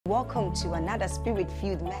Welcome to another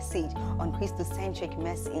spirit-filled message on Christocentric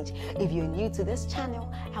Message. If you're new to this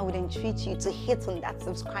channel, I would entreat you to hit on that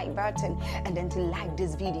subscribe button and then to like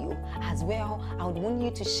this video. As well, I would want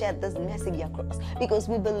you to share this message across, because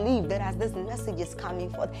we believe that as this message is coming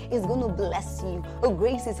forth, it's going to bless you.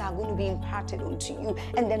 Graces are going to be imparted unto you,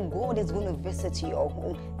 and then God is going to visit your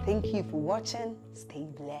home. Thank you for watching. Stay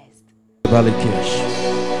blessed.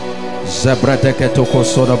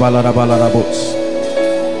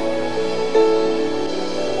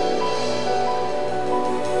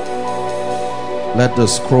 Let the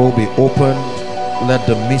scroll be opened. Let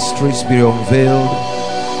the mysteries be unveiled.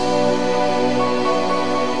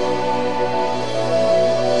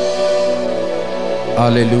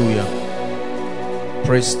 Hallelujah.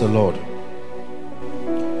 Praise the Lord.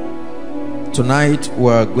 Tonight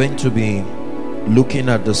we're going to be looking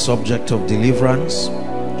at the subject of deliverance,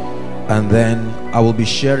 and then I will be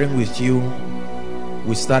sharing with you.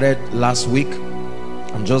 We started last week.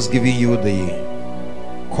 I'm just giving you the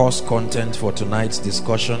course content for tonight's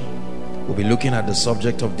discussion. We'll be looking at the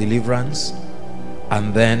subject of deliverance,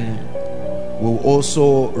 and then we'll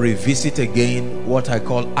also revisit again what I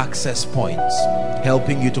call access points,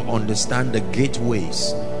 helping you to understand the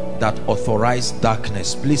gateways that authorize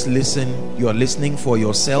darkness. Please listen. You're listening for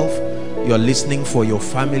yourself, you're listening for your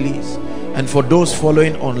families, and for those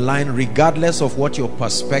following online, regardless of what your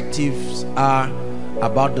perspectives are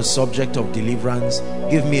about the subject of deliverance,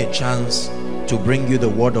 give me a chance to bring you the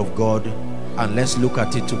word of God, and let's look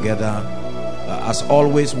at it together. As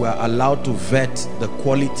always, we are allowed to vet the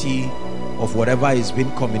quality of whatever is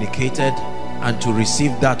being communicated and to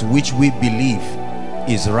receive that which we believe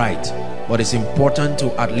is right. But it's important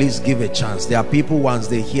to at least give a chance. There are people, once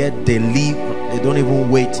they hear, they leave, they don't even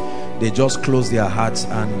wait, they just close their hearts,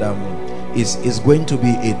 and it's going to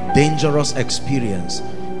be a dangerous experience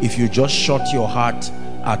if you just shut your heart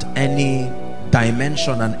at any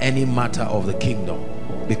dimension and any matter of the kingdom,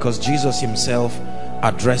 because Jesus himself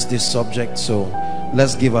addressed this subject. So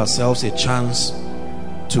let's give ourselves a chance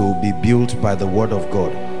to be built by the word of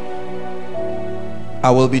God.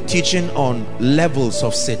 I will be teaching on levels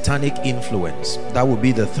of satanic influence. That will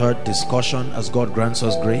be the third discussion, as God grants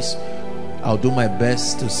us grace. I'll do my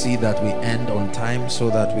best to see that we end on time so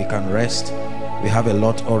that we can rest. We have a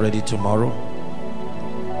lot already tomorrow.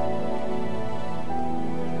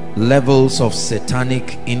 Levels of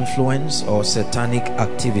satanic influence or satanic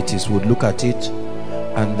activities. We'll look at it,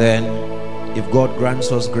 and then if God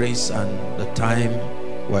grants us grace and the time,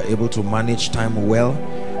 we're able to manage time well,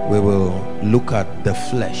 we will look at the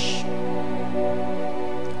flesh.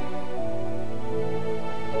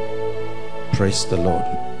 Praise the Lord.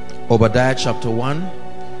 Obadiah chapter 1,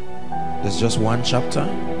 there's just one chapter,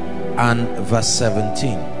 and verse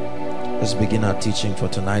 17. Let's begin our teaching for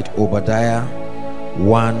tonight. Obadiah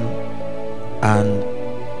 1 and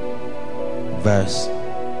verse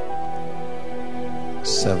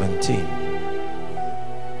 17.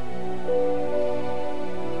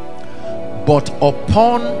 But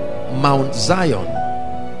upon Mount Zion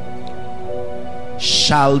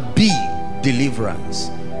shall be deliverance.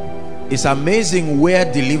 It's amazing where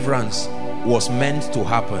deliverance was meant to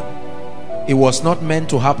happen. It was not meant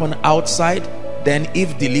to happen outside. Then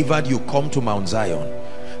if delivered, you come to Mount Zion.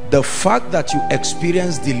 The fact that you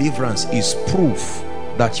experience deliverance is proof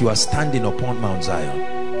that you are standing upon Mount Zion.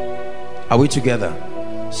 Are we together?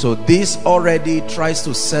 So this already tries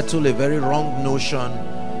to settle a very wrong notion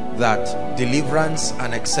that deliverance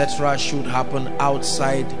and etc. should happen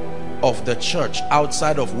outside of the church,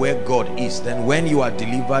 outside of where God is. Then when you are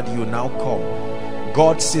delivered, you now come.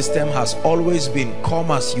 God's system has always been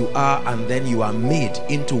come as you are, and then you are made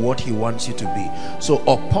into what he wants you to be. So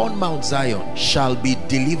upon Mount Zion shall be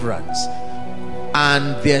deliverance,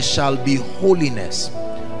 and there shall be holiness,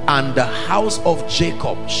 and the house of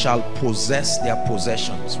Jacob shall possess their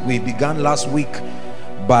possessions. We began last week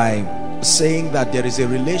by saying that there is a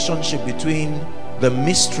relationship between the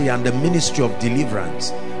mystery and the ministry of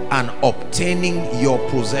deliverance and obtaining your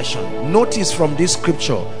possession. Notice from this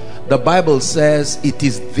scripture, the Bible says it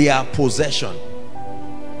is their possession.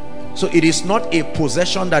 So it is not a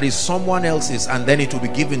possession that is someone else's and then it will be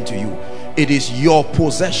given to you. It is your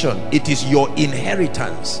possession. It is your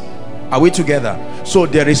inheritance. Are we together? So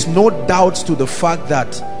there is no doubt to the fact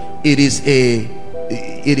that it is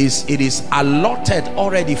allotted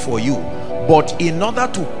already for you. But in order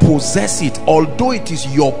to possess it, although it is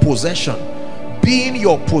your possession, being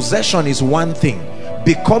your possession is one thing.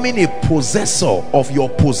 Becoming a possessor of your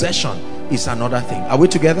possession is another thing. Are we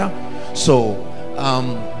together? So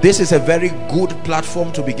this is a very good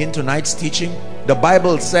platform to begin tonight's teaching. The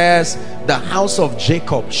Bible says the house of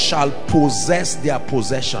Jacob shall possess their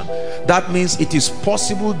possession. That means it is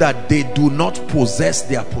possible that they do not possess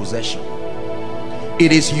their possession.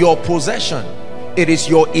 It is your possession, it is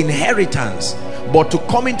your inheritance, but to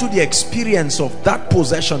come into the experience of that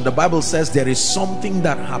possession, the Bible says there is something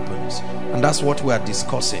that happens, and that's what we are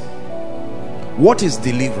discussing. What is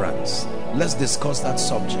deliverance? Let's discuss that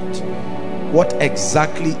subject. What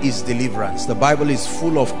exactly is deliverance? The Bible is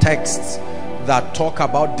full of texts that talk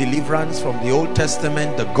about deliverance from the Old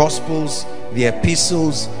Testament, the Gospels, the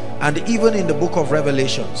epistles, and even in the book of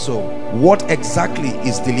Revelation. So what exactly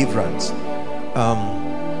is deliverance?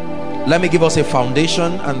 Let me give us a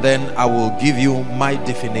foundation, and then I will give you my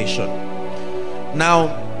definition.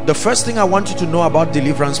 Now, the first thing I want you to know about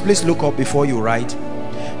deliverance, please look up before you write,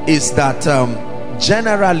 is that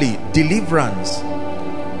generally deliverance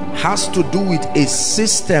has to do with a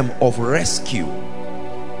system of rescue,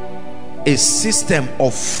 a system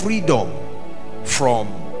of freedom from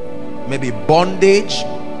maybe bondage,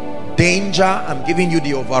 danger. I'm giving you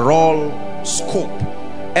the overall scope.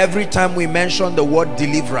 Every time we mention the word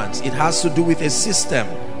deliverance, it has to do with a system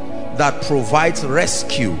that provides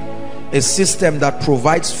rescue, a system that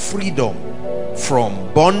provides freedom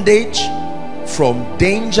from bondage, from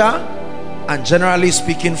danger, and generally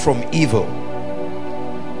speaking from evil.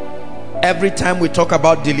 Every time we talk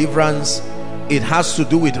about deliverance, it has to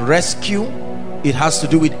do with rescue, it has to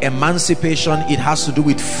do with emancipation, it has to do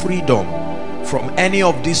with freedom from any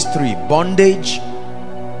of these three: bondage,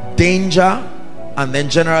 danger, and then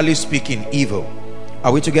generally speaking evil.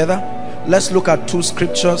 Are we together? Let's look at two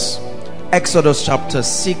scriptures. Exodus chapter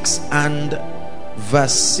 6 and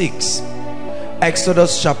verse 6.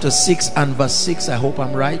 Exodus chapter 6 and verse 6. I hope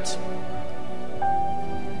I'm right.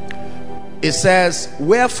 It says,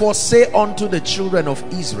 "Wherefore say unto the children of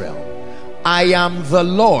Israel, I am the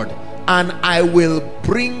Lord, and I will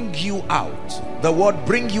bring you out." The word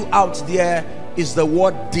 "bring you out" there is the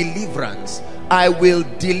word deliverance. I will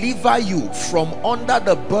deliver you from under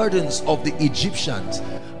the burdens of the Egyptians,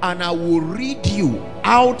 and I will rid you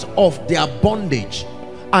out of their bondage,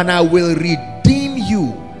 and I will redeem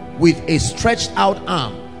you with a stretched out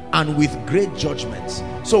arm and with great judgments.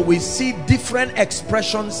 So we see different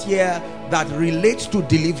expressions here that relate to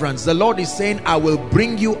deliverance. The Lord is saying, I will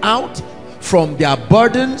bring you out from their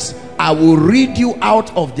burdens, I will rid you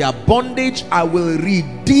out of their bondage, I will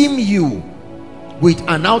redeem you with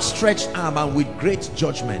an outstretched arm and with great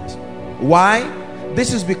judgment. Why?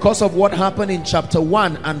 This is because of what happened in chapter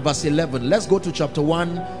 1 and verse 11. Let's go to chapter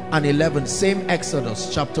 1 and 11. Same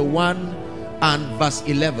Exodus, chapter 1 and verse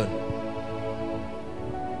 11.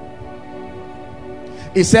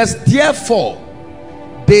 It says, "Therefore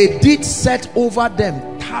they did set over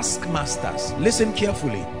them taskmasters." Listen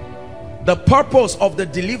carefully. The purpose of the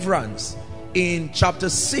deliverance in chapter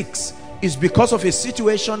 6 is because of a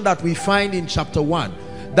situation that we find in chapter 1,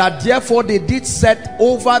 that therefore they did set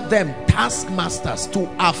over them taskmasters to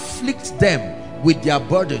afflict them with their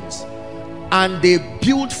burdens, and they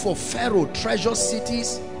built for Pharaoh treasure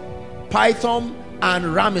cities, Pithom and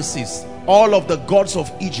Ramesses, all of the gods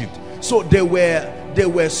of Egypt. So they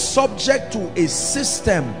were subject to a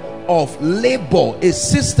system of labor, a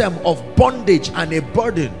system of bondage and a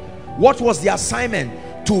burden. What was the assignment?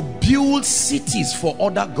 To build cities for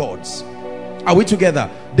other gods. Are we together?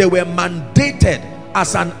 They were mandated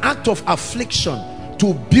as an act of affliction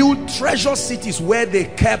to build treasure cities where they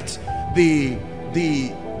kept the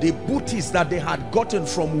booty that they had gotten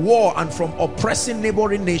from war and from oppressing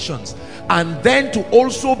neighboring nations, and then to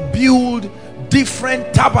also build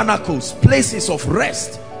different tabernacles, places of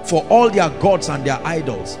rest for all their gods and their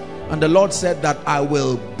idols. And the Lord said that I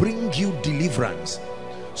will bring you deliverance.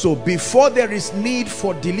 So before there is need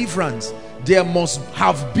for deliverance, there must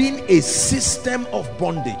have been a system of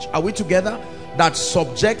bondage. Are we together? That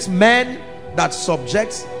subjects men, that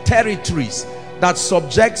subjects territories, that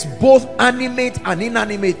subjects both animate and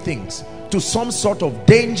inanimate things to some sort of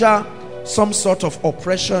danger, some sort of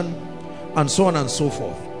oppression, and so on and so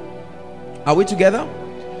forth. Are we together?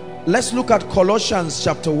 Let's look at Colossians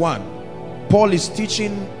chapter 1. Paul is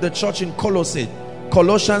teaching the church in Colossae.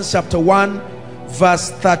 Colossians chapter 1 verse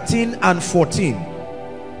 13 and 14.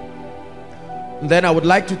 Then I would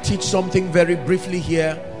like to teach something very briefly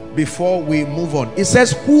here before we move on. It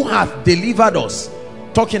says, "Who hath delivered us?"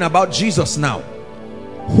 Talking about Jesus now.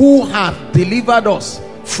 "Who hath delivered us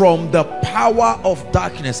from the power of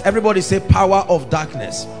darkness." Everybody say power of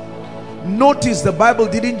darkness. Notice the Bible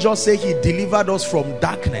didn't just say he delivered us from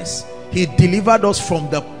darkness. He delivered us from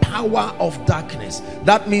the power of darkness.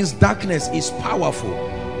 That means darkness is powerful.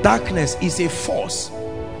 Darkness is a force.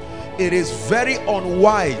 It is very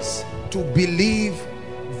unwise to believe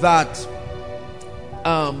that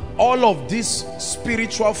all of these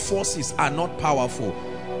spiritual forces are not powerful.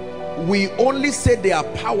 We only say they are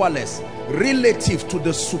powerless relative to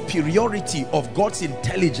the superiority of God's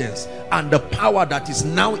intelligence and the power that is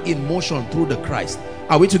now in motion through the Christ.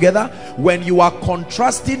 Are we together? When you are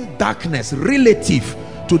contrasting darkness relative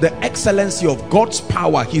to the excellency of God's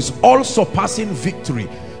power, his all-surpassing victory,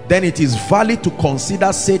 then it is valid to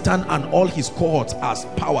consider Satan and all his cohorts as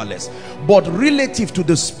powerless. But relative to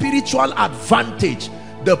the spiritual advantage,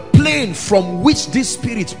 the plane from which these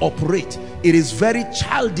spirits operate, it is very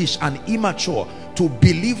childish and immature to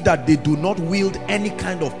believe that they do not wield any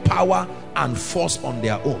kind of power and force on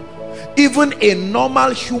their own. Even a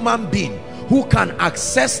normal human being who can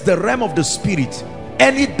access the realm of the spirit,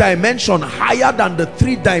 any dimension higher than the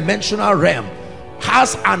three-dimensional realm,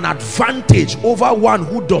 has an advantage over one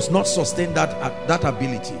who does not sustain that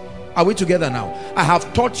ability. Are we together now? I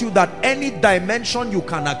have taught you that any dimension you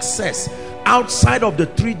can access outside of the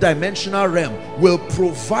three-dimensional realm will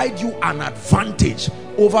provide you an advantage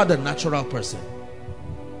over the natural person.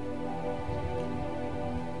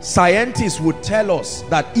 Scientists would tell us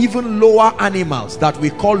that even lower animals that we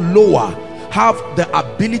call lower have the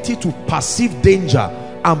ability to perceive danger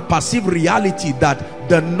and perceive reality that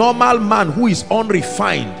the normal man who is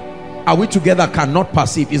unrefined, are we together, cannot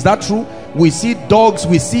perceive. Is that true? We see dogs,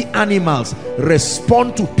 we see animals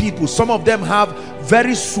respond to people. Some of them have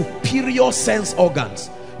very superior sense organs.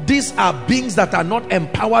 These are beings that are not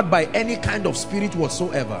empowered by any kind of spirit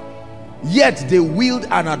whatsoever, yet they wield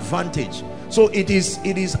an advantage. So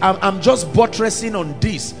I'm just buttressing on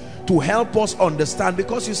this to help us understand,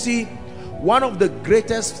 because you see, one of the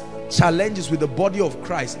greatest challenges with the body of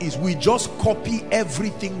Christ is we just copy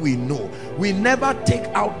everything we know. We never take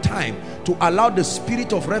out time to allow the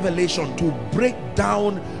spirit of revelation to break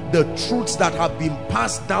down the truths that have been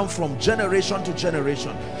passed down from generation to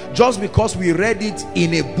generation. Just because we read it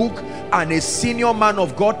in a book and a senior man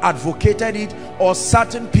of God advocated it, or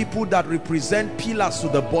certain people that represent pillars to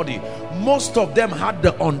the body, most of them had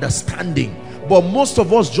the understanding, but most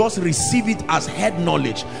of us just receive it as head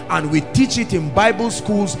knowledge, and we teach it in Bible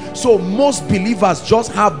schools. So most believers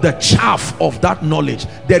just have the chaff of that knowledge.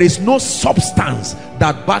 There is no substance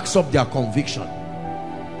that backs up their conviction.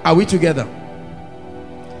 Are we together?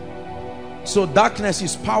 So darkness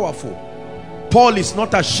is powerful. Paul is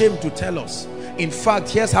not ashamed to tell us. In fact,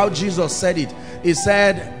 here's how Jesus said it. He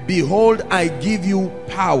said, behold, I give you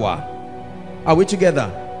power. Are we together?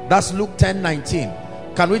 That's Luke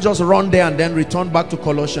 10:19. Can we just run there and then return back to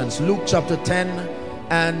Colossians? Luke chapter 10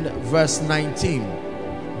 and verse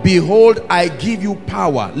 19. Behold, I give you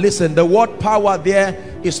power. Listen, the word power there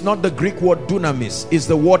is not the Greek word dunamis. It's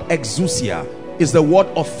the word exousia. It's the word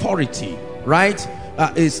authority, right?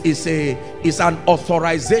 It's an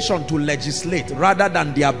authorization to legislate rather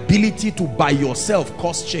than the ability to by yourself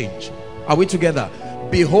cause change. Are we together?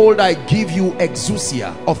 Behold, I give you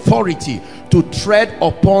exousia, authority to tread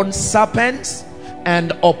upon serpents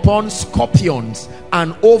and upon scorpions,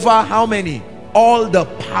 and over how many? All the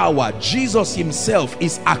power. Jesus himself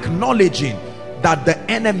is acknowledging that the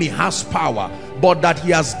enemy has power, but that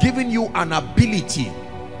he has given you an ability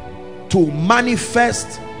to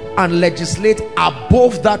manifest and legislate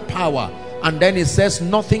above that power. And then it says,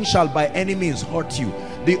 nothing shall by any means hurt you.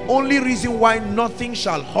 The only reason why nothing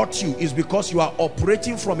shall hurt you is because you are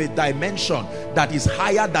operating from a dimension that is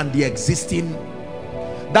higher than the existing.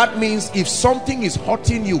 That means if something is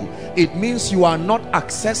hurting you, it means you are not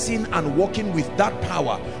accessing and working with that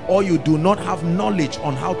power, or you do not have knowledge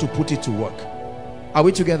on how to put it to work. Are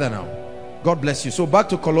we together now? God bless you. So back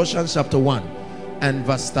to Colossians chapter 1 and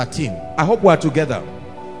verse 13. I hope we are together.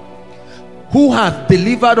 Who hath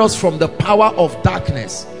delivered us from the power of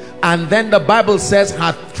darkness, and then the Bible says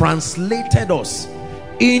hath translated us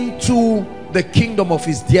into the kingdom of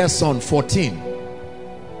his dear son. 14.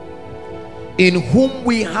 In whom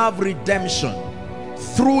we have redemption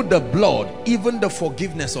through the blood, even the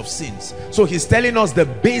forgiveness of sins. So he's telling us the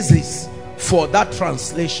basis for that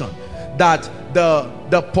translation, that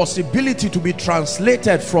the possibility to be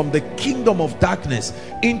translated from the kingdom of darkness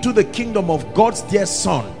into the kingdom of God's dear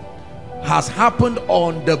son has happened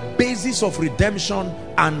on the basis of redemption,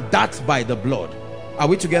 and that by the blood. Are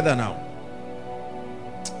we together now?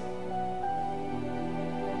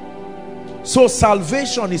 So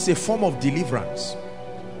salvation is a form of deliverance.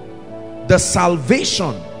 The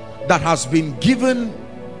salvation that has been given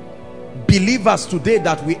believers today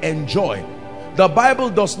that we enjoy, the Bible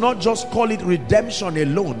does not just call it redemption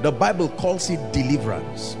alone. The Bible calls it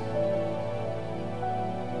deliverance.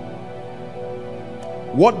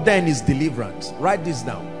 What then is deliverance? Write this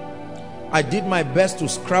down. I did my best to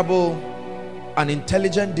scrabble an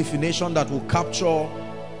intelligent definition that will capture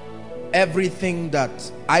everything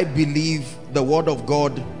that I believe the Word of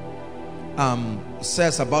God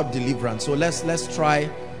says about deliverance. So let's try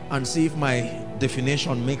and see if my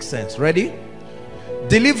definition makes sense. Ready?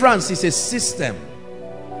 Deliverance is a system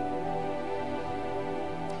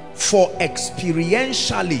for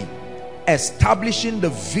experientially establishing the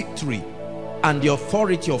victory and the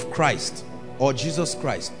authority of Christ or Jesus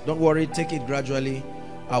Christ. Don't worry, take it gradually.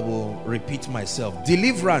 I will repeat myself.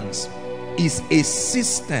 Deliverance is a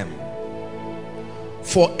system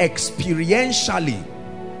for experientially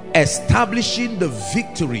establishing the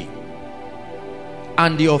victory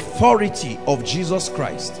and the authority of Jesus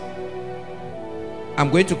Christ. I'm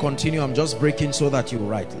going to continue. I'm just breaking so that you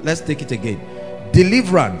write. Let's take it again.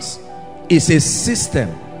 Deliverance is a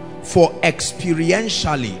system for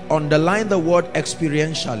experientially, underline the word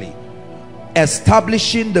experientially,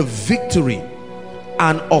 establishing the victory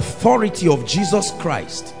and authority of Jesus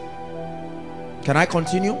Christ. Can I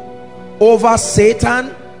continue? Over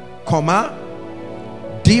Satan,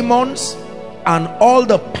 demons, and all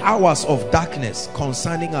the powers of darkness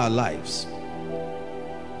concerning our lives.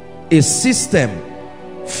 A system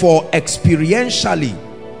for experientially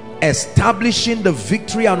establishing the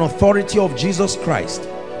victory and authority of Jesus Christ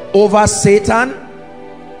over Satan,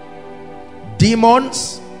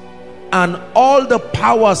 demons, and all the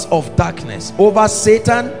powers of darkness. Over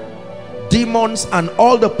Satan, demons, and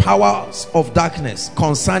all the powers of darkness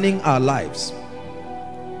concerning our lives.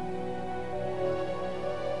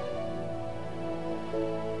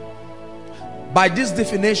 By this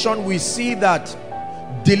definition, we see that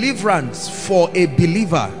deliverance for a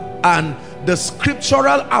believer and the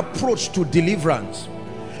scriptural approach to deliverance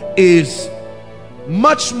is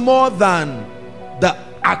much more than the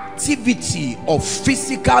activity of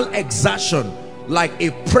physical exertion like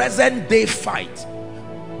a present day fight.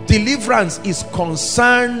 Deliverance is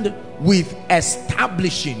concerned with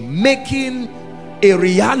establishing, making a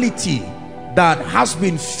reality that has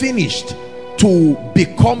been finished to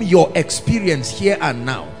become your experience here and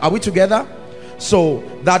now. Are we together? So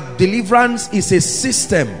that deliverance is a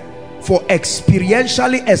system for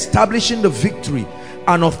experientially establishing the victory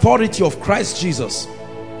and authority of Christ Jesus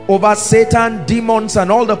over Satan, demons,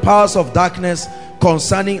 and all the powers of darkness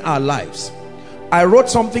concerning our lives. I wrote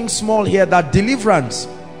something small here, that deliverance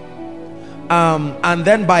and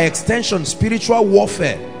then by extension spiritual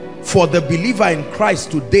warfare for the believer in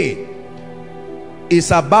Christ today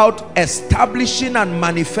is about establishing and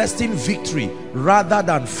manifesting victory rather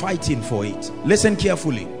than fighting for it. Listen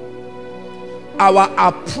carefully. Our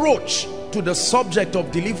approach to the subject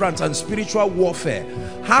of deliverance and spiritual warfare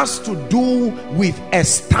has to do with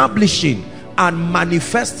establishing and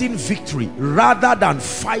manifesting victory rather than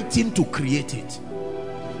fighting to create it.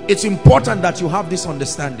 It's important that you have this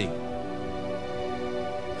understanding.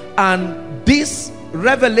 And this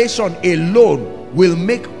revelation alone will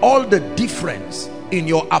make all the difference in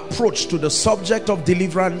your approach to the subject of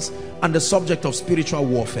deliverance and the subject of spiritual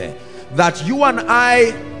warfare. That you and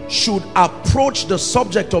I should approach the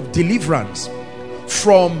subject of deliverance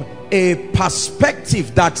from a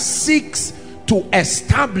perspective that seeks to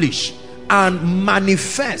establish and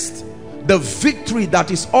manifest the victory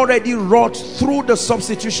that is already wrought through the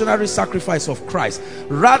substitutionary sacrifice of Christ,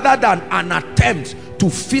 rather than an attempt to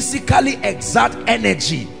physically exert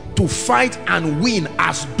energy to fight and win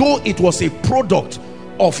as though it was a product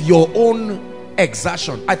of your own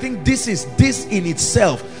exertion. I think this in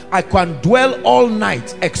itself, I can dwell all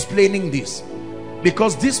night explaining this,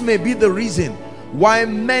 because this may be the reason why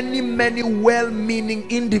many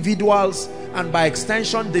well-meaning individuals and by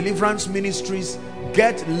extension deliverance ministries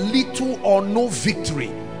get little or no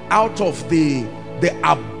victory out of the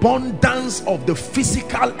abundance of the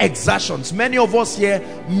physical exertions. Many of us here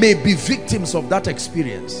may be victims of that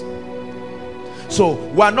experience. So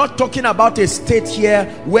we're not talking about a state here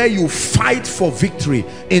where you fight for victory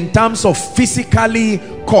in terms of physically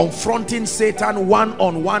confronting Satan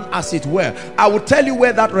one-on-one, as it were. I will tell you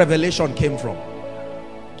where that revelation came from.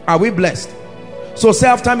 Are we blessed? So say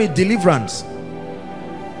after me, deliverance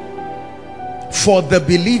for the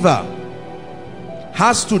believer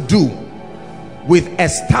has to do with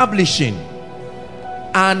establishing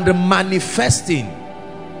and manifesting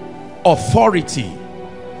authority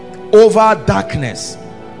over darkness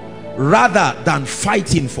rather than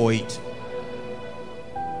fighting for it.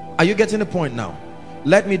 Are you getting the point now?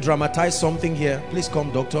 Let me dramatize something here. Please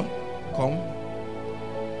come, doctor. Come.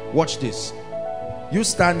 Watch this. You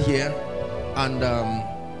stand here and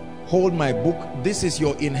hold my book. This is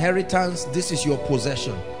your inheritance. This is your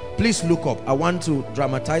possession. Please look up. I want to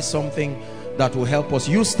dramatize something that will help us.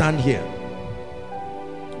 You stand here.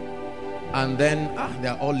 And then,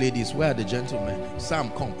 they're all ladies. Where are the gentlemen? Sam,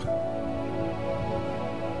 come.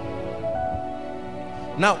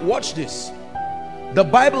 Now, watch this. The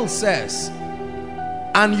Bible says,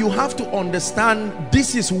 and you have to understand,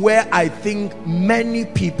 this is where I think many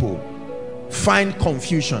people find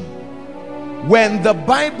confusion. When the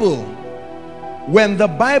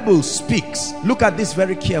Bible speaks, look at this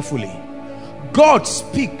very carefully. God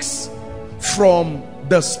speaks from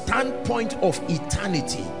the standpoint of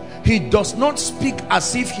eternity. He does not speak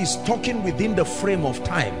as if he's talking within the frame of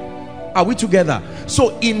time. Are we together?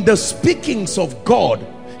 So in the speakings of God,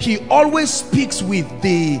 he always speaks with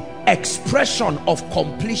the expression of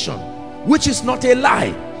completion, which is not a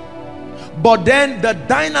lie. But then the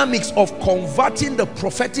dynamics of converting the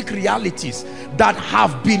prophetic realities that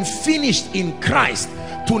have been finished in Christ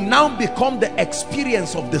to now become the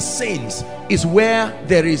experience of the saints is where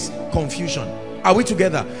there is confusion. Are we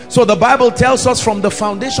together? So the Bible tells us from the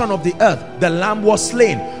foundation of the earth, the Lamb was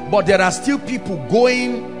slain. But there are still people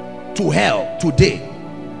going to hell today.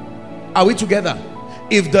 Are we together?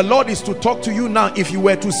 If the Lord is to talk to you now, if you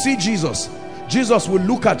were to see Jesus, Jesus will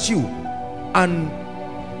look at you and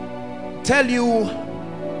tell you,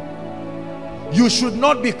 you should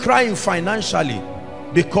not be crying financially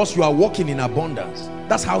because you are walking in abundance.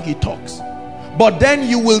 That's how he talks. But then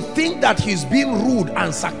you will think that he's being rude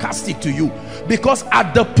and sarcastic to you, because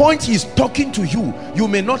at the point he's talking to you, you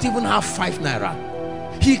may not even have 5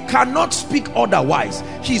 naira. He cannot speak otherwise.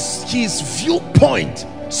 His viewpoint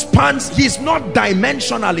spans, he's not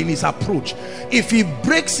dimensional in his approach. If he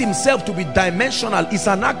breaks himself to be dimensional, it's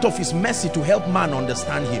an act of his mercy to help man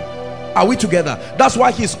understand him. Are we together? That's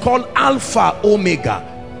why he's called Alpha Omega.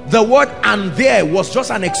 The word "and" there was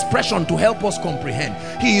just an expression to help us comprehend.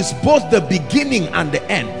 He is both the beginning and the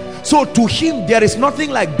end. So to him there is nothing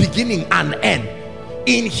like beginning and end.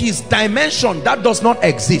 In his dimension that does not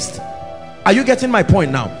exist. Are you getting my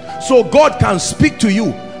point now? So God can speak to you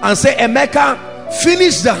and say, Emeka,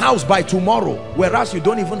 finish the house by tomorrow, whereas you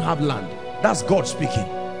don't even have land. That's God speaking.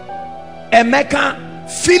 Emeka,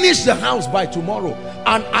 finish the house by tomorrow,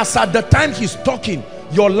 and as at the time he's talking,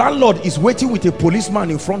 your landlord is waiting with a policeman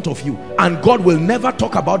in front of you, and God will never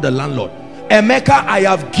talk about the landlord. Emeka, I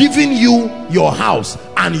have given you your house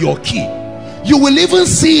and your key. You will even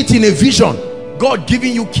see it in a vision, God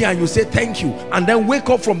giving you key, and you say thank you, and then wake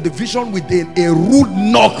up from the vision with a rude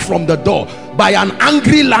knock from the door by an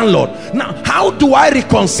angry landlord. Now how do I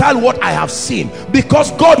reconcile what I have seen?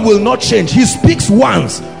 Because God will not change. He speaks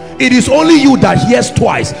once. It is only you that hears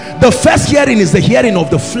twice. The first hearing is the hearing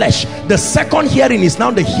of the flesh. The second hearing is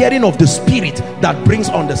now the hearing of the spirit that brings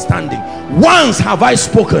understanding. Once have I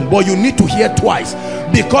spoken, but you need to hear twice,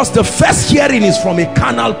 because the first hearing is from a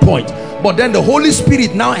carnal point. But then the Holy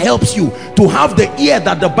Spirit now helps you to have the ear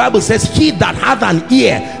that the Bible says, he that hath an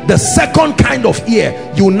ear, the second kind of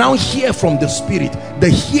ear, you now hear from the Spirit, the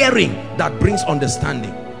hearing that brings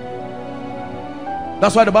understanding.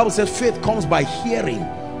 That's why the Bible says faith comes by hearing.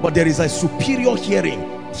 But there is a superior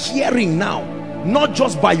hearing now, not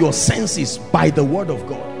just by your senses, by the word of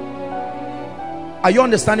God. Are you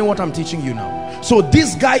understanding what I'm teaching you now? So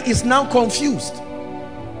this guy is now confused,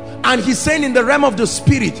 and he's saying, in the realm of the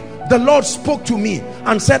spirit, the Lord spoke to me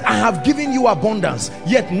and said, I have given you abundance,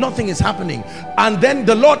 yet nothing is happening. And then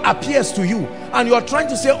the Lord appears to you, and you are trying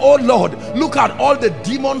to say, oh Lord, look at all the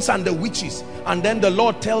demons and the witches. And then the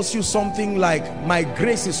Lord tells you something like, my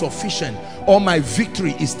grace is sufficient, or my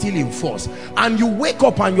victory is still in force. And you wake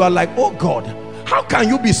up and you are like, oh God, how can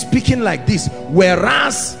you be speaking like this?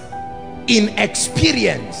 Whereas in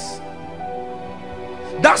experience,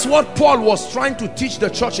 that's what Paul was trying to teach the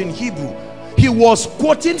church in Hebrew. He was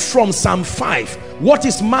quoting from Psalm 5. What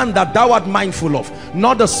is man that thou art mindful of?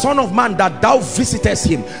 Not the son of man that thou visitest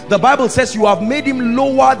him. The Bible says you have made him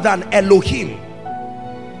lower than Elohim.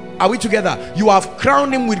 Are we together? You have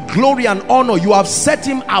crowned him with glory and honor. You have set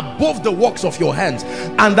him above the works of your hands.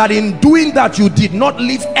 And that in doing that, you did not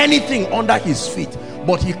leave anything under his feet.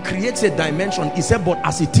 But he creates a dimension. He said, but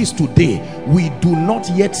as it is today, we do not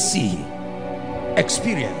yet see.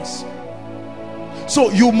 Experience. So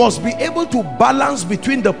you must be able to balance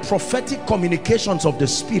between the prophetic communications of the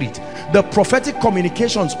spirit, the prophetic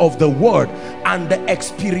communications of the word, and the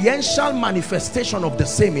experiential manifestation of the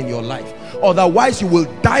same in your life. Otherwise you will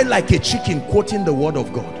die like a chicken quoting the word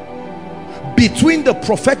of God. Between the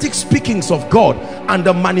prophetic speakings of God and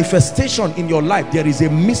the manifestation in your life, there is a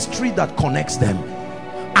mystery that connects them.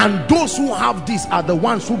 And those who have this are the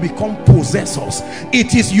ones who become possessors.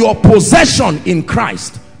 It is your possession in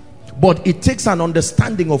Christ. But it takes an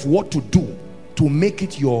understanding of what to do to make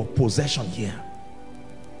it your possession here.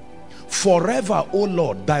 Forever, O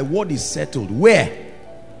Lord, thy word is settled. Where?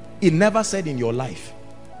 It never said in your life.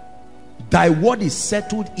 Thy word is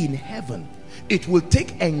settled in heaven. It will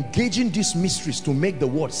take engaging these mysteries to make the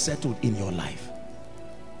word settled in your life.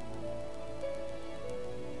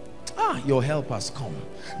 Your help has come.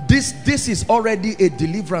 This is already a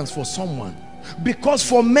deliverance for someone, because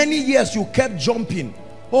for many years you kept jumping.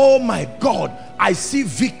 Oh my God, I see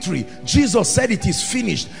victory. Jesus said it is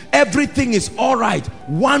finished. Everything is all right,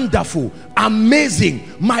 wonderful, amazing.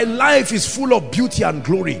 My life is full of beauty and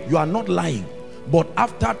glory. You are not lying. But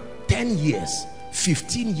after 10 years,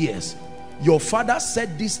 15 years, your father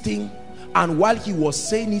said this thing, and while he was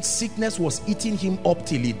saying it, sickness was eating him up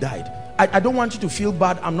till he died. I don't want you to feel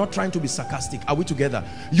bad. I'm not trying to be sarcastic. Are we together?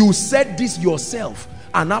 You said this yourself,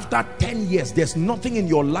 and after 10 years, there's nothing in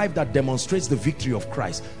your life that demonstrates the victory of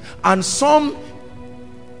Christ. And some,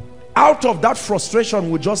 out of that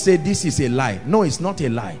frustration, will just say this is a lie. No, it's not a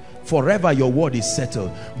lie. Forever your word is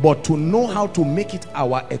settled. But to know how to make it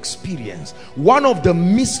our experience, one of the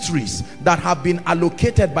mysteries that have been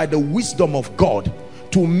allocated by the wisdom of God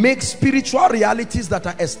to make spiritual realities that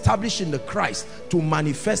are established in the Christ to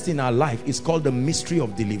manifest in our life is called the mystery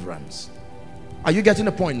of deliverance. Are you getting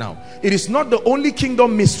the point now? It is not the only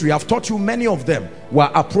kingdom mystery. I've taught you many of them.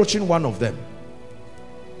 We're approaching one of them.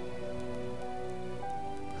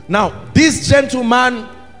 Now, this gentleman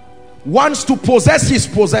wants to possess his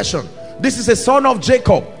possession. This is a son of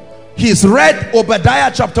Jacob. He's read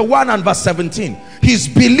Obadiah chapter 1 and verse 17. He's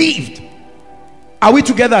believed. Are we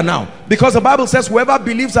together now? Because the Bible says whoever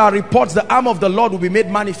believes our reports, the arm of the Lord will be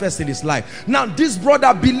made manifest in his life. Now this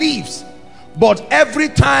brother believes, but every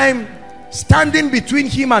time standing between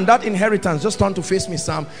him and that inheritance, just turn to face me,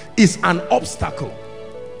 Sam, is an obstacle.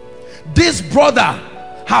 This brother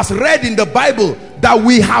has read in the Bible that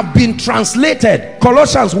we have been translated.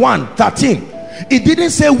 Colossians 1:13. It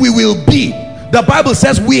didn't say we will be. The Bible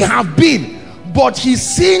says we have been. But he's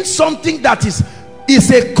seeing something that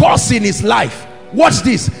is a curse in his life. Watch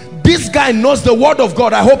this. This guy knows the word of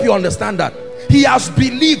God. I hope you understand that. He has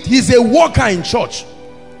believed. He's a worker in church.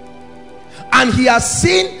 And he has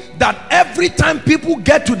seen that every time people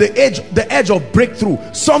get to the edge of breakthrough,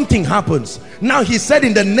 something happens. Now he said,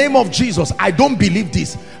 in the name of Jesus, I don't believe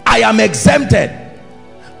this. I am exempted.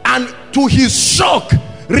 And to his shock,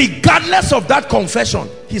 regardless of that confession,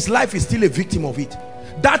 his life is still a victim of it.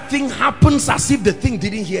 That thing happens as if the thing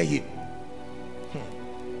didn't hear him.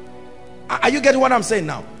 Are you getting what I'm saying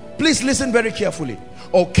now? Please listen very carefully.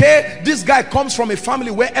 Okay, this guy comes from a family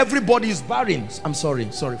where everybody is barren. I'm sorry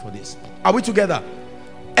for this. Are we together?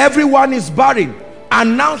 Everyone is barren.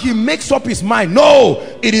 And now he makes up his mind. No,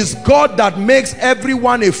 it is God that makes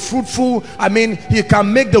everyone a fruitful. I mean, he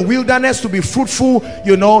can make the wilderness to be fruitful.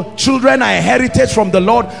 You know, children are a heritage from the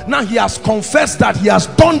Lord. Now he has confessed that he has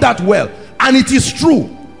done that well. And it is true.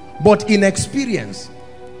 But in experience,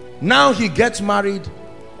 now he gets married.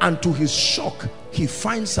 And to his shock, he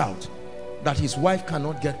finds out that his wife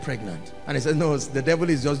cannot get pregnant. And he says, no, the devil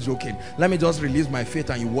is just joking. Let me just release my faith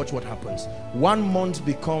and you watch what happens. 1 month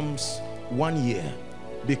becomes 1 year,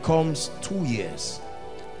 becomes 2 years,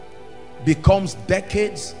 becomes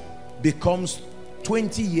decades, becomes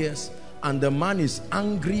 20 years. And the man is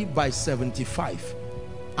angry by 75.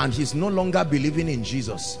 And he's no longer believing in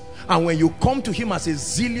Jesus. And when you come to him as a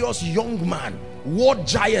zealous young man, war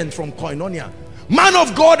giant from Koinonia, man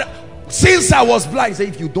of God, since I was blind, say,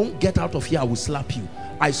 if you don't get out of here, I will slap you.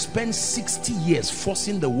 I spent 60 years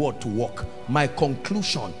forcing the word to work. My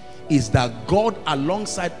conclusion is that God,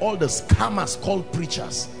 alongside all the scammers called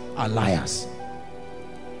preachers, are liars.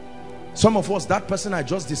 Some of us, that person I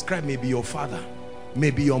just described may be your father,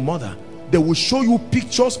 may be your mother. They will show you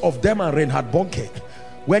pictures of them and Reinhard Bonnke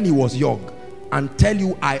when he was young and tell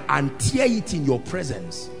you, and tear it in your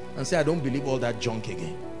presence and say, I don't believe all that junk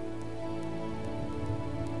again.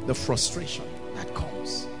 The frustration that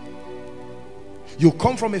comes. You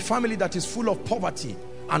come from a family that is full of poverty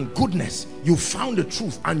and goodness. You found the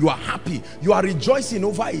truth and you are happy. You are rejoicing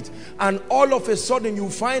over it. And all of a sudden you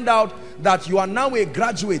find out that you are now a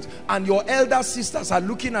graduate and your elder sisters are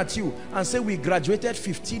looking at you and say, we graduated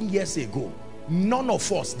 15 years ago. None of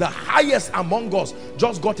us, the highest among us,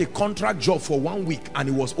 just got a contract job for 1 week and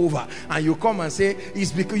it was over. And you come and say,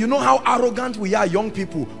 it's because, you know how arrogant we are, young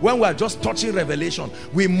people, when we are just touching revelation.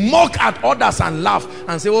 We mock at others and laugh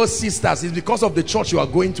and say, oh sisters, it's because of the church you are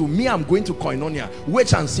going to. Me, I'm going to Koinonia.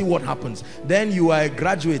 Wait and see what happens. Then you are a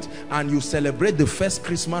graduate and you celebrate the first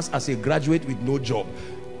Christmas as a graduate with no job.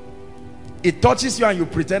 It touches you and you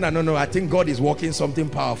pretend, no, I think God is working something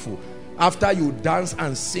powerful. After you dance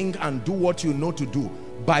and sing and do what you know to do,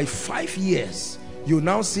 by 5 years, you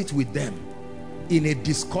now sit with them in a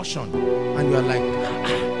discussion and you are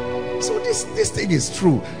like, So this thing is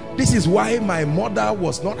true. This is why my mother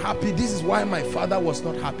was not happy. This is why my father was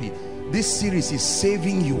not happy. This series is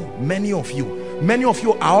saving you. Many of you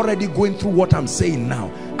are already going through what I'm saying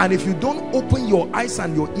now. And if you don't open your eyes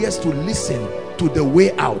and your ears to listen to the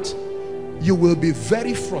way out, you will be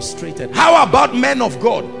very frustrated. How about men of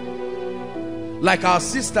God? Like our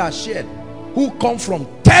sister shared, who come from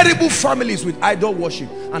terrible families with idol worship,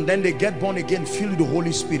 and then they get born again, filled with the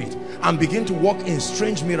Holy Spirit, and begin to walk in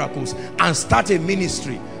strange miracles and start a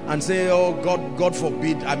ministry and say, oh God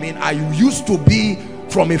forbid, I mean, I used to be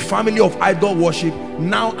from a family of idol worship,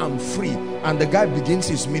 now I'm free. And the guy begins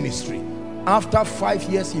his ministry. After 5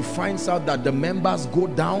 years, he finds out that the members go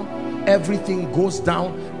down, everything goes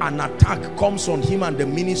down, an attack comes on him and the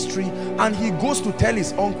ministry, and he goes to tell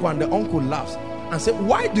his uncle, and the uncle laughs and said,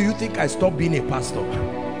 why do you think I stopped being a pastor?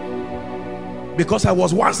 Because I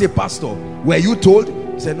was once a pastor. Were you told?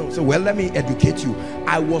 He said no. So, well, let me educate you.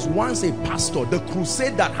 I was once a pastor. The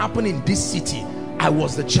crusade that happened in this city, I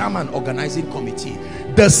was the chairman organizing committee.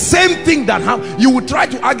 The same thing that happened, you would try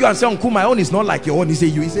to argue and say, uncle, my own is not like your own. He said,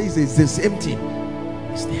 it's the same thing.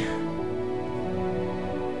 It's there.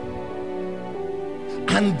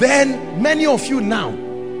 And then many of you now,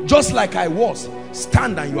 just like I was,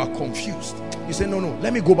 stand and you are confused. You say, no,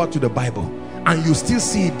 let me go back to the Bible. And you still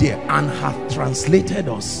see it there. And hath translated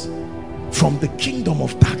us from the kingdom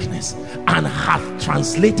of darkness, and hath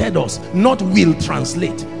translated us, not will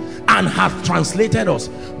translate, and hath translated us.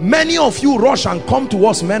 Many of you rush and come to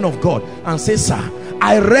us, men of God, and say, sir,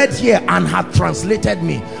 I read here and hath translated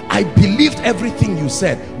me. I believed everything you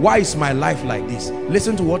said. Why is my life like this?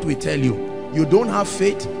 Listen to what we tell you. You don't have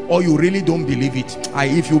faith, or you really don't believe it.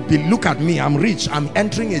 Look at me, I'm rich, I'm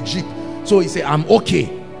entering a jeep. So he say, I'm okay.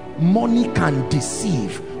 Money can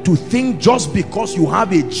deceive. To think just because you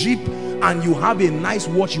have a jeep and you have a nice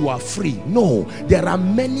watch, you are free. No, there are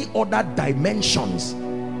many other dimensions.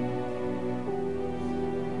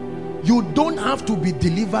 You don't have to be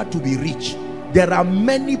delivered to be rich. There are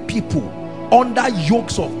many people under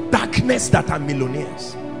yokes of darkness that are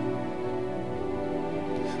millionaires.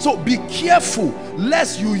 So be careful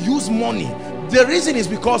lest you use money. The reason is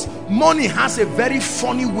because money has a very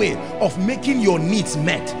funny way of making your needs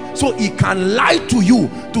met. So it can lie to you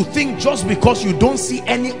to think just because you don't see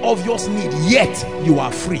any obvious need yet you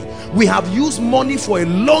are free. We have used money for a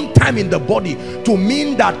long time in the body to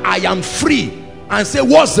mean that I am free, and say,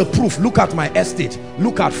 what's the proof? Look at my estate,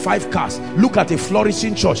 look at 5 cars, look at a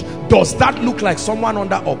flourishing church. Does that look like someone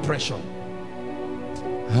under oppression?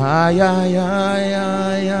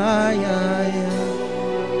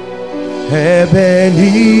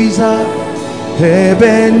 Ebenezer,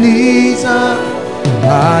 Ebenezer,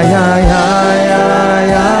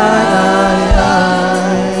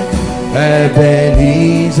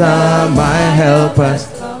 Ebenezer, my helper.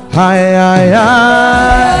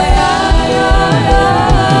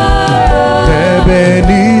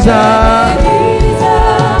 Ebenezer.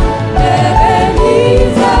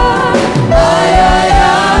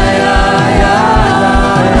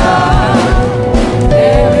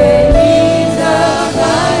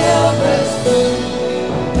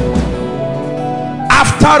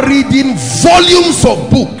 After reading volumes of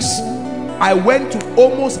books, I went to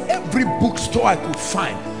almost every bookstore I could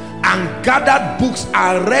find and gathered books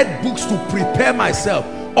and read books to prepare myself.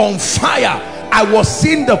 On fire, I was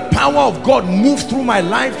seeing the power of God move through my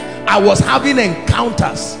life. I was having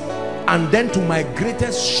encounters, and then to my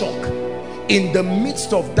greatest shock, in the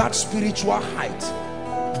midst of that spiritual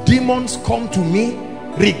height, demons come to me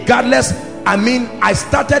regardless. I mean, I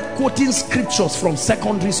started quoting scriptures from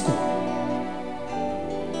secondary school.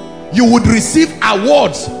 You would receive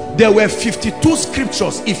awards. There were 52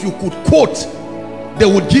 scriptures. If you could quote, they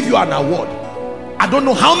would give you an award. I don't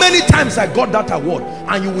know how many times I got that award.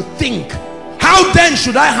 And you would think, how then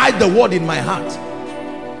should I hide the word in my heart?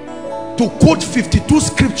 To quote 52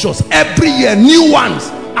 scriptures every year, new ones.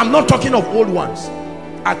 I'm not talking of old ones.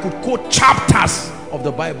 I could quote chapters of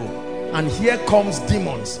the Bible. And here comes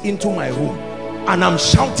demons into my room, and I'm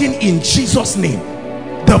shouting in Jesus' name,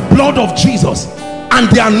 the blood of Jesus, and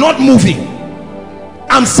they are not moving.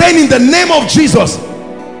 I'm saying in the name of Jesus,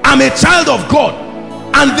 I'm a child of God,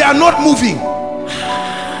 and they are not moving.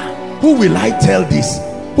 Who will I tell this?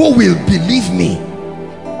 Who will believe me?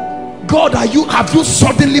 God, have you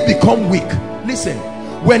suddenly become weak? Listen,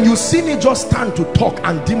 when you see me just stand to talk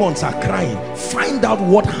and demons are crying, find out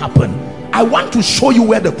what happened. I want to show you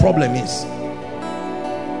where the problem is.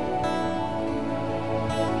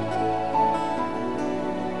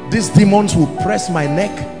 These demons will press my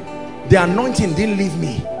neck. The anointing didn't leave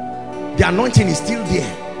me. The anointing is still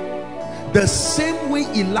there. The same way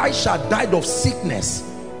Elisha died of sickness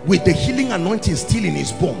with the healing anointing still in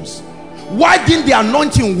his bones? Why didn't the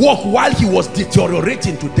anointing work while he was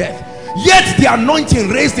deteriorating to death? Yet the anointing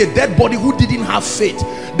raised a dead body who didn't have faith.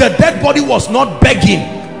 The dead body was not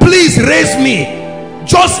begging, please raise me.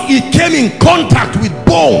 Just it came in contact with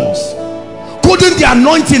bones. Couldn't the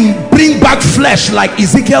anointing bring back flesh like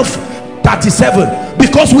Ezekiel 37?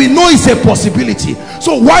 Because we know it's a possibility.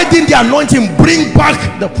 So why didn't the anointing bring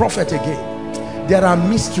back the prophet again? There are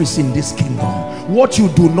mysteries in this kingdom. What you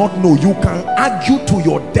do not know, you can argue to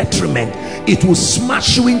your detriment. It will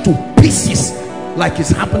smash you into pieces, like it's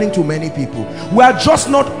happening to many people. We are just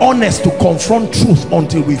not honest to confront truth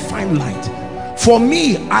until we find light. For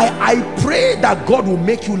me, I pray that God will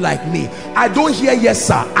make you like me. I don't hear yes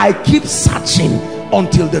sir. I keep searching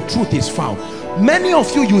until the truth is found. Many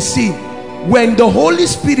of you, you see, when the Holy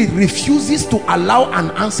Spirit refuses to allow an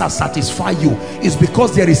answer satisfy you, is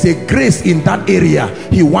because there is a grace in that area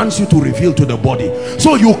he wants you to reveal to the body.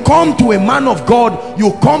 So you come to a man of God,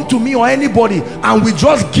 you come to me or anybody, and we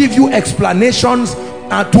just give you explanations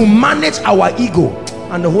to manage our ego,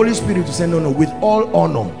 and the Holy Spirit will say no, with all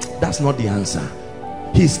honor, that's not the answer.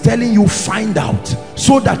 He's telling you, find out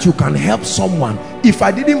so that you can help someone. If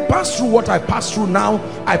I didn't pass through what I passed through now,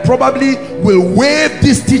 I probably will wave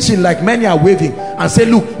this teaching like many are waving and say,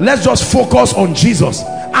 look, let's just focus on Jesus.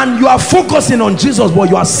 And you are focusing on Jesus, but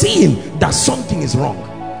you are seeing that something is wrong.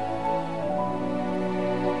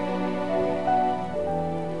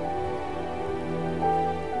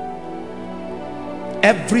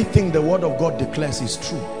 Everything the word of God declares is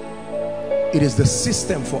true. It is the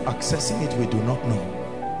system for accessing it we do not know.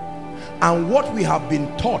 And what we have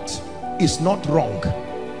been taught is not wrong,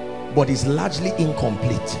 but is largely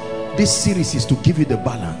incomplete. This series is to give you the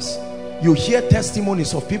balance. You hear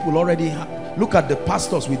testimonies of people already. Look at the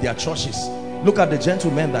pastors with their churches. Look at the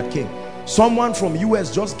gentleman that came. Someone from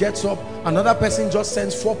US just gets up, another person just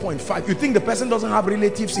sends 4.5. You think the person doesn't have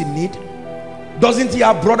relatives in need? Doesn't he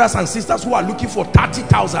have brothers and sisters who are looking for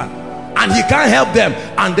 30,000 and he can't help them,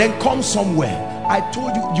 and then come somewhere? I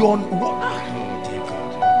told you, you're what?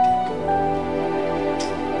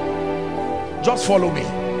 Just follow me.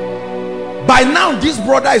 By now this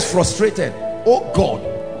brother is frustrated. Oh God,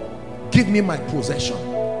 give me my possession.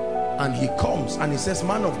 And he comes and he says,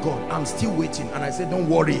 man of God, I'm still waiting. And I said, don't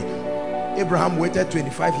worry, Abraham waited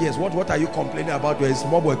 25 years. What are you complaining about? You're a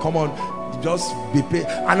small boy, come on, just be paid.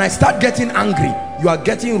 And I start getting angry. You are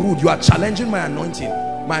getting rude, you are challenging my anointing.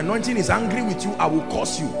 My anointing is angry with you, I will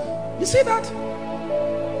curse you. You see that?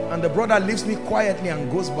 And the brother leaves me quietly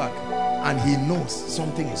and goes back, and he knows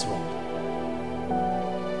something is wrong.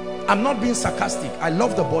 I'm not being sarcastic. I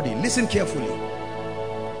love the body. Listen carefully.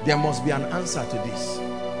 There must be an answer to this.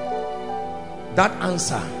 That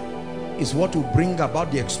answer is what will bring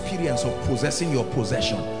about the experience of possessing your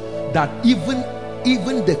possession. That even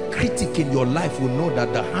the critic in your life will know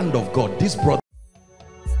that the hand of God, this brother.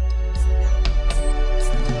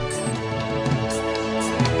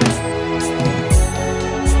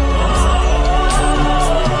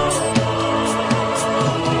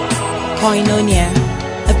 Koinonia,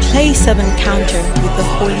 a place of encounter with the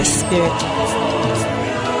Holy Spirit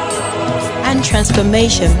and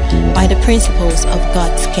transformation by the principles of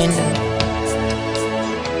God's kingdom.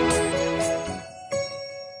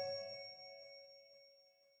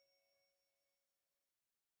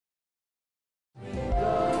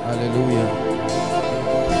 Hallelujah.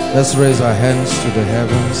 Let's raise our hands to the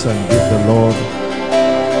heavens and give the Lord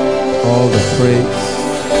all the praise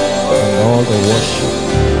and all the worship.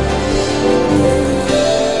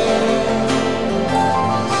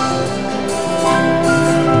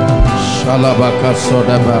 Shalabaka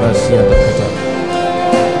soda barasia dakata.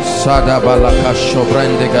 Sada balaka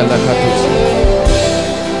shobrande galakatus.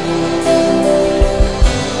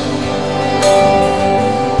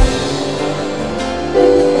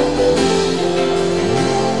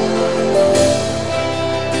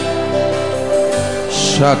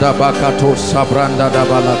 Shada bakatos sabranda da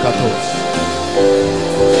balakatos.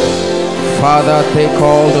 Father, take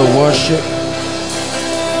all the worship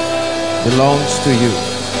belongs to you.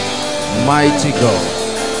 Mighty God,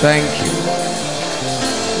 thank you.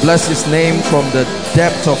 Bless his name from the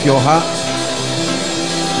depth of your heart.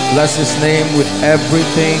 Bless his name with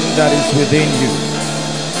everything that is within you.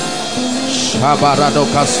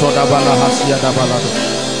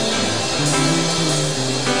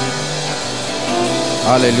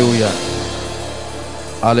 Hallelujah.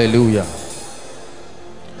 Hallelujah.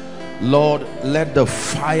 Lord, let the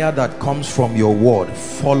fire that comes from your word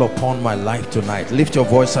fall upon my life tonight. Lift your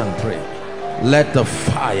voice and pray. Let the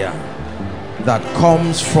fire that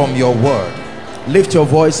comes from your word, lift your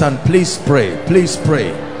voice and please pray. Please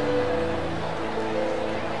pray.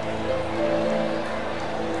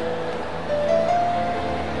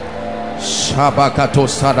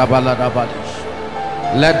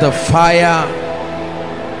 Let the fire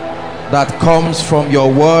that comes from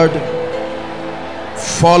your word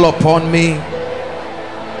fall upon me.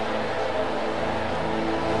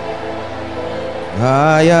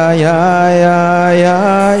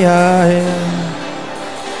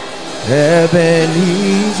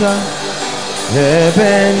 Ebenezer,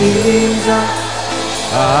 Ebenezer,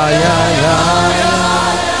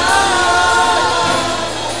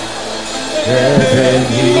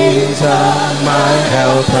 Ebenezer, my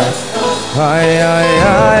helper.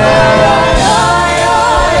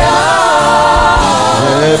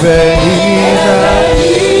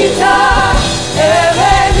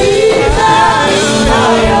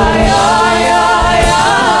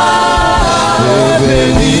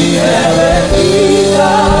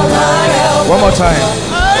 One more time.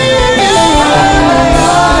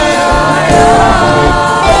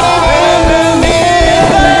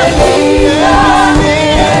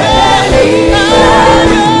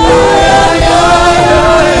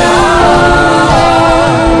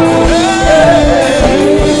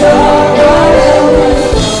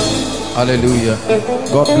 Hallelujah.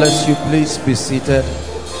 God bless you. Please be seated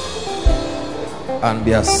and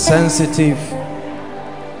be as sensitive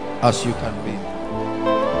as you can be.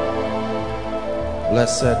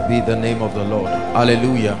 Blessed be the name of the Lord.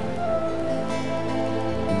 Hallelujah.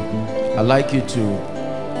 I'd like you to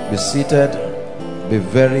be seated. Be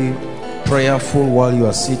very prayerful while you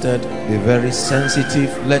are seated. Be very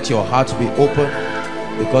sensitive. Let your heart be open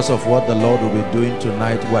because of what the Lord will be doing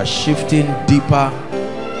tonight. We are shifting deeper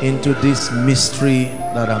into this mystery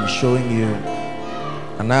that I'm showing you,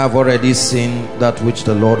 and I have already seen that which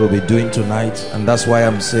the Lord will be doing tonight, and that's why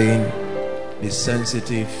I'm saying be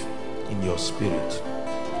sensitive in your spirit.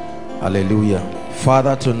 Hallelujah.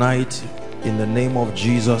 Father, tonight in the name of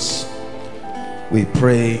Jesus, we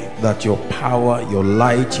pray that your power, your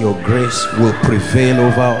light, your grace will prevail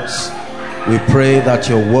over us. We pray that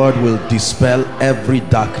your word will dispel every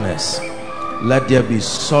darkness. Let there be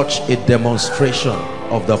such a demonstration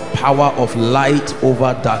of the power of light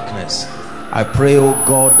over darkness. I pray, oh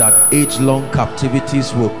God, that age-long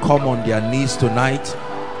captivities will come on their knees tonight.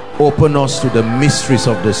 Open us to the mysteries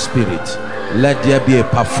of the Spirit. Let there be a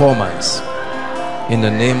performance in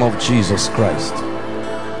the name of Jesus Christ.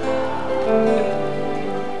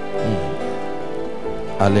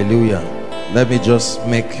 Hallelujah. Let me just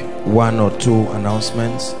make one or two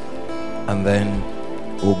announcements and then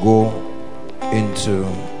we'll go into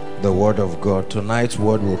the word of God. Tonight's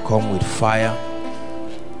word will come with fire.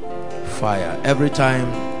 Fire. Every time,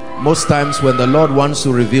 most times when the Lord wants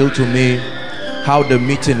to reveal to me how the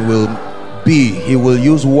meeting will be, he will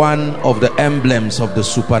use one of the emblems of the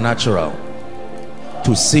supernatural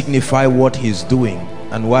to signify what he's doing.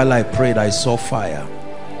 And while I prayed, I saw fire.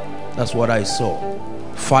 That's what I saw.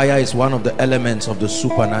 Fire is one of the elements of the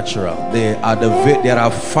supernatural. There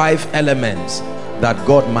are 5 elements that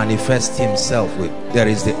God manifests himself with. There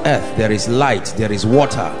is the earth, there is light, there is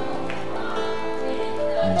water.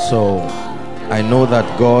 And so I know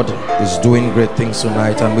that God is doing great things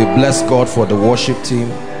tonight, and we bless God for the worship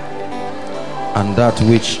team and that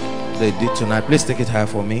which they did tonight. Please take it higher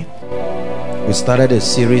for me. We started a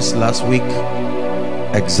series last week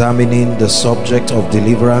examining the subject of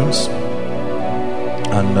deliverance,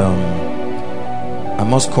 and I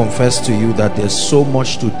must confess to you that there's so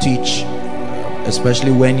much to teach,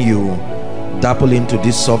 especially when you dabble into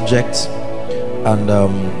this subject. And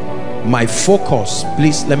my focus,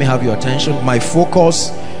 please let me have your attention, my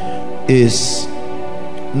focus is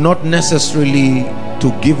not necessarily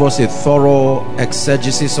to give us a thorough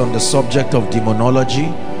exegesis on the subject of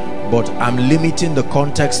demonology, but I'm limiting the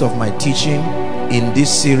context of my teaching in this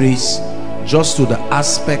series just to the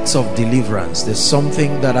aspects of deliverance. There's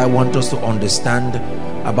something that I want us to understand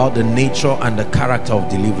about the nature and the character of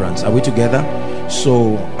deliverance. Are we together?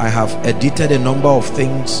 So I have edited a number of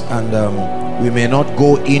things, and we may not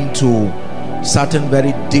go into certain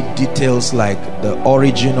very deep details like the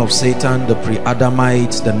origin of Satan, the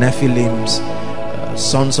pre-Adamites, the Nephilims,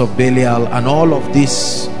 sons of Belial, and all of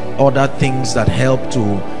these other things that help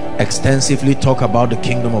to extensively talk about the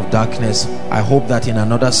kingdom of darkness. I hope that in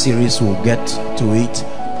another series we'll get to it,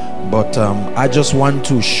 but I just want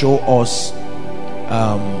to show us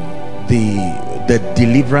the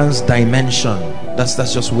deliverance dimension. That's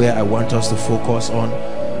just where I want us to focus on,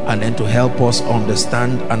 and then to help us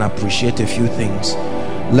understand and appreciate a few things.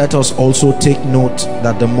 Let us also take note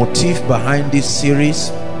that the motive behind this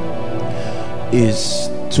series is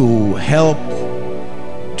to help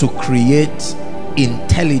to create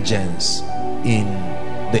intelligence in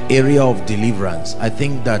the area of deliverance. I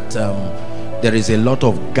think that there is a lot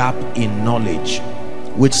of gap in knowledge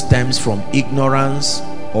which stems from ignorance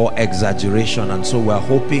or exaggeration, and so we're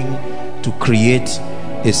hoping to create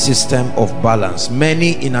a system of balance.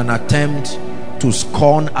 Many, in an attempt to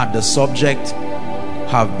scorn at the subject,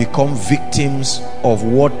 have become victims of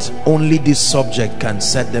what only this subject can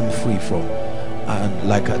set them free from, and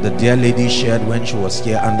like the dear lady shared when she was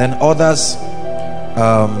here, and then others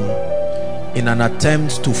in an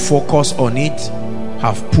attempt to focus on it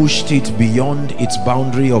have pushed it beyond its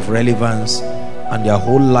boundary of relevance, and their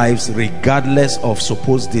whole lives, regardless of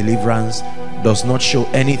supposed deliverance, does not show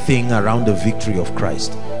anything around the victory of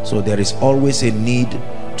Christ. So there is always a need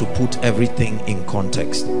to put everything in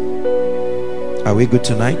context. Are we good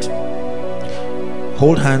tonight?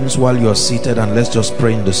 Hold hands while you're seated, and let's just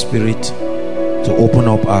pray in the Spirit to open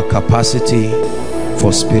up our capacity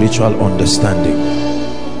for spiritual understanding.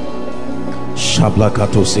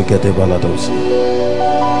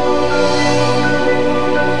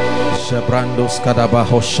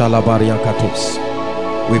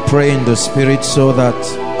 We pray in the Spirit so that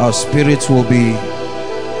our spirits will be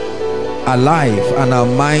alive and our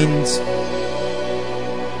minds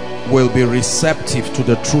will be receptive to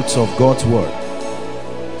the truths of God's word.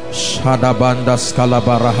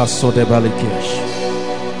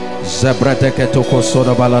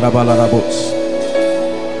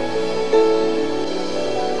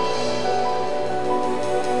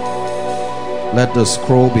 Let the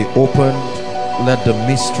scroll be opened. Let the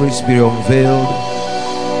mysteries be unveiled.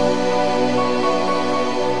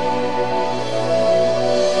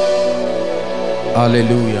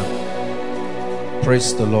 Hallelujah.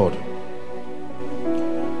 Praise the Lord.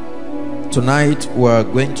 Tonight we're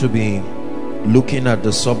going to be looking at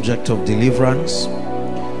the subject of deliverance,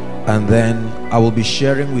 and then I will be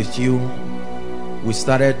sharing with you. We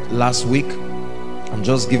started last week. I'm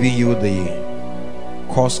just giving you the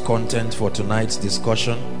course content for tonight's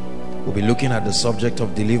discussion. We'll be looking at the subject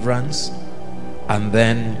of deliverance, and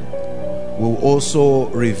then we'll also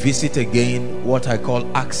revisit again what I call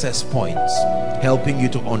access points, helping you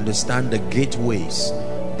to understand the gateways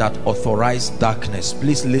that authorize darkness.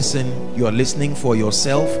 Please listen. You are listening for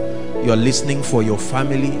yourself, you are listening for your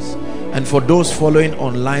families, and for those following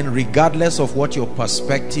online, regardless of what your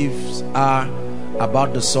perspectives are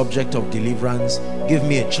about the subject of deliverance, give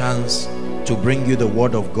me a chance to bring you the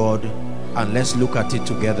word of God, and let's look at it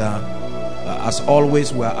together. As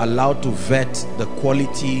always, we are allowed to vet the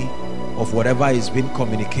quality of whatever is being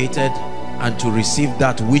communicated and to receive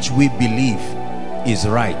that which we believe is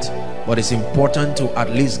right. But it's important to at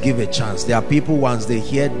least give a chance. There are people, once they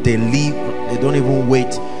hear, they leave, they don't even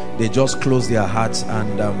wait, they just close their hearts,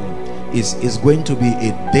 and it's going to be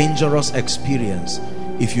a dangerous experience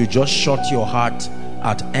if you just shut your heart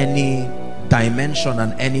at any dimension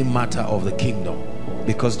and any matter of the kingdom,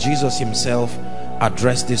 because Jesus himself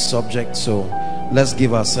addressed this subject. So let's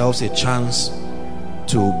give ourselves a chance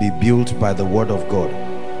to be built by the word of God.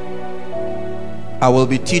 I will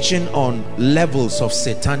be teaching on levels of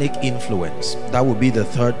satanic influence. That will be the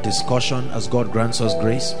third discussion, as God grants us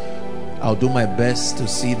grace. I'll do my best to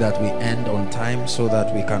see that we end on time so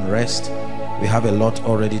that we can rest. We have a lot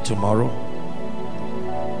already tomorrow.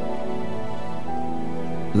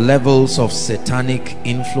 Levels of satanic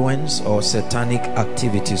influence or satanic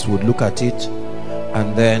activities. We'll look at it,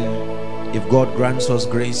 and then if God grants us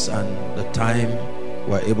grace and the time,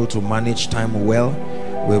 we're able to manage time well,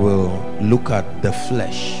 we will look at the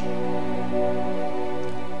flesh.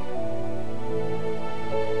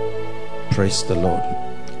 Praise the Lord.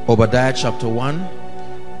 Obadiah chapter 1,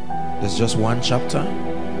 there's just one chapter,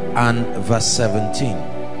 and verse 17.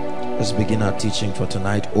 Let's begin our teaching for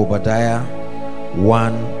tonight. Obadiah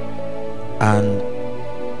 1 and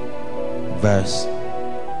verse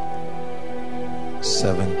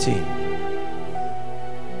 17.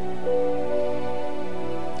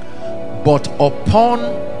 But upon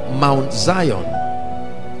Mount Zion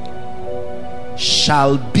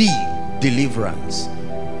shall be deliverance.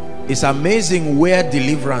 It's amazing where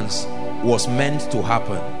deliverance was meant to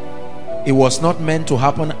happen. It was not meant to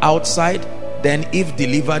happen outside. Then if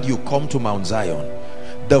delivered, you come to Mount Zion.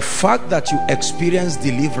 The fact that you experience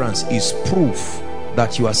deliverance is proof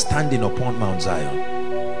that you are standing upon Mount Zion.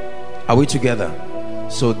 Are we together?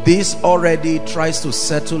 So this already tries to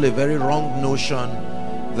settle a very wrong notion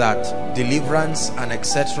that deliverance and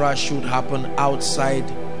etc. should happen outside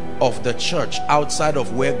of the church, outside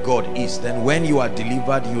of where God is. Then when you are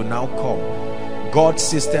delivered, you now come. God's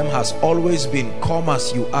system has always been come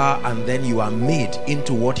as you are, and then you are made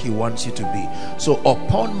into what he wants you to be. So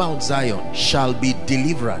upon Mount Zion shall be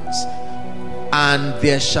deliverance, and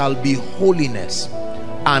there shall be holiness.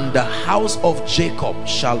 and the house of Jacob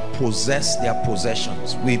shall possess their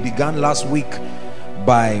possessions. We began last week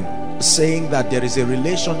by saying that there is a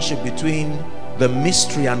relationship between the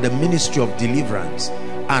mystery and the ministry of deliverance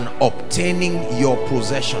and obtaining your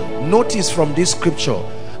possession. Notice from this scripture,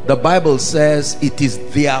 the Bible says it is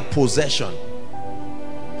their possession.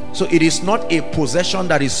 So it is not a possession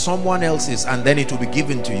that is someone else's and then it will be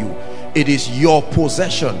given to you. It is your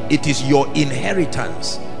possession. It is your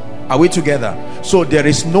inheritance. Are we together? So there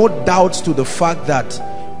is no doubt to the fact that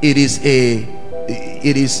it is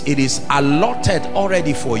allotted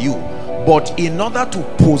already for you. But in order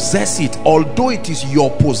to possess it, although it is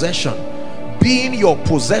your possession, being your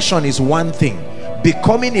possession is one thing.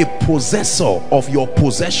 Becoming a possessor of your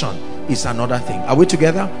possession is another thing. Are we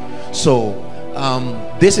together? So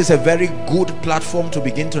this is a very good platform to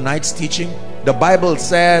begin tonight's teaching. The Bible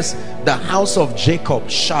says the house of Jacob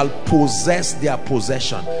shall possess their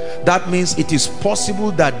possession. That means it is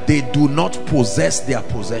possible that they do not possess their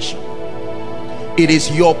possession. It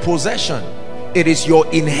is your possession, it is your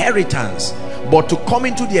inheritance, but to come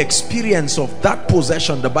into the experience of that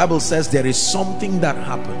possession, the Bible says there is something that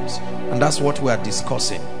happens, and that's what we are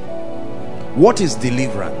discussing. What is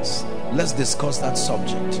deliverance? Let's discuss that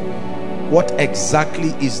subject. What exactly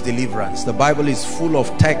is deliverance? The Bible is full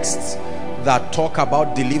of texts that talk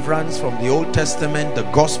about deliverance from the Old Testament, the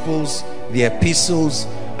Gospels, the epistles,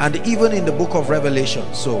 and even in the book of Revelation.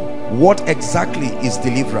 So what exactly is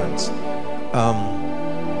deliverance?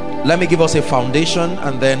 Let me give us a foundation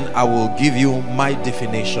and then I will give you my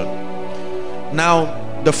definition.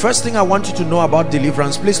 Now, the first thing I want you to know about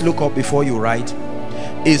deliverance, please look up before you write,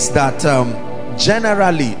 is that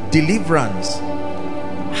generally deliverance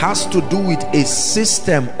has to do with a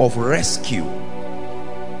system of rescue,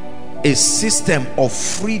 a system of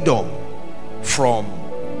freedom from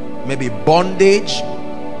maybe bondage,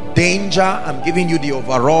 danger. I'm giving you the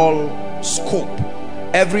overall scope.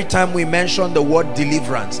 Every time we mention the word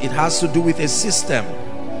deliverance, it has to do with a system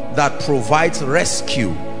that provides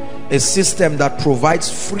rescue, a system that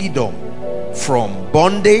provides freedom from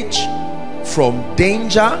bondage, from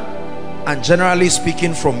danger, and generally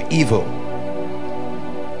speaking from evil.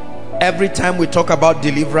 Every time we talk about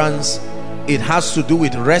deliverance, it has to do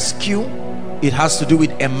with rescue, it has to do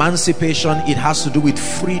with emancipation, it has to do with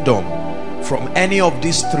freedom from any of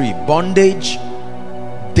these three: bondage,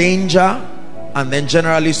 danger, and then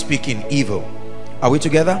generally speaking evil. Are we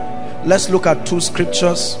together? Let's look at two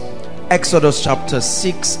scriptures. Exodus chapter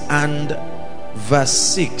 6 and verse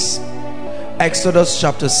 6. Exodus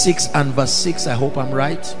chapter 6 and verse 6. I hope I'm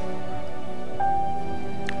right.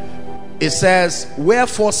 It says,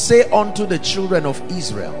 "Wherefore say unto the children of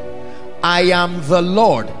Israel, I am the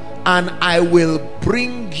Lord, and I will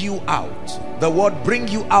bring you out." The word "bring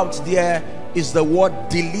you out" there is the word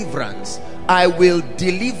deliverance. I will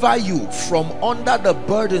deliver you from under the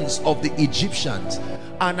burdens of the Egyptians,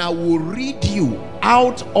 and I will rid you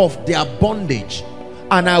out of their bondage,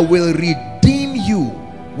 and I will redeem you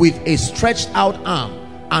with a stretched out arm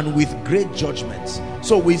and with great judgments.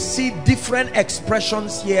 So we see different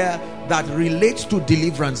expressions here that relate to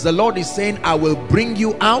deliverance. The Lord is saying, I will bring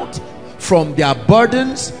you out from their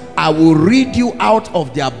burdens, I will rid you out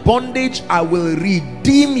of their bondage, I will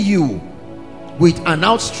redeem you with an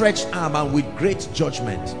outstretched arm and with great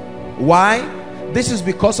judgment. Why? This is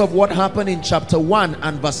because of what happened in chapter 1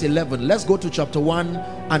 and verse 11. Let's go to chapter 1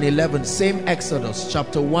 and 11. Same Exodus,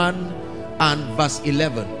 chapter 1 and verse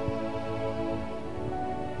 11.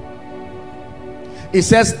 It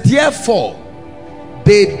says, "Therefore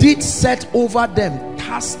they did set over them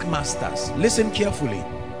taskmasters." Listen carefully.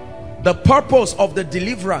 The purpose of the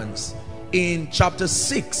deliverance in chapter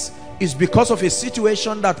 6 is because of a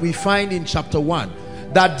situation that we find in chapter 1.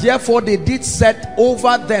 That therefore they did set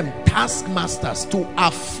over them taskmasters to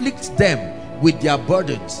afflict them with their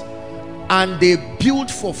burdens. And they built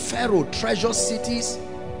for Pharaoh treasure cities,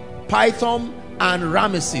 Pithom and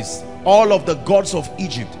Ramesses, all of the gods of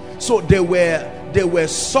Egypt. So they were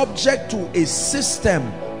subject to a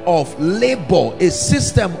system of labor, a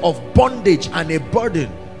system of bondage and a burden.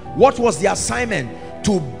 What was the assignment?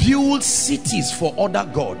 To build cities for other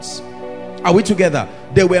gods. Are we together?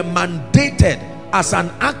 They were mandated as an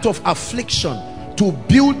act of affliction to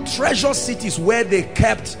build treasure cities where they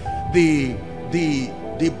kept the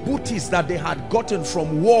booties that they had gotten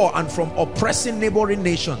from war and from oppressing neighboring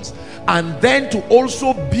nations, and then to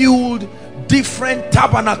also build different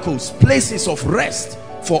tabernacles, places of rest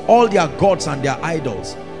for all their gods and their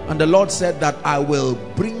idols. And the Lord said that I will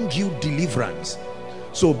bring you deliverance.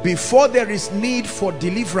 So before there is need for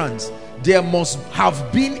deliverance, there must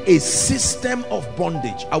have been a system of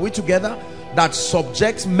bondage. Are we together? That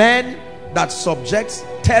subjects men that subjects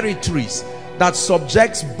territories, that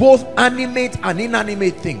subjects both animate and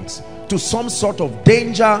inanimate things to some sort of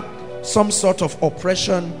danger, some sort of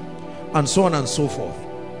oppression, and so on and so forth.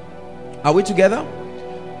 Are we together?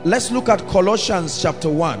 Let's look at Colossians chapter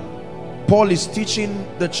 1. Paul is teaching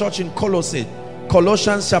the church in Colossae.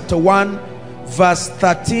 Colossians chapter 1 verse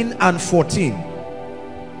 13 and 14.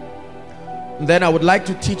 Then I would like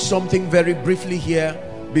to teach something very briefly here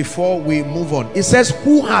before we move on. It says,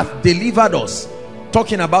 who hath delivered us,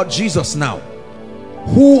 talking about Jesus now,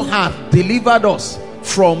 who hath delivered us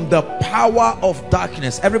from the power of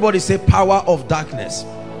darkness. Everybody say power of darkness.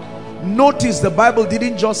 Notice the Bible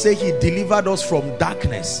didn't just say he delivered us from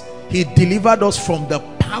darkness. He delivered us from the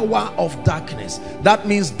power of darkness. That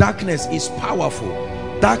means darkness is powerful.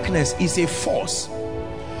 Darkness is a force.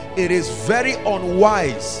 It is very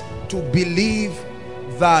unwise to believe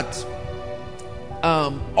that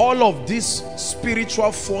all of these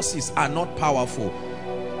spiritual forces are not powerful.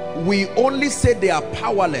 We only say they are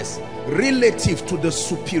powerless relative to the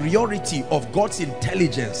superiority of God's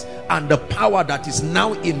intelligence and the power that is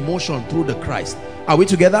now in motion through the Christ. Are we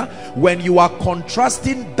together? When you are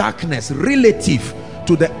contrasting darkness relative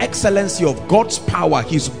to the excellency of God's power,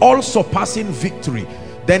 his all-surpassing victory,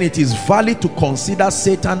 then it is valid to consider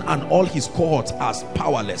Satan and all his cohorts as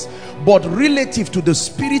powerless. But relative to the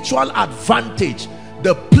spiritual advantage,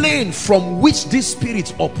 the plane from which these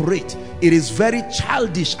spirits operate, it is very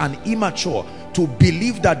childish and immature to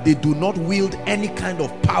believe that they do not wield any kind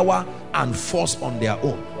of power and force on their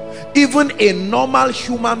own. Even a normal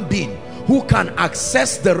human being who can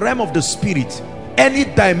access the realm of the spirit, any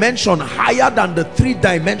dimension higher than the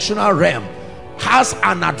three-dimensional realm, has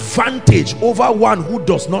an advantage over one who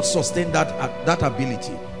does not sustain that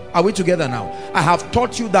ability. Are we together now? I have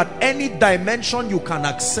taught you that any dimension you can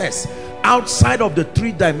access outside of the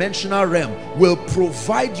three-dimensional realm will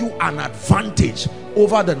provide you an advantage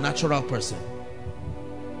over the natural person.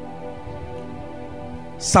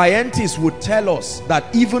 Scientists would tell us that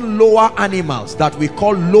even lower animals that we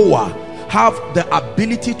call lower have the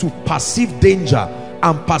ability to perceive danger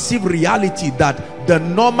and perceive reality that the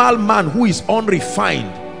normal man who is unrefined,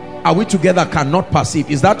 are we together, cannot perceive.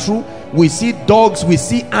 Is that true? We see dogs, we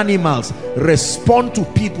see animals respond to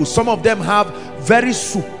people. Some of them have very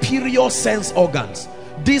superior sense organs.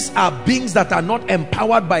 These are beings that are not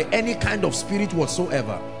empowered by any kind of spirit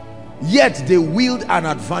whatsoever, yet they wield an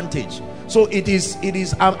advantage. So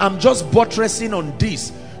I'm just buttressing on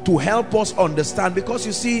this to help us understand, because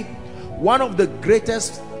you see, one of the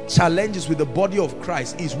greatest challenges with the body of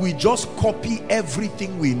Christ is we just copy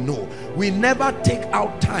everything we know. We never take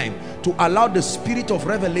out time to allow the spirit of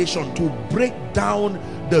revelation to break down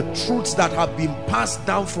the truths that have been passed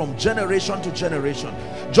down from generation to generation.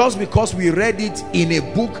 Just because we read it in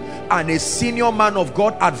a book and a senior man of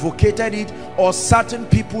God advocated it, or certain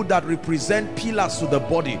people that represent pillars to the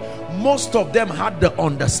body, most of them had the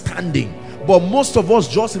understanding, but most of us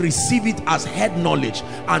just receive it as head knowledge,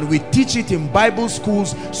 and we teach it in Bible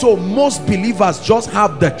schools. So most believers just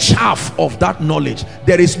have the chaff of that knowledge.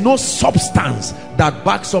 There is no substance that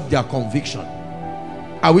backs up their conviction.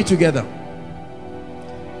 Are we together?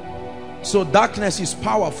 So darkness is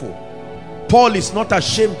powerful. Paul is not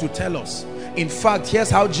ashamed to tell us. In fact, here's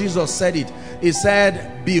how Jesus said it. He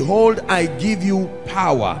said, behold, I give you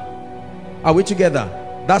power. Are we together?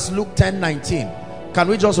 That's Luke 10:19. Can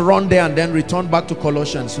we just run there and then return back to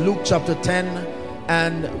Colossians? Luke chapter 10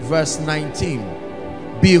 and verse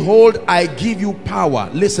 19. Behold, I give you power.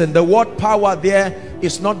 Listen, the word power there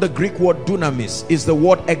is not the Greek word dunamis. It's the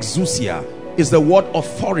word exousia. It's the word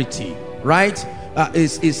authority, right?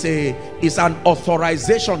 It's an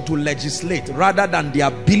authorization to legislate rather than the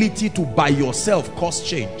ability to by yourself cause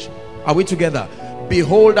change. Are we together?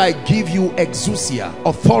 Behold, I give you exousia,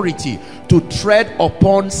 authority to tread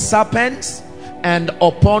upon serpents and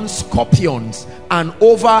upon scorpions, and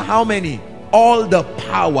over how many? All the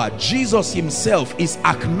power. Jesus himself is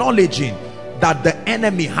acknowledging that the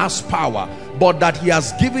enemy has power, but that he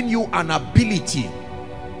has given you an ability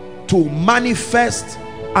to manifest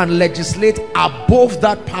and legislate above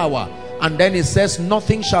that power. And then it says,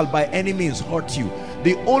 nothing shall by any means hurt you.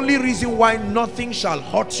 The only reason why nothing shall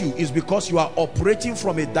hurt you is because you are operating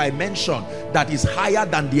from a dimension that is higher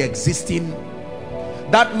than the existing.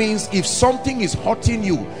 That means if something is hurting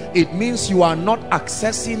you, it means you are not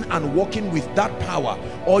accessing and working with that power,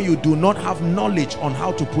 or you do not have knowledge on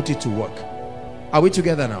how to put it to work. Are we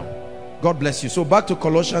together now? God bless you. So back to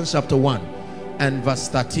Colossians chapter 1 and verse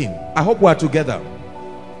 13. I hope we are together.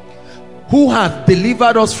 Who hath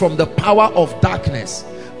delivered us from the power of darkness,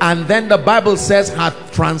 and then the Bible says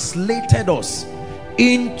hath translated us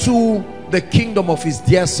into the kingdom of his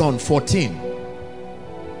dear son. 14,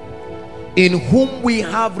 in whom we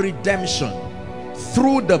have redemption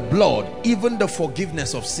through the blood, even the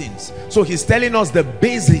forgiveness of sins. So he's telling us the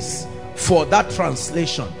basis for that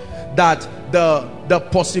translation, that the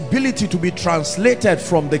possibility to be translated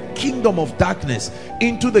from the kingdom of darkness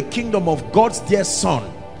into the kingdom of God's dear son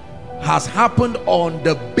has happened on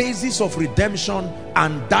the basis of redemption,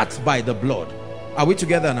 and that's by the blood. Are we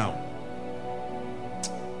together now?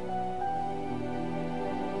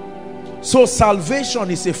 So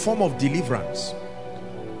salvation is a form of deliverance.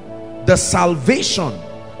 The salvation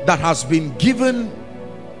that has been given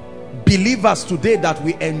believers today that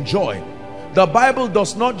we enjoy, the Bible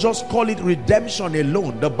does not just call it redemption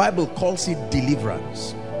alone. The Bible calls it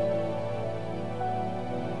deliverance.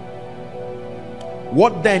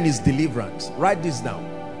 What then is deliverance? Write this down.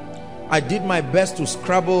 I did my best to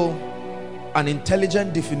scrabble an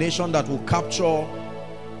intelligent definition that will capture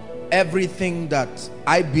everything that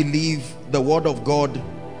I believe the Word of God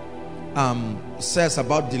says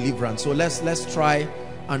about deliverance. So let's try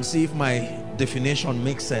and see if my definition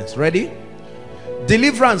makes sense. Ready?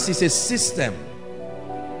 Deliverance is a system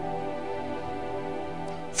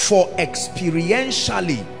for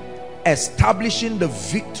experientially establishing the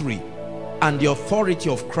victory and the authority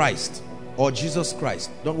of Christ or Jesus Christ.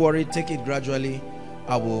 Don't worry, take it gradually.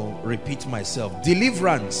 I will repeat myself.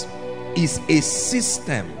 Deliverance is a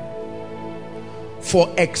system for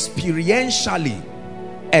experientially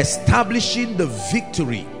establishing the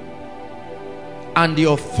victory and the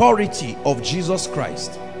authority of Jesus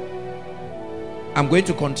Christ. I'm going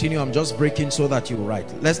to continue. I'm just breaking so that you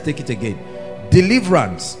write. Let's take it again.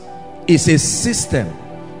 Deliverance is a system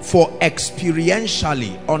for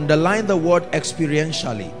experientially, underline the word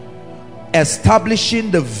experientially,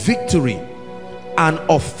 establishing the victory and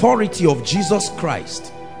authority of Jesus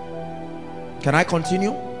Christ. Can I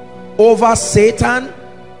continue? Over Satan,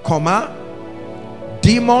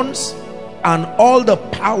 demons, and all the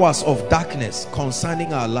powers of darkness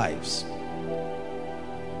concerning our lives.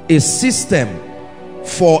 A system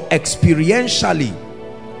for experientially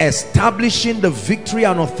establishing the victory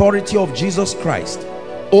and authority of Jesus Christ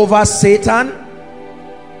over Satan,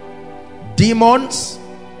 demons,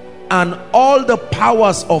 and all the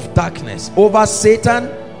powers of darkness. Over Satan,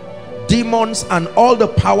 demons, and all the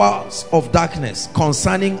powers of darkness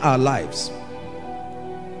concerning our lives.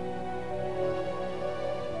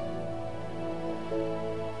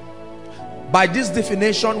 By this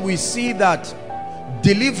definition, we see that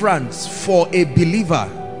deliverance for a believer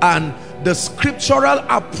and the scriptural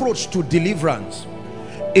approach to deliverance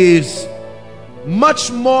is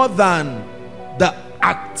much more than the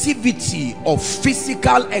activity of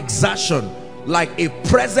physical exertion like a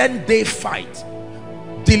present day fight.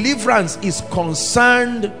 Deliverance is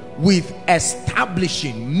concerned with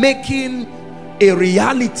establishing, making a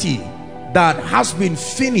reality that has been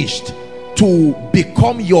finished to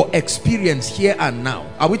become your experience here and now.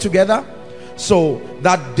 Are we together? So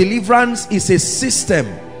that deliverance is a system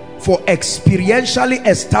for experientially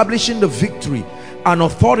establishing the victory and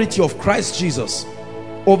authority of Christ Jesus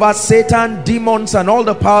over Satan, demons, and all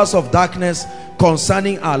the powers of darkness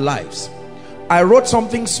concerning our lives. I wrote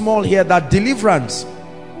something small here, that deliverance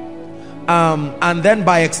and then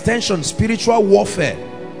by extension spiritual warfare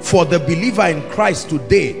for the believer in Christ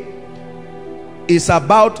today is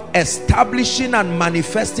about establishing and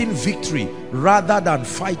manifesting victory rather than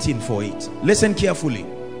fighting for it. Listen carefully.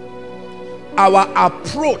 Our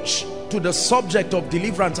approach to the subject of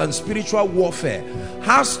deliverance and spiritual warfare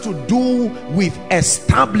has to do with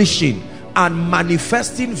establishing and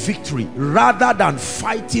manifesting victory rather than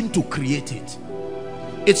fighting to create it.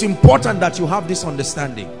 It's important that you have this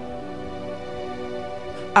understanding,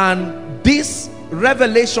 and this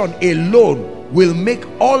revelation alone will make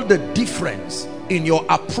all the difference in your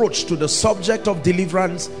approach to the subject of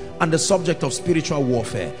deliverance and the subject of spiritual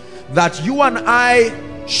warfare. That you and I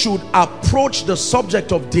should approach the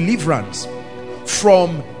subject of deliverance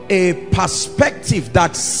from a perspective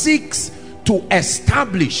that seeks to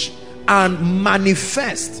establish and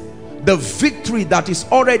manifest the victory that is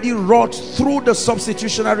already wrought through the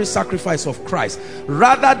substitutionary sacrifice of Christ,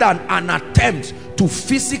 rather than an attempt to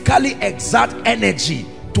physically exert energy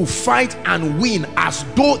to fight and win as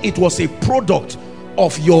though it was a product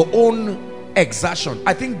of your own exertion.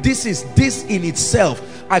 I think this in itself,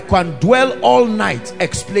 I can dwell all night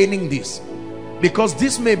explaining this, because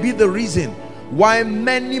this may be the reason why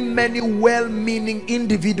many well-meaning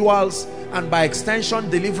individuals and by extension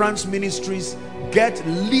deliverance ministries get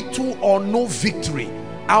little or no victory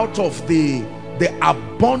out of the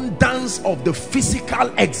abundance of the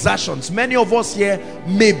physical exertions. Many of us here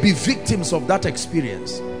may be victims of that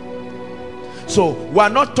experience. So we're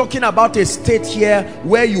not talking about a state here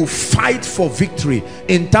where you fight for victory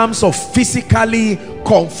in terms of physically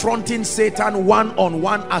confronting Satan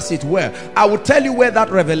one-on-one, as it were. I will tell you where that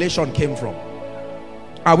revelation came from.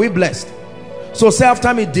 Are we blessed? So say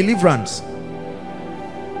after me, deliverance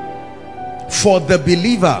for the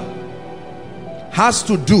believer has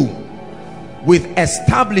to do with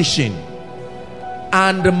establishing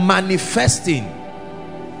and manifesting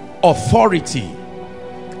authority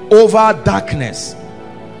over darkness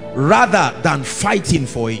rather than fighting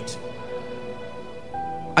for it.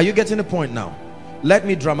 Are you getting the point now? Let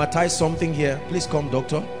me dramatize something here. Please come,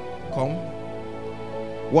 doctor. Come.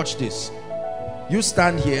 Watch this. You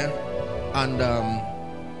stand here and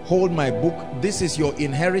hold my book. This is your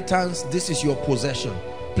inheritance. This is your possession.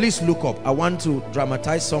 Please look up. I want to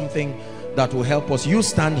dramatize something that will help us. You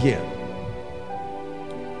stand here.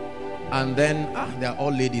 And then, they are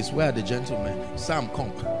all ladies. Where are the gentlemen? Sam,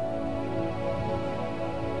 come.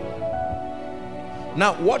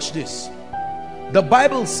 Now, watch this. The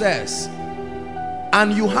Bible says,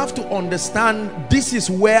 and you have to understand, this is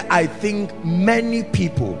where I think many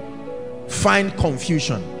people find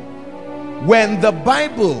confusion. When the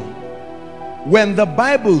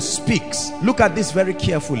Bible speaks, look at this very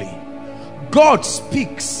carefully. God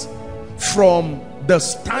speaks from the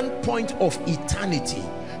standpoint of eternity.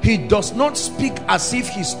 He does not speak as if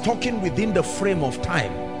he's talking within the frame of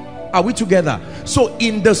time. Are we together? So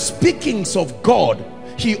in the speakings of God,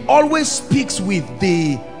 he always speaks with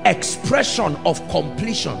the expression of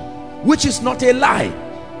completion, which is not a lie.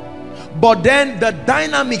 But then the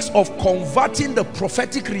dynamics of converting the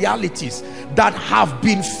prophetic realities that have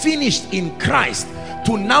been finished in Christ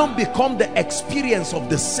to now become the experience of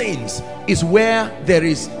the saints is where there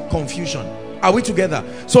is confusion. Are we together?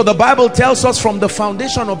 So the Bible tells us from the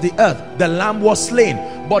foundation of the earth, the Lamb was slain.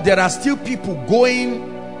 But there are still people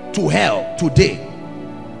going to hell today.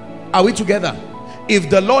 Are we together?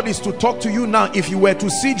 If the Lord is to talk to you now, if you were to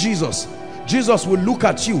see Jesus, Jesus will look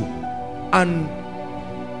at you and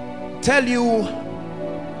tell you,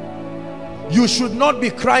 you should not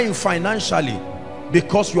be crying financially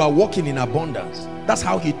because you are walking in abundance. That's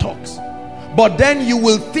how he talks. But then you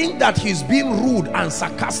will think that he's being rude and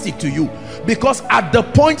sarcastic to you, because at the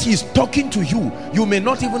point he's talking to you, you may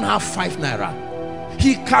not even have 5 naira.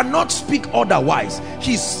 He cannot speak otherwise.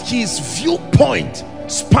 His viewpoint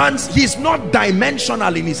spans, he's not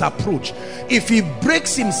dimensional in his approach. If he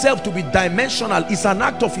breaks himself to be dimensional, it's an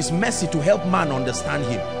act of his mercy to help man understand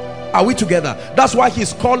him. Are we together? That's why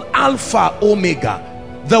he's called Alpha Omega.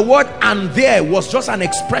 The word "and" there was just an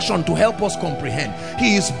expression to help us comprehend.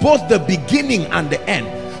 He is both the beginning and the end.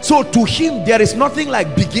 So to him there is nothing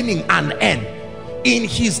like beginning and end. In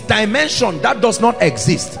his dimension that does not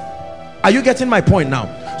exist. Are you getting my point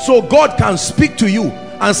now? So God can speak to you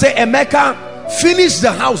and say, Emeka, finish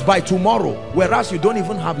the house by tomorrow, whereas you don't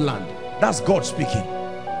even have land. That's God speaking.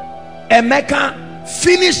 Emeka,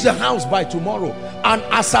 finish the house by tomorrow, and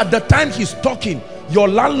as at the time he's talking, your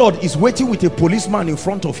landlord is waiting with a policeman in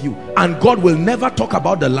front of you, and God will never talk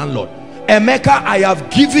about the landlord. Emeka, I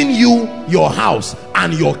have given you your house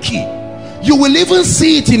and your key. You will even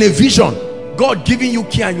see it in a vision, God giving you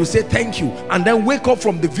key, and you say thank you, and then wake up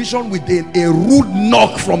from the vision with a rude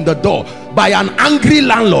knock from the door by an angry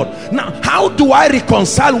landlord. Now how do I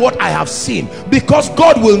reconcile what I have seen? Because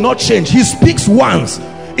God will not change. He speaks once.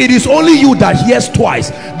 It is only you that hears twice.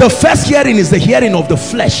 The first hearing is the hearing of the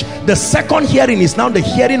flesh. The second hearing is now the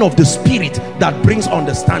hearing of the spirit that brings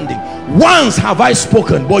understanding. Once have I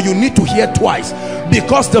spoken, but you need to hear twice,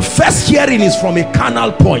 because the first hearing is from a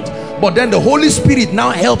carnal point. But then the Holy Spirit now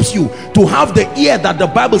helps you to have the ear that the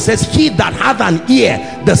Bible says, he that hath an ear,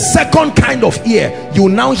 the second kind of ear, you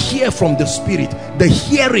now hear from the Spirit, the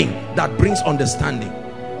hearing that brings understanding.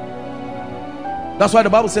 That's why the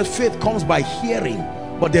Bible says faith comes by hearing.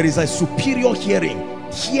 But there is a superior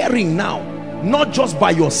hearing now, not just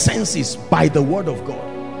by your senses, by the word of God.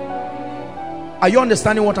 Are you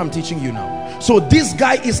understanding what I'm teaching you now? So this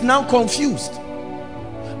guy is now confused,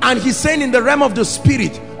 and he's saying, in the realm of the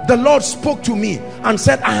spirit, the Lord spoke to me and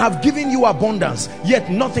said, I have given you abundance,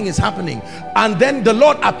 yet nothing is happening. And then the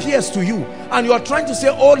Lord appears to you, and you are trying to say,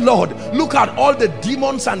 oh Lord, look at all the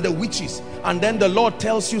demons and the witches. And then the Lord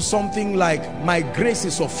tells you something like, my grace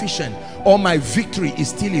is sufficient, or my victory is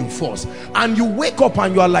still in force. And you wake up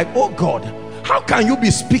and you are like, oh God, how can you be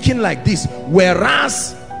speaking like this?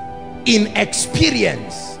 Whereas in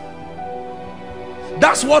experience,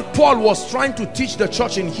 that's what Paul was trying to teach the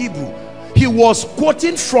church in Hebrew. He was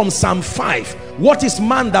quoting from Psalm 5. What is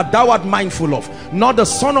man that thou art mindful of? Not the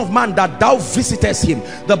son of man that thou visitest him.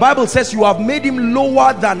 The Bible says you have made him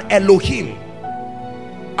lower than Elohim.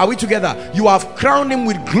 Are we together? You have crowned him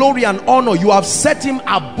with glory and honor. You have set him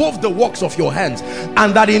above the works of your hands,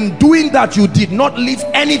 and that in doing that you did not leave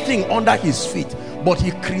anything under his feet. But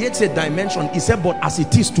he creates a dimension. He said, but as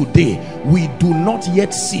it is today, we do not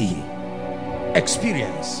yet see,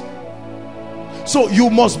 experience. So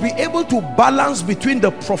you must be able to balance between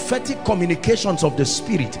the prophetic communications of the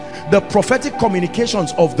Spirit, the prophetic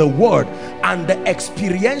communications of the Word, and the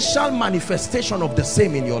experiential manifestation of the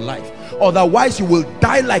same in your life. Otherwise you will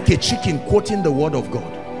die like a chicken quoting the Word of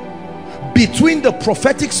God. Between the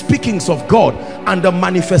prophetic speakings of God and the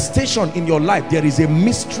manifestation in your life, there is a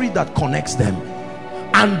mystery that connects them.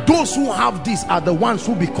 And those who have this are the ones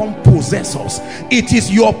who become possessors. It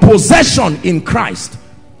is your possession in Christ,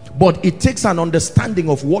 but it takes an understanding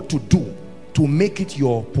of what to do to make it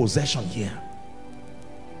your possession here.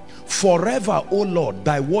 Forever, O Lord,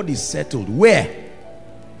 thy word is settled. Where?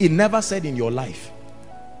 It never said in your life.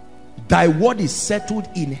 Thy word is settled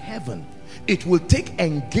in heaven. It will take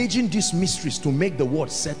engaging these mysteries to make the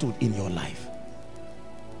word settled in your life.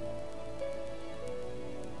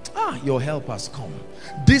 Your help has come.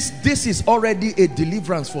 This is already a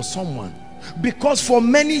deliverance for someone, because for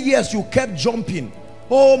many years you kept jumping.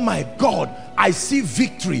 Oh my God, I see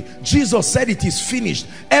victory. Jesus said it is finished.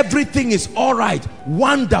 Everything is all right,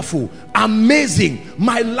 wonderful, amazing.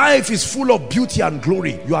 My life is full of beauty and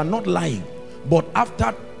glory. You are not lying. But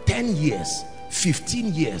after 10 years,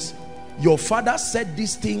 15 years, your father said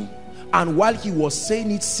this thing, and while he was saying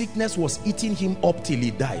it, sickness was eating him up till he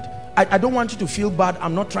died. I don't want you to feel bad.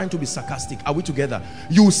 I'm not trying to be sarcastic. Are we together?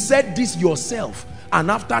 You said this yourself, and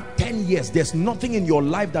after 10 years there's nothing in your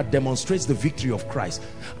life that demonstrates the victory of Christ.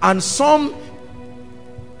 And some,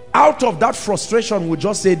 out of that frustration, would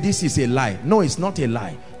just say this is a lie. No, it's not a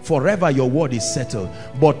lie. Forever your word is settled.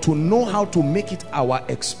 But to know how to make it our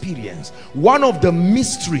experience, one of the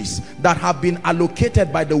mysteries that have been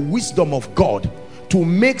allocated by the wisdom of God to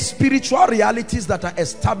make spiritual realities that are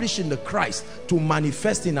established in the Christ to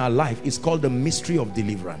manifest in our life is called the mystery of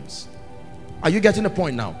deliverance. Are you getting the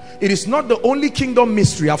point now? It is not the only kingdom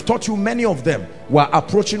mystery. I've taught you many of them. We're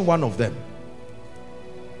approaching one of them.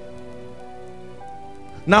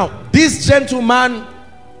 Now, this gentleman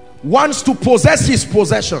wants to possess his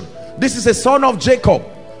possession. This is a son of Jacob.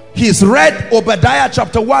 He's read Obadiah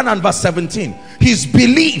chapter 1 and verse 17. He's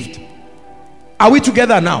believed. Are we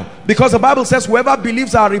together now? Because the Bible says whoever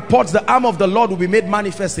believes our reports, the arm of the Lord will be made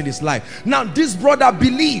manifest in his life. Now this brother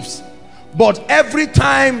believes, but every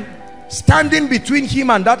time standing between him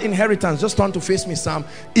and that inheritance, just turn to face me, Sam,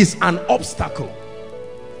 is an obstacle.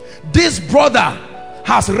 This brother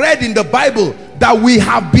has read in the Bible that we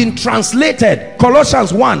have been translated.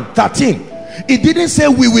 Colossians 1:13. It didn't say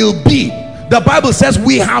we will be. The Bible says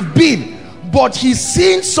we have been. But he's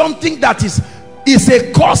seen something that is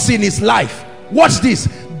a curse in his life. Watch this.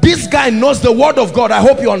 This guy knows the word of God. I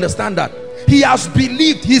hope you understand that. He has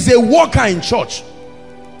believed. He's a worker in church,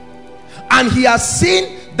 and he has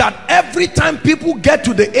seen that every time people get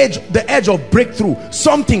to the edge of breakthrough,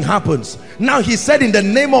 something happens. Now he said, in the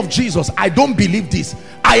name of Jesus, I don't believe this.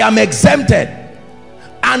 I am exempted.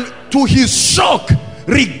 And to his shock,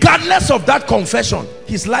 regardless of that confession,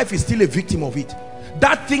 his life is still a victim of it.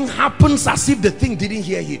 That thing happens as if the thing didn't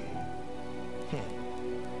hear him.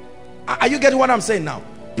 Are you getting what I'm saying now?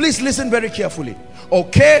 Please listen very carefully.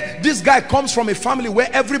 Okay, this guy comes from a family where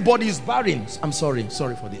everybody is barren. I'm sorry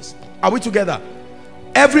for this. Are we together?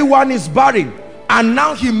 Everyone is barren, and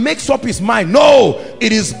now he makes up his mind. No,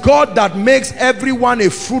 it is God that makes everyone a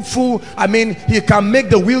fruitful. He can make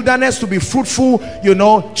the wilderness to be fruitful. You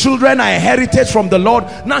know, children are a heritage from the Lord.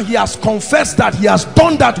 Now he has confessed that he has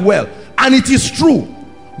done that well, and it is true.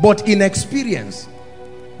 But in experience,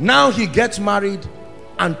 now he gets married,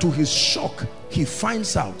 and to his shock, he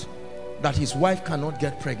finds out that his wife cannot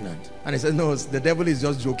get pregnant. And he says, no, the devil is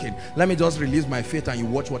just joking. Let me just release my faith and you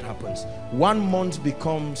watch what happens. 1 month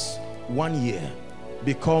becomes 1 year,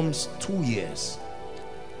 becomes 2 years,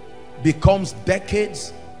 becomes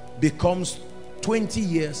decades, becomes 20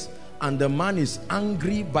 years, and the man is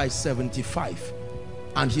angry by 75,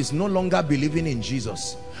 and he's no longer believing in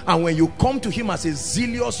Jesus. And when you come to him as a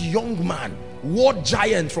zealous young man, war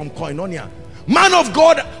giant from Koinonia, man of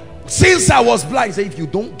God, since I was blind, say, if you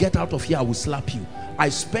don't get out of here, I will slap you. I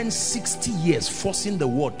spent 60 years forcing the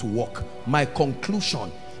word to work. My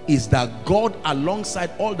conclusion is that God,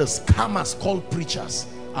 alongside all the scammers called preachers,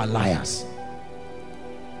 are liars.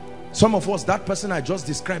 Some of us, that person I just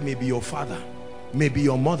described may be your father, may be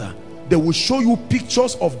your mother. They will show you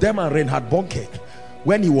pictures of them and Reinhard Bonnke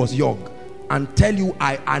when he was young, and tell you,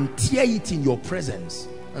 and tear it in your presence,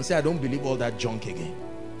 and say, I don't believe all that junk again.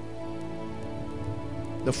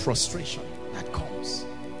 The frustration that comes.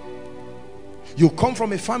 You come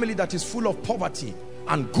from a family that is full of poverty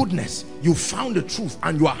and goodness. You found the truth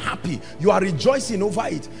and you are happy. You are rejoicing over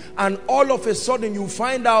it. And all of a sudden you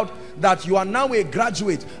find out that you are now a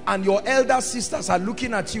graduate and your elder sisters are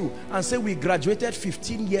looking at you and say, we graduated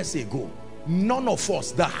 15 years ago. None of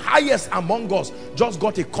us, the highest among us, just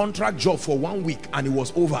got a contract job for 1 week and it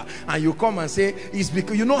was over. And you come and say, it's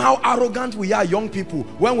because, you know how arrogant we are, young people,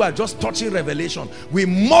 when we are just touching revelation. We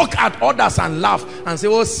mock at others and laugh and say,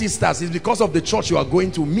 oh sisters, it's because of the church you are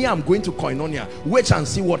going to. Me, I'm going to Koinonia. Wait and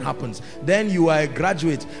see what happens. Then you are a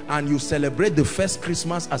graduate and you celebrate the first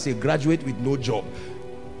Christmas as a graduate with no job.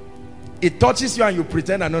 It touches you and you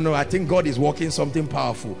pretend, I don't know, I think God is working something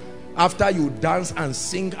powerful. After you dance and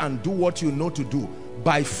sing and do what you know to do,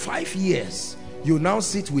 by 5 years, you now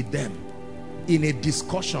sit with them in a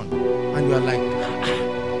discussion and you are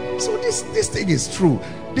like, so this thing is true.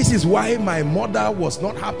 This is why my mother was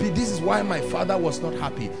not happy. This is why my father was not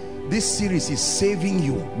happy. This series is saving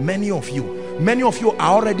you. Many of you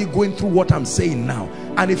are already going through what I'm saying now.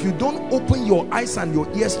 And if you don't open your eyes and your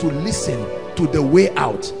ears to listen to the way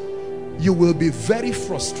out, you will be very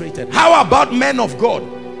frustrated. How about men of God?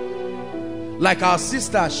 Like our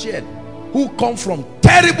sister shared, who come from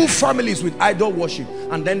terrible families with idol worship,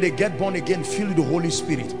 and then they get born again, filled with the Holy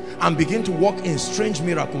Spirit, and begin to walk in strange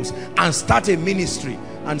miracles and start a ministry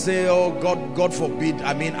and say, oh God forbid,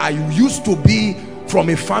 I mean, I used to be from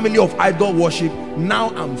a family of idol worship,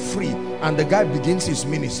 now I'm free. And the guy begins his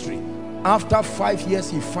ministry. After 5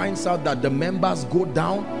 years, he finds out that the members go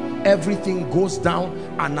down, everything goes down,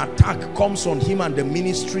 an attack comes on him and the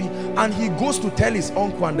ministry, and he goes to tell his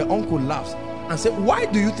uncle, and the uncle laughs and say, why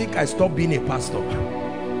do you think I stopped being a pastor?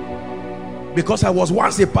 Because I was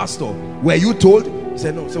once a pastor. Were you told? He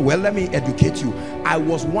said no. So well, let me educate you. I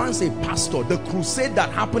was once a pastor. The crusade that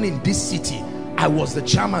happened in this city, I was the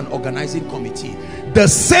chairman, organizing committee. The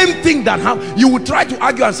same thing that happened, you would try to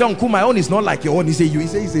argue and say, uncle, my own is not like your own. He said,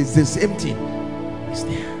 it's the same thing. It's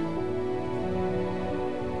there.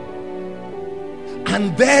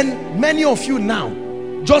 And then many of you now,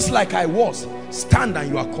 just like I was, stand and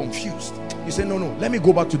you are confused. You say, no, let me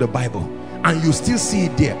go back to the Bible. And you still see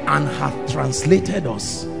it there. And hath translated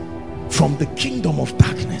us from the kingdom of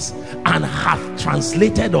darkness, and hath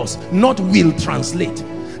translated us, not will translate,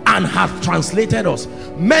 and hath translated us.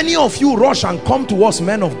 Many of you rush and come to us,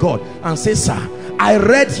 men of God, and say, sir, I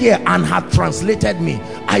read here and hath translated me.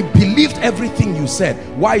 I believed everything you said.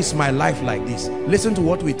 Why is my life like this? Listen to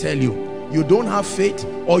what we tell you. You don't have faith,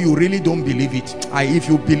 or you really don't believe it. If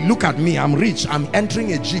you look at me, I'm rich, I'm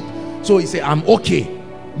entering a jeep. So he said, I'm okay.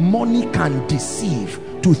 Money can deceive.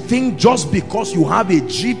 To think just because you have a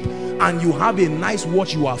jeep and you have a nice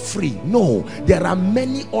watch, you are free. No, there are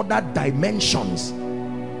many other dimensions.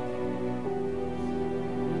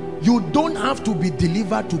 You don't have to be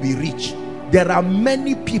delivered to be rich. There are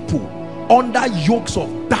many people under yokes of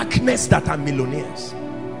darkness that are millionaires.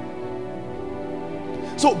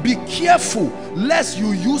 So be careful lest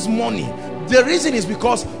you use money. The reason is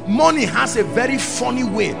because money has a very funny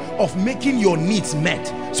way of making your needs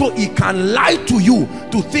met. So it can lie to you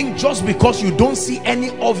to think just because you don't see any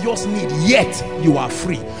obvious need, yet you are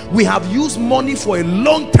free. We have used money for a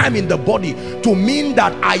long time in the body to mean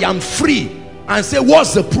that I am free. And say,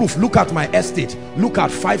 what's the proof? Look at my estate. Look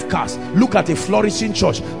at 5 cars. Look at a flourishing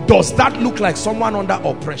church. Does that look like someone under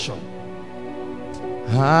oppression?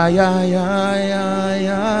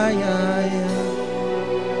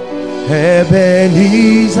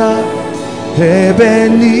 Ebenezer,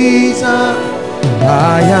 Ebenezer,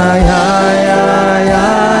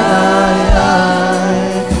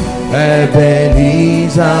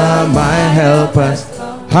 Ebenezer, my helper.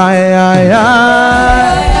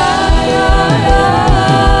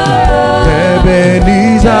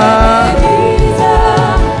 Ebenezer.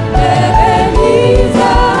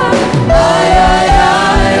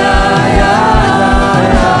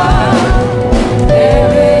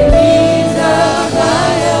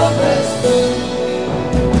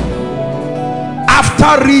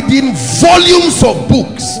 After reading volumes of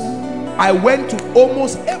books, I went to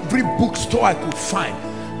almost every bookstore I could find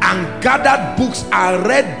and gathered books and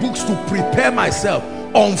read books to prepare myself.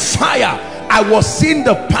 On fire, I was seeing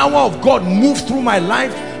the power of God move through my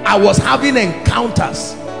life. I was having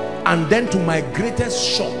encounters, and then to my greatest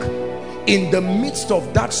shock, in the midst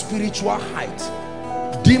of that spiritual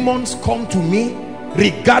height, demons come to me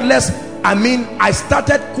regardless. I mean, I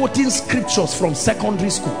started quoting scriptures from secondary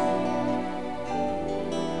school.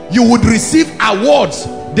 You would receive awards.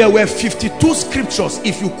 There were 52 scriptures.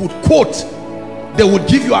 If you could quote, they would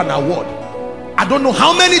give you an award. I don't know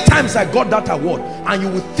how many times I got that award. And you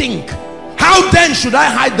would think, how then should I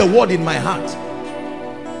hide the word in my heart?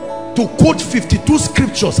 to quote 52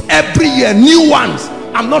 scriptures every year, new ones.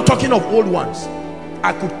 I'm not talking of old ones.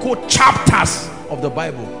 I could quote chapters of the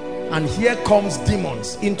Bible, and here comes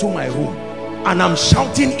demons into my room, and I'm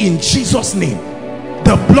shouting in Jesus' name,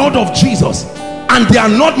 the blood of Jesus, and they are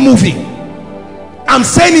not moving. I'm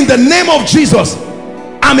saying in the name of Jesus,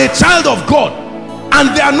 I'm a child of God,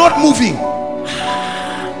 and they are not moving.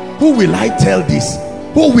 Who will I tell this?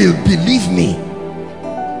 Who will believe me?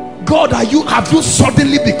 God, have you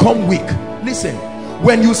suddenly become weak? Listen,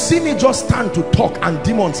 when you see me just stand to talk and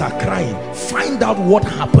demons are crying, find out what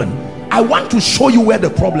happened. I want to show you where the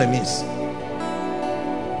problem is.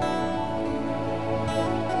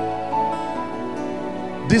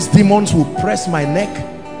 These demons will press my neck.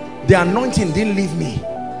 The anointing didn't leave me.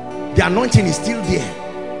 The anointing is still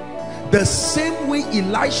there. The same way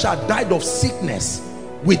Elisha died of sickness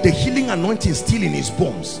with the healing anointing still in his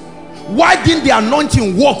bones. Why didn't the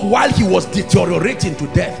anointing work while he was deteriorating to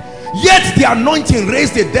death? Yet the anointing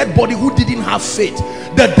raised a dead body who didn't have faith.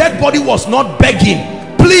 The dead body was not begging,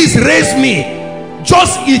 please raise me.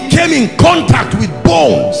 Just it came in contact with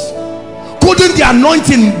bones. Couldn't the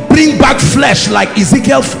anointing bring back flesh like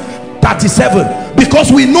Ezekiel 37?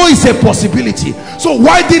 Because we know it's a possibility. So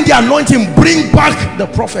why didn't the anointing bring back the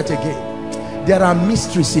prophet again? There are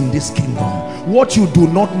mysteries in this kingdom. What you do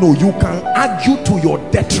not know, you can argue to your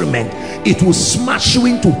detriment. It will smash you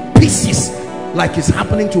into pieces, like it's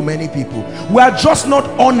happening to many people. We are just not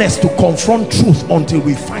honest to confront truth until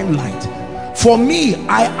we find light. For me,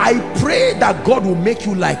 I pray that God will make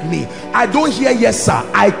you like me. I don't hear yes sir.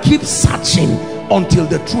 I keep searching until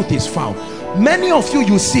the truth is found. Many of you,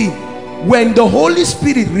 you see, when the Holy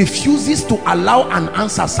Spirit refuses to allow an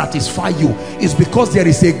answer satisfy you, is because there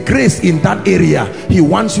is a grace in that area he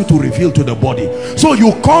wants you to reveal to the body. So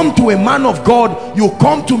you come to a man of God, you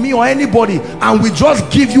come to me or anybody, and we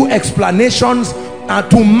just give you explanations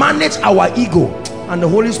to manage our ego, and the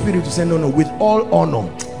Holy Spirit will say no, with all honor,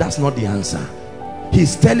 that's not the answer.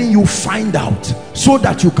 He's telling you, find out so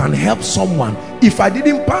that you can help someone. If I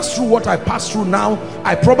didn't pass through what I passed through now,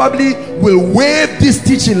 I probably will wave this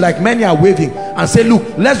teaching like many are waving and say, look,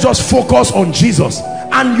 let's just focus on Jesus.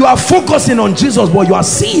 And you are focusing on Jesus, but you are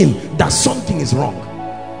seeing that something is wrong.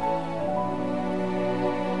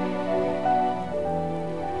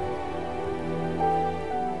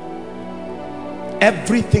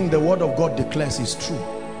 Everything the word of God declares is true.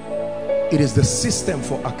 It is the system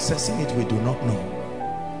for accessing it we do not know.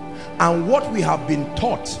 And what we have been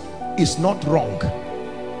taught is not wrong,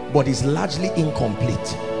 but is largely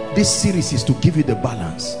incomplete. This series is to give you the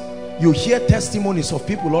balance. You hear testimonies of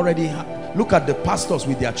people already. Look at the pastors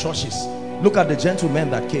with their churches. Look at the gentleman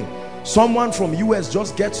that came. Someone from US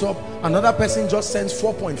just gets up, another person just sends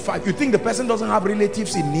 4.5. You think the person doesn't have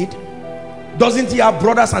relatives in need? Doesn't he have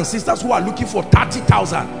brothers and sisters who are looking for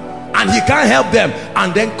 30,000 and he can't help them,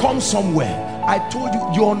 and then come somewhere? I told you,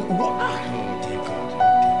 you're on.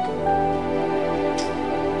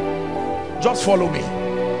 Just follow me.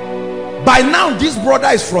 By now this brother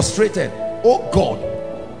is frustrated. Oh God,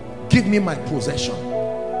 give me my possession.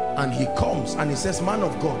 And he comes and he says, man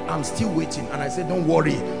of God, I'm still waiting. And I said, don't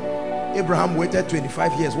worry, Abraham waited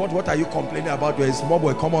 25 years. What are you complaining about? You're a small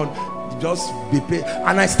boy, come on, just be paid.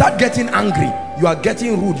 And I start getting angry. You are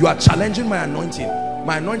getting rude, you are challenging my anointing.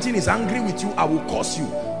 My anointing is angry with you, I will curse you.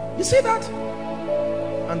 You see that?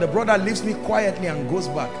 And the brother leaves me quietly and goes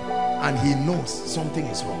back, and he knows something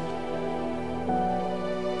is wrong.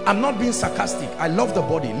 I'm not being sarcastic. I love the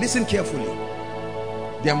body. Listen carefully.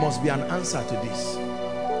 There must be an answer to this.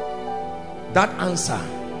 That answer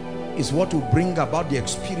is what will bring about the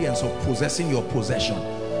experience of possessing your possession.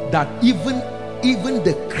 That even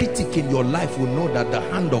the critic in your life will know that the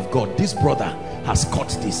hand of God, this brother has caught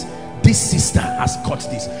this. This sister has caught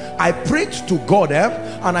this. I prayed to God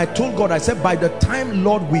and I told God, I said, by the time,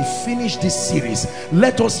 Lord, we finish this series,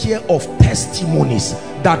 let us hear of testimonies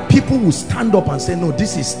that people will stand up and say, no,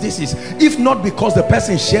 this is, if not because the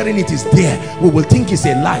person sharing it is there, we will think it's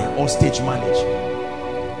a lie or stage manage.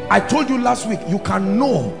 I told you last week, you can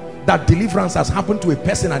know that deliverance has happened to a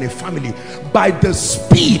person and a family by the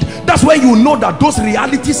speed. That's where you know that those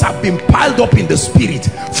realities have been piled up in the spirit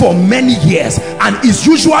for many years, and it's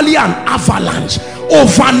usually an avalanche.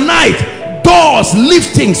 Overnight, doors,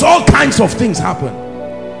 liftings, all kinds of things happen.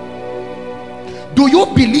 Do you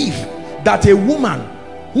believe that a woman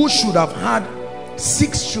who should have had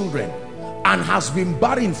 6 children and has been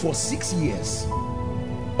barren for 6 years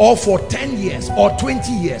or for 10 years or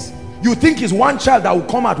 20 years, you think it's one child that will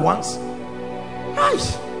come at once?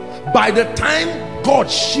 Nice. By the time God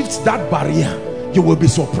shifts that barrier, you will be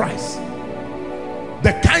surprised.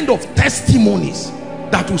 The kind of testimonies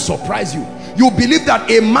that will surprise you. You believe that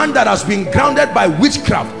a man that has been grounded by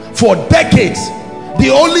witchcraft for decades, the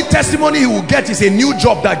only testimony he will get is a new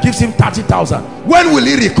job that gives him 30,000. When will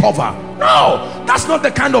he recover? No, that's not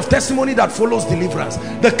the kind of testimony that follows deliverance.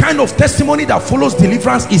 The kind of testimony that follows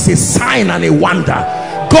deliverance is a sign and a wonder.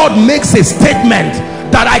 God makes a statement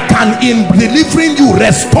that I can, in delivering you,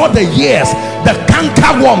 restore the years, the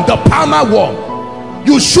canker worm, the palmer worm.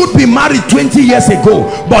 You should be married 20 years ago,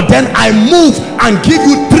 but then I move and give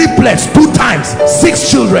you triplets 2 times,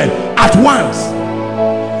 6 children at once.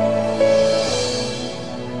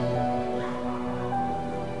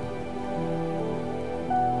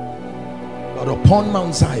 But upon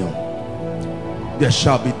Mount Zion there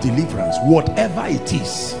shall be deliverance, whatever it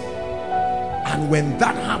is. And when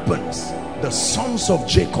that happens, the sons of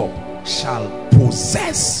Jacob shall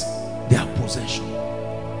possess their possession.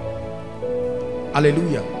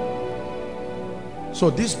 Hallelujah. So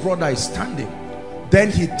this brother is standing,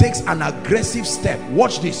 then he takes an aggressive step.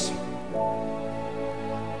 Watch this.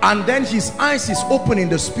 And then his eyes is open in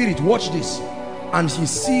the spirit. Watch this. And he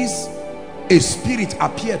sees a spirit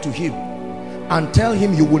appear to him and tell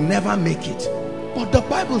him, you will never make it. But the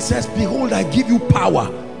Bible says, behold, I give you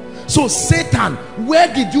power. So Satan, where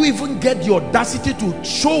did you even get the audacity to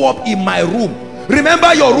show up in my room?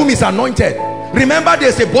 Remember, your room is anointed. Remember,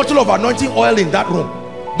 there's a bottle of anointing oil in that room.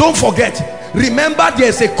 Don't forget. Remember,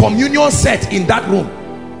 there's a communion set in that room.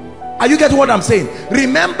 Are you getting what I'm saying?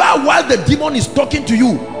 Remember, while the demon is talking to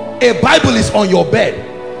you, a Bible is on your bed.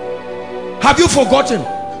 Have you forgotten?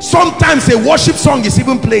 Sometimes a worship song is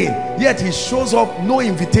even playing, yet he shows up, no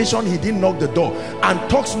invitation, he didn't knock the door, and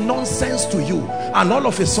talks nonsense to you, and all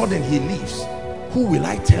of a sudden he leaves. Who will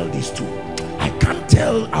I tell this to? I can't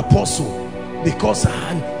tell Apostle, because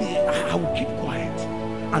I will keep quiet.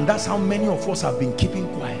 And that's how many of us have been keeping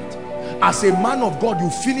quiet. As a man of God, you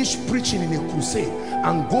finish preaching in a crusade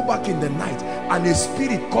and go back in the night, and a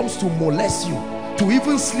spirit comes to molest you, to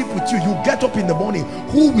even sleep with you. You get up in the morning,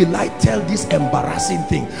 who will I tell this embarrassing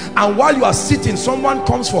thing? And while you are sitting, someone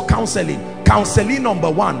comes for counseling. Counseling number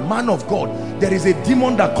 1, man of God, there is a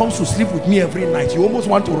demon that comes to sleep with me every night. You almost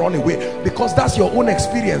want to run away, because that's your own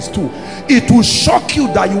experience too. It will shock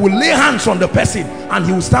you that you will lay hands on the person and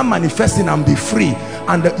he will start manifesting and be free,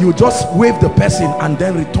 and you just wave the person and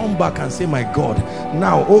then return back and say, my God,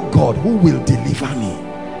 now, oh God, who will deliver me?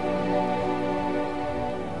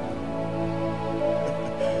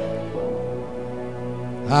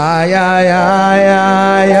 Ay, ay, ay,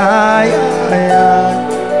 ay, ay, ay, ay.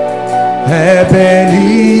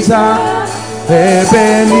 Ebenezer,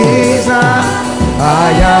 Ebenezer.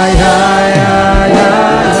 Ay, ay, ay, ay,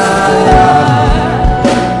 ay, ay,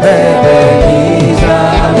 ay. Ebenezer,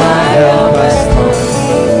 my help has come.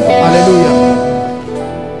 Hallelujah.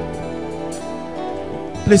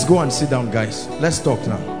 Please go and sit down, guys. Let's talk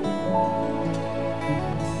now.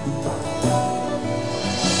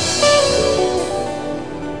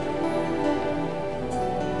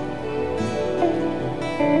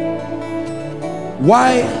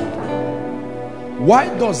 Why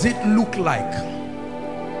does it look like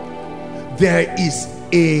there is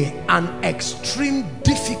an extreme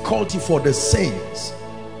difficulty for the saints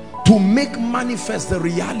to make manifest the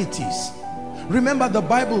realities? Remember, the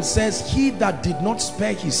Bible says, he that did not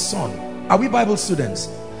spare his son, are we Bible students?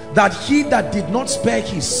 That he that did not spare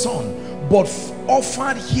his son but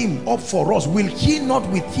offered him up for us, will he not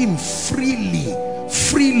with him freely,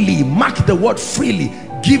 mark the word freely,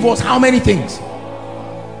 give us how many things?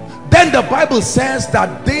 Then the Bible says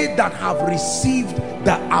that they that have received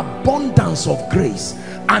the abundance of grace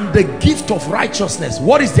and the gift of righteousness,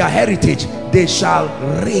 what is their heritage? They shall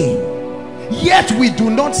reign. Yet we do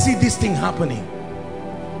not see this thing happening.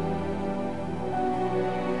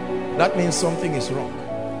 That means something is wrong.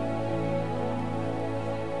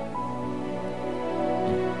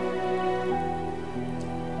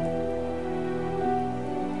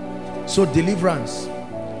 So deliverance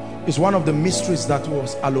is one of the mysteries that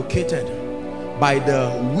was allocated by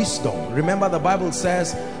the wisdom. Remember, the Bible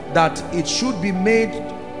says that it should be made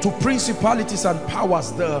to principalities and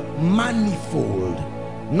powers the manifold,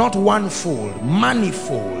 not one fold,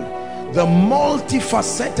 manifold, the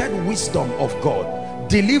multifaceted wisdom of God.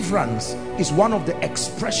 Deliverance is one of the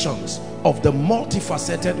expressions of the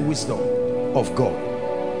multifaceted wisdom of God.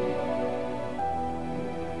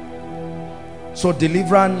 So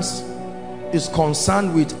deliverance is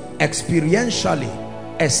concerned with experientially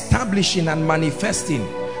establishing and manifesting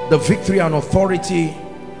the victory and authority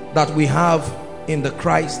that we have in the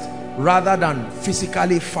Christ, rather than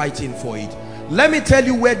physically fighting for it. Let me tell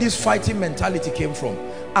you where this fighting mentality came from.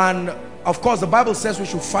 And Of course, the Bible says we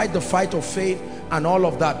should fight the fight of faith and all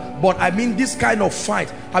of that. But I mean this kind of fight.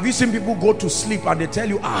 Have you seen people go to sleep and they tell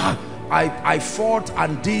you, I fought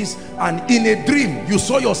and this, and in a dream you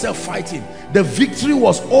saw yourself fighting. The victory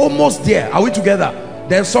was almost there. Are we together?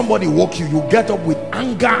 Then somebody woke you. You get up with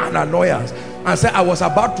anger and annoyance and say, I was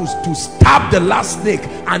about to stab the last snake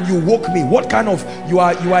and you woke me. What kind of, you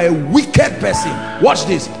are a wicked person. Watch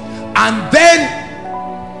this. And then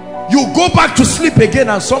you go back to sleep again,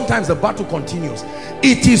 and sometimes the battle continues.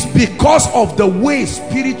 It is because of the way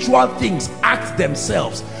spiritual things act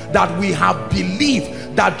themselves that we have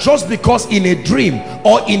believed that just because in a dream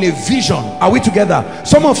or in a vision, are we together?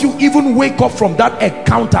 Some of you even wake up from that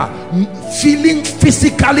encounter feeling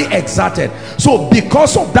physically exerted. So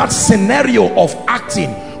because of that scenario of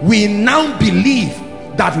acting, we now believe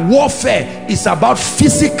that warfare is about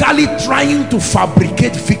physically trying to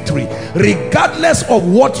fabricate victory. Regardless of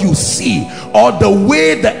what you see or the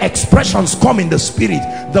way the expressions come in the spirit,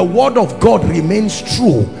 the word of God remains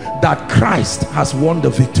true that Christ has won the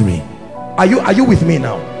victory. Are you with me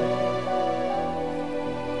now?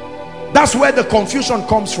 That's where the confusion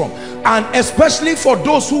comes from. And especially for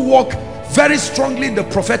those who walk very strongly in the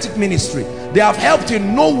prophetic ministry, they have helped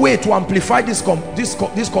in no way to amplify this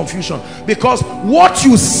confusion, because what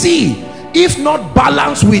you see, if not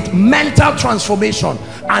balanced with mental transformation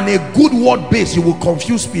and a good word base, you will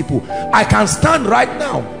confuse people. I can stand right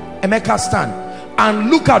now, Emeka stand, and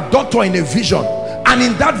look at doctor in a vision, and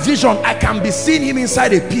in that vision I can be seeing him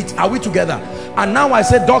inside a pit. Are we together? And now I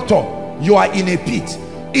say, doctor, you are in a pit.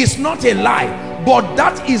 It's not a lie, but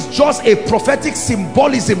that is just a prophetic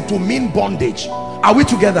symbolism to mean bondage. Are we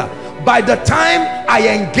together? By the time I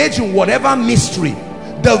engage in whatever mystery,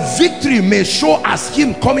 the victory may show as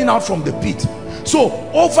him coming out from the pit. So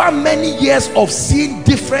over many years of seeing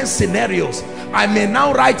different scenarios, I may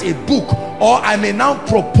now write a book, or I may now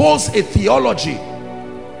propose a theology.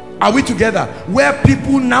 Are we together? Where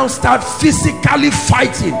people now start physically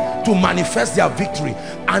fighting to manifest their victory.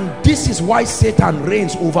 And this is why Satan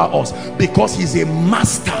reigns over us, because he's a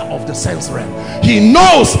master of the sense realm. He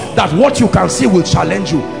knows that what you can see will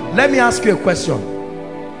challenge you. Let me ask you a question.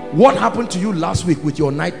 What happened to you last week with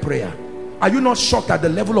your night prayer? Are you not shocked at the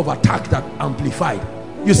level of attack that amplified?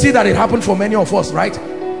 You see that it happened for many of us, right?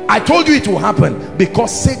 I told you it will happen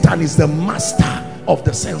because Satan is the master of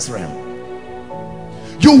the sense realm.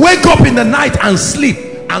 You wake up in the night and sleep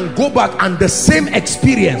and go back, and the same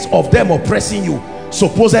experience of them oppressing you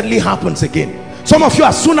supposedly happens again. Some of you,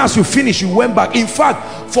 as soon as you finish, you went back. In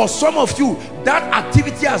fact, for some of you, that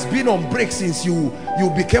activity has been on break since you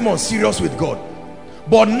became unserious with God.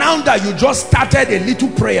 But now that you just started a little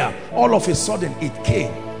prayer, all of a sudden it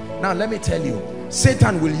came. Now let me tell you,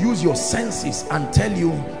 Satan will use your senses and tell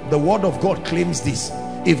you the word of God claims this.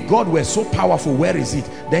 If God were so powerful, where is it?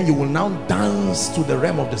 Then you will now dance to the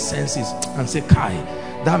realm of the senses and say, Kai,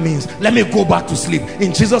 that means let me go back to sleep.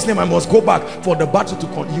 In Jesus' name I must go back for the battle to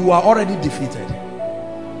come. You are already defeated.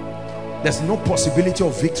 There's no possibility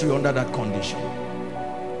of victory under that condition.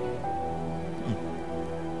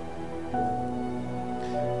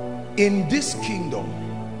 In this kingdom,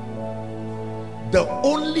 the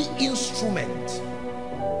only instrument,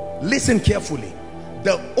 listen carefully,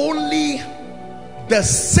 the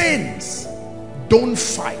saints don't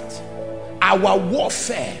fight. Our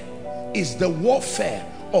warfare is the warfare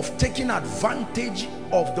of taking advantage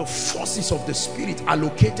of the forces of the spirit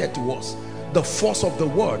allocated to us. The force of the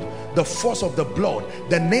word, the force of the blood,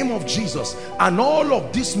 the name of Jesus, and all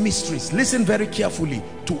of these mysteries. Listen very carefully,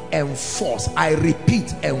 to enforce. I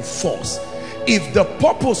repeat, enforce. If the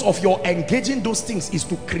purpose of your engaging those things is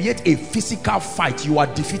to create a physical fight, you are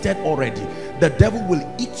defeated already. The devil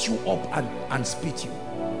will eat you up and spit you.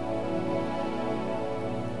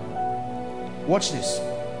 Watch this.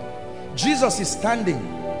 Jesus is standing,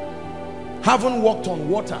 having walked on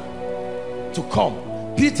water to come.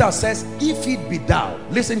 Peter says, if it be thou,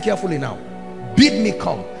 listen carefully now, bid me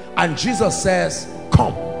come. And Jesus says,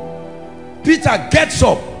 come. Peter gets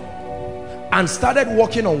up and started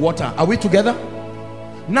walking on water. Are we together?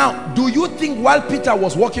 Now, do you think while Peter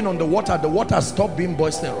was walking on the water stopped being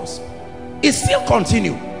boisterous? It still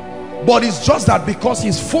continued, but it's just that because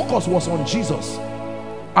his focus was on Jesus.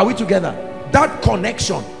 Are we together? That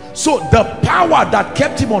connection. So the power that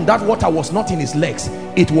kept him on that water was not in his legs,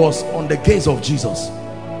 it was on the gaze of Jesus.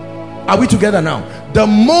 Are we together now? The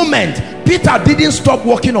moment Peter didn't stop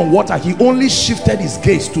walking on water, he only shifted his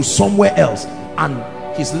gaze to somewhere else, and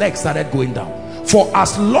his legs started going down. For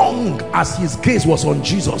as long as his gaze was on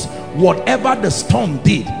Jesus, whatever the storm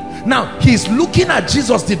did, now his looking at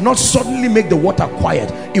Jesus did not suddenly make the water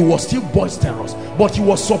quiet. It was still boisterous, but he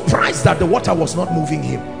was surprised that the water was not moving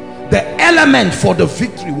him. The element for the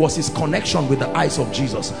victory was his connection with the eyes of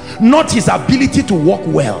Jesus, not his ability to walk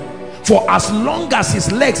well. For as long as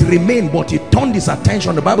his legs remained, but he turned his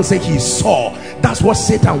attention, the Bible says he saw. That's what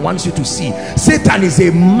Satan wants you to see. Satan is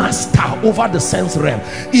a master over the sense realm.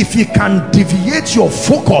 If he can deviate your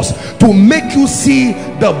focus to make you see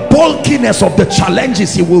the bulkiness of the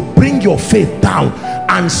challenges, he will bring your faith down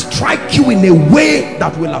and strike you in a way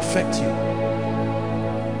that will affect you.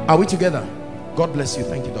 Are we together? God bless you.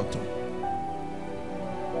 Thank you, doctor.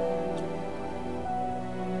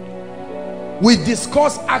 We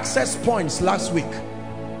discussed access points last week,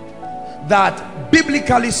 that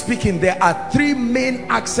biblically speaking there are three main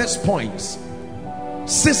access points,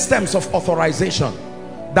 systems of authorization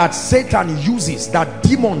that Satan uses, that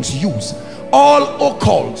demons use. All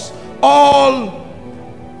occults, all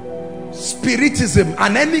spiritism,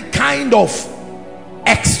 and any kind of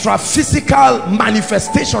extra physical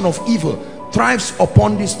manifestation of evil thrives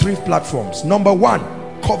upon these three platforms. Number one,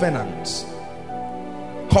 covenants.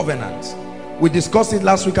 Covenants. We discussed it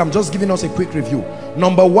last week. I'm just giving us a quick review.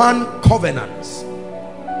 Number one, covenants.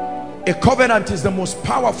 A covenant is the most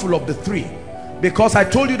powerful of the three, because I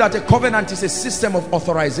told you that a covenant is a system of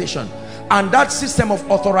authorization, and that system of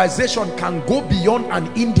authorization can go beyond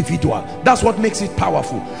an individual. That's what makes it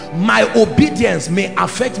powerful. My obedience may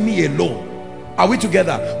affect me alone. Are we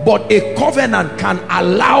together? But a covenant can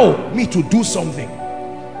allow me to do something.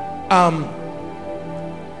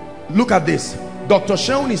 Look at this. Dr.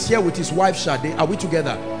 Sheon is here with his wife Shade. Are we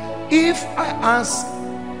together? If I ask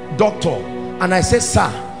doctor and I say,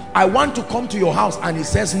 sir, I want to come to your house, and he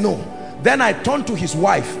says no, then I turn to his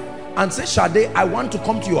wife and say, Shade, I want to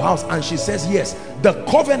come to your house, and she says yes. The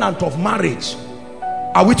covenant of marriage.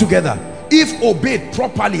 Are we together? If obeyed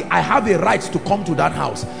properly, I have a right to come to that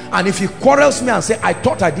house. And if he quarrels me and say, I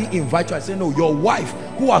thought I didn't invite you, I say, no, your wife,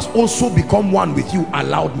 who has also become one with you,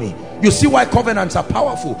 allowed me. You see why covenants are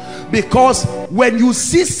powerful? Because when you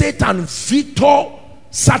see Satan veto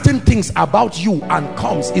certain things about you and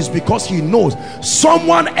comes, is because he knows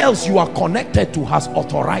someone else you are connected to has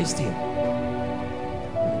authorized him.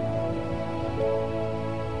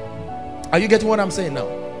 Are you getting what I'm saying now?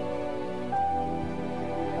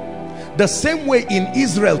 The same way in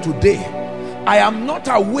Israel today, I am not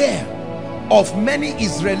aware of many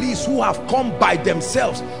Israelis who have come by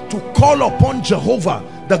themselves to call upon Jehovah,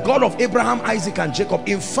 the God of Abraham, Isaac, and Jacob.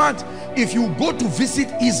 In fact, if you go to visit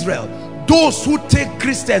Israel, those who take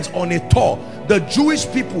Christians on a tour, the Jewish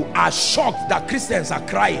people are shocked that Christians are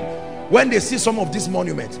crying when they see some of these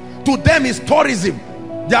monuments. To them, it's tourism.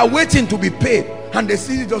 They are waiting to be paid, and they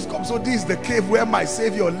see it just come. So this is the cave where my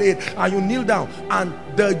Savior laid, and you kneel down, and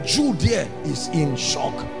the Jew there is in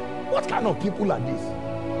shock. What kind of people are these?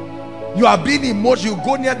 You are being emotional. You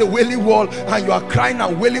go near the wailing wall and you are crying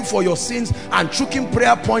and wailing for your sins and chucking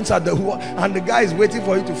prayer points at the wall, and the guy is waiting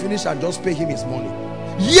for you to finish and just pay him his money.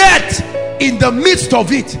 Yet in the midst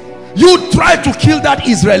of it, you try to kill that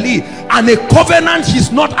Israeli, and a covenant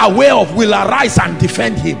he's not aware of will arise and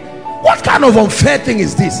defend him. What kind of unfair thing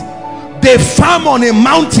is this? They farm on a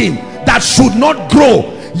mountain that should not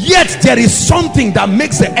grow, yet there is something that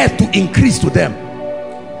makes the earth to increase to them.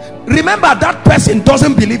 Remember, that person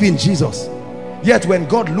doesn't believe in Jesus, yet when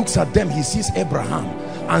God looks at them, he sees Abraham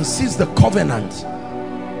and sees the covenant.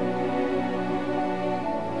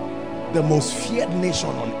 The most feared nation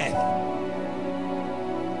on earth.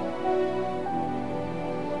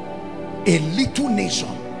 A little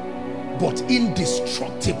nation, but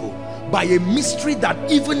indestructible by a mystery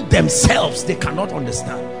that even themselves they cannot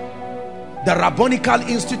understand. The rabbinical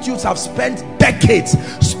institutes have spent decades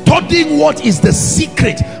studying what is the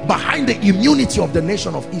secret behind the immunity of the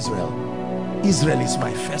nation of Israel. Israel is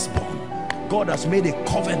my firstborn. God has made a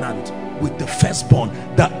covenant with the firstborn,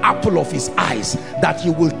 the apple of his eyes, that he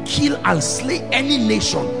will kill and slay any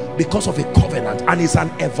nation because of a covenant, and it's an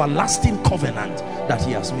everlasting covenant that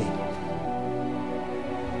he has made.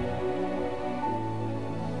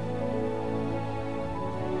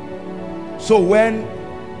 So when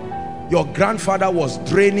your grandfather was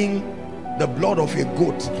draining the blood of a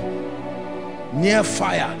goat near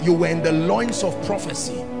fire, you were in the loins of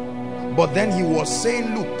prophecy. But then he was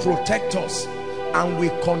saying, look, protect us, and we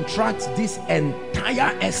contract this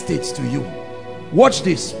entire estate to you. Watch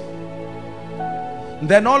this.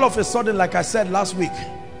 Then all of a sudden, like I said last week,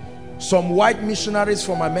 some white missionaries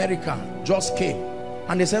from America just came,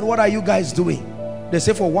 and they said, what are you guys doing? They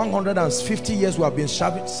say, for 150 years we have been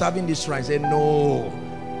serving these shrines. They say,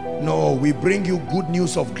 no, we bring you good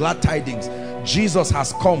news of glad tidings. Jesus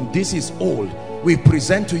has come. This is old. We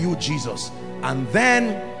present to you Jesus. And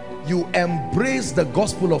then you embrace the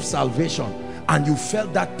gospel of salvation, and you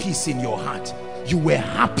felt that peace in your heart. You were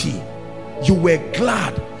happy. You were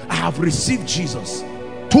glad. I have received Jesus.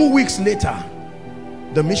 2 weeks later,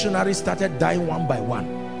 the missionaries started dying one by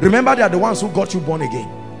one. Remember, they are the ones who got you born again.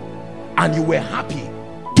 And you were happy.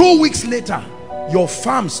 2 weeks later, your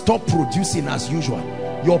farm stopped producing as usual.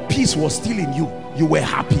 Your peace was still in you. You were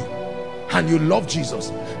happy. And you loved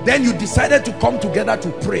Jesus. Then you decided to come together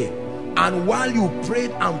to pray. And while you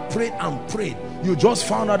prayed and prayed and prayed, you just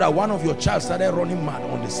found out that one of your child started running mad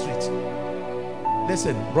on the street.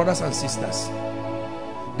 Listen, brothers and sisters,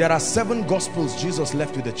 there are 7 gospels Jesus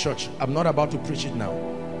left with the church. I'm not about to preach it now,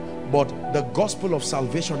 but the gospel of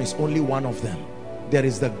salvation is only one of them. There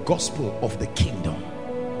is the gospel of the kingdom.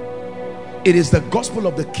 It is the gospel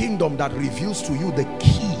of the kingdom that reveals to you the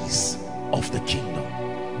keys of the kingdom.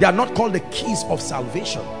 They are not called the keys of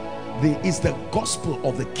salvation. It's the gospel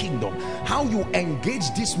of the kingdom. How you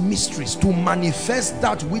engage these mysteries to manifest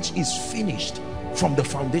that which is finished from the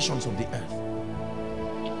foundations of the earth.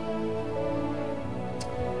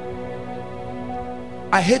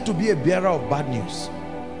 I hate to be a bearer of bad news,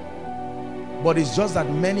 but it's just that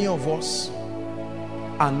many of us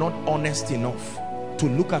are not honest enough to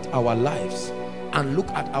look at our lives and look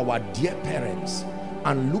at our dear parents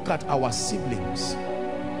and look at our siblings.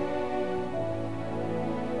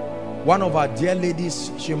 One of our dear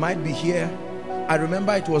ladies, she might be here. I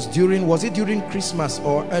remember it was during Christmas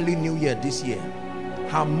or early New Year this year?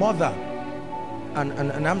 Her mother,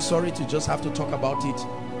 and I'm sorry to just have to talk about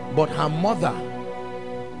it, but her mother,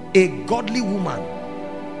 a godly woman,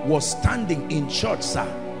 was standing in church, sir,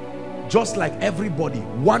 just like everybody,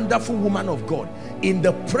 wonderful woman of God, in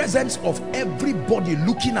the presence of everybody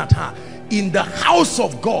looking at her, in the house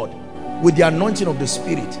of God, with the anointing of the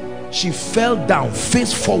Spirit. She fell down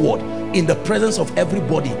face forward in the presence of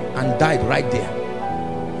everybody and died right there.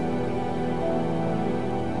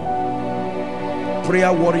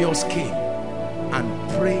 Prayer warriors came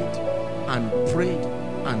and prayed and prayed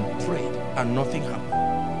and prayed, and nothing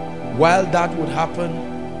happened. While that would happen,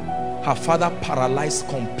 her father paralyzed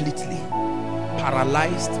completely.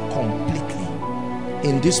 Paralyzed completely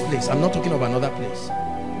in this place. I'm not talking of another place.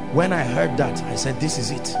 When I heard that, I said, this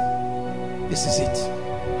is it. This is it.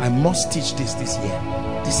 I must teach this year.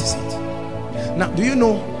 This is it. Now, do you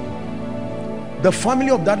know, the family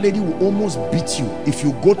of that lady will almost beat you if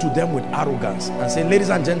you go to them with arrogance and say, ladies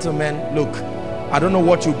and gentlemen, look, I don't know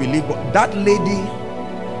what you believe, but that lady,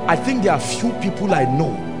 I think there are few people I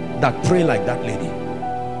know that pray like that lady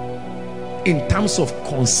in terms of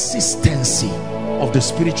consistency of the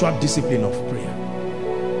spiritual discipline of prayer.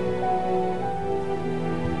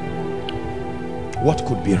 What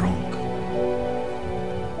could be wrong?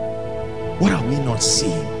 What are we not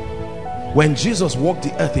seeing? When Jesus walked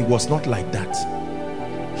the earth, it was not like that.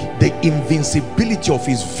 The invincibility of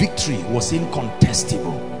his victory was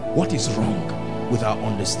incontestable. What is wrong with our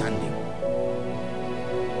understanding?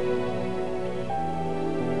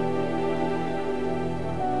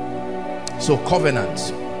 So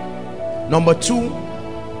covenant. Number 2,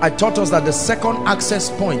 I taught us that the second access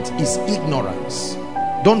point is ignorance.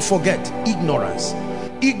 Don't forget ignorance.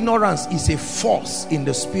 Ignorance is a force in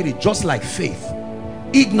the spirit, just like faith.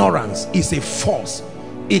 Ignorance is a force.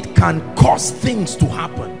 It can cause things to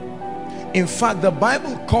happen. In fact, the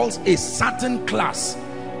Bible calls a certain class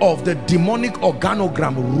of the demonic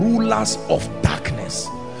organogram rulers of darkness.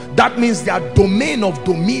 That means their domain of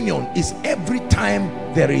dominion is every time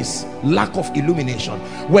there is lack of illumination.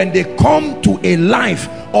 When they come to a life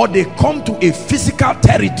or they come to a physical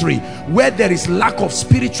territory where there is lack of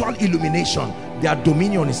spiritual illumination, their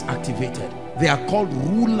dominion is activated. They are called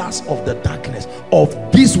rulers of the darkness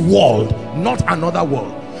of this world, not another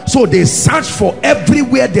world. So they search for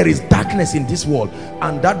everywhere there is darkness in this world,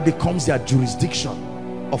 and that becomes their jurisdiction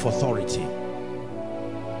of authority.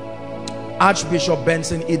 Archbishop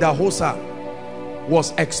Benson Idahosa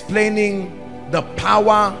was explaining the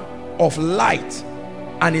power of light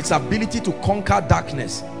and its ability to conquer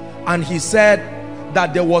darkness, and he said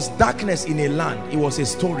that there was darkness in a land. It was a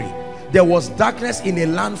story. There was darkness in a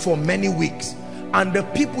land for many weeks, and the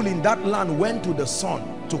people in that land went to the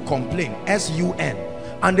sun to complain, S-U-N,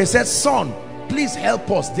 and they said, "Sun, please help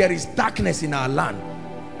us, there is darkness in our land."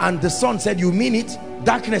 And the sun said, "You mean it?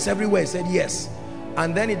 Darkness everywhere?" He said, "Yes."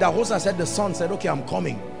 And then Idahosa said, the sun said, "Okay, I'm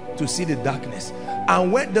coming to see the darkness."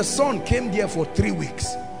 And when the sun came there for 3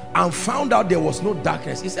 weeks and found out there was no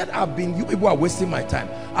darkness, he said, you people are wasting my time.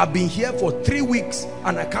 I've been here for 3 weeks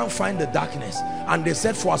and I can't find the darkness." And they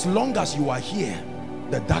said, "For as long as you are here,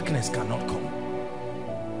 the darkness cannot come."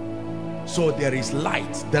 So there is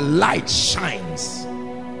light. The light shines.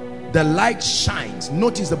 The light shines.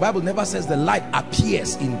 Notice the Bible never says the light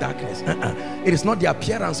appears in darkness. It is not the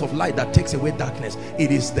appearance of light that takes away darkness. It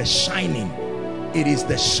is the shining. It is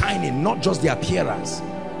the shining, not just the appearance.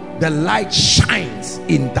 The light shines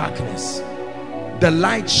in darkness. The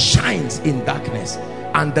light shines in darkness,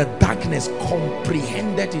 and the darkness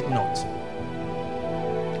comprehended it not.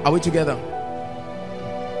 Are we together?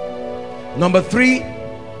 Number 3,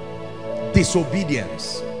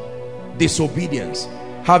 disobedience. Disobedience.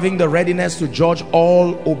 Having the readiness to judge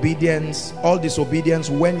all disobedience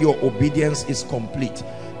when your obedience is complete.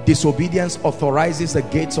 Disobedience authorizes the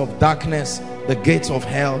gates of darkness, the gates of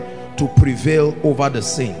hell, to prevail over the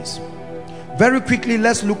saints. Very quickly,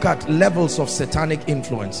 let's look at levels of satanic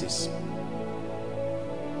influences.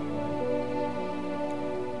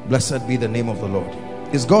 Blessed be the name of the Lord.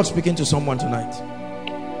 Is God speaking to someone tonight?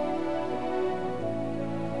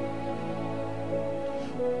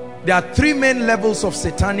 There are 3 main levels of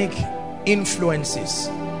satanic influences,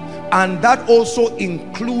 and that also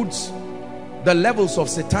includes the levels of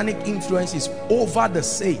satanic influences over the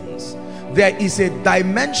saints. There is a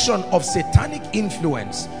dimension of satanic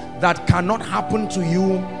influence that cannot happen to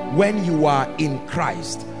you when you are in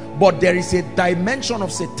Christ, but there is a dimension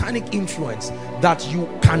of satanic influence that you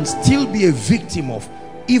can still be a victim of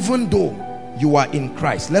even though you are in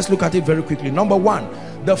Christ. Let's look at it very quickly. Number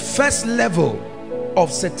 1, the first level of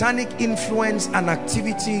satanic influence and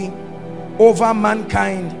activity over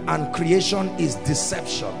mankind and creation is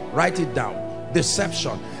deception. Write it down.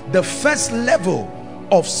 Deception. The first level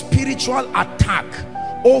of spiritual attack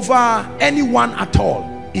over anyone at all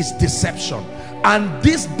is deception, and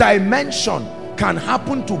this dimension can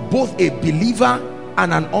happen to both a believer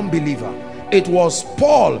and an unbeliever. It was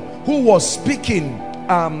Paul who was speaking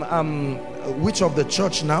which of the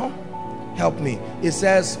church now? Help me. It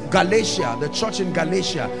says Galatia, the church in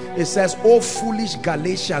Galatia. It says, "Oh foolish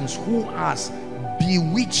Galatians, who has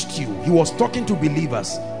bewitched you?" He was talking to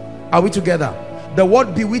believers. Are we together? The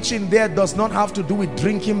word bewitching there does not have to do with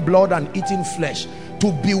drinking blood and eating flesh.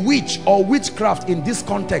 To bewitch or witchcraft in this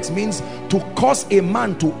context means to cause a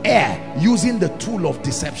man to err using the tool of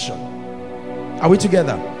deception. Are we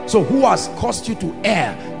together? So who has caused you to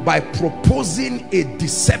err by proposing a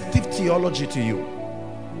deceptive theology to you?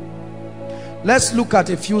 Let's look at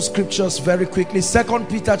a few scriptures very quickly. 2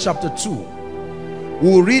 Peter chapter 2.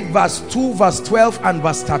 We'll read verse 2, verse 12 and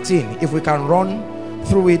verse 13 if we can run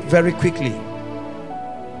through it very quickly.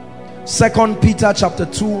 2 Peter chapter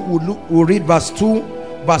 2, we'll read verse 2,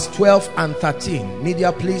 verse 12 and 13.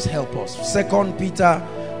 Media, please help us. 2 Peter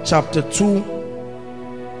chapter 2.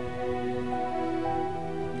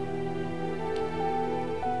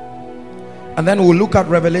 And then we'll look at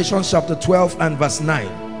Revelation chapter 12 and verse 9.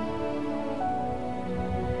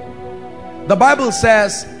 The Bible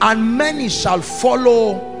says, "And many shall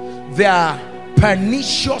follow their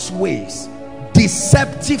pernicious ways,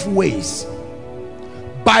 deceptive ways,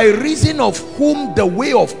 by reason of whom the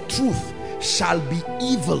way of truth shall be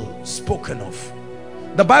evil spoken of."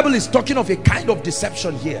 The Bible is talking of a kind of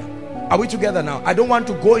deception here. Are we together now? I don't want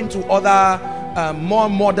to go into other more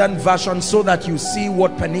modern versions so that you see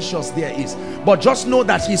what pernicious there is, but just know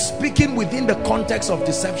that he's speaking within the context of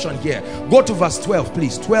deception here. Go to verse 12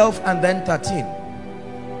 please. 12 and then 13.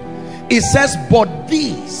 It says, "But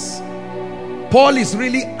these," Paul is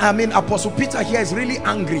really, Apostle Peter here is really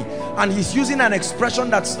angry, and he's using an expression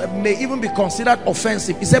that may even be considered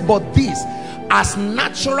offensive. He said, "But these, as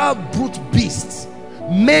natural brute beasts,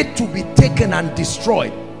 made to be taken and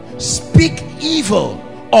destroyed, speak evil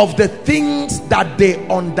of the things that they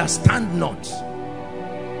understand not."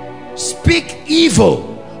 Speak evil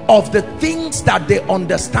of the things that they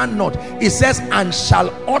understand not. It says, "and shall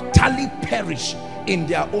utterly perish in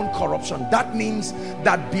their own corruption." That means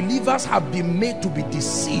that believers have been made to be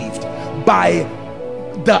deceived by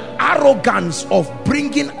the arrogance of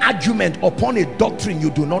bringing argument upon a doctrine you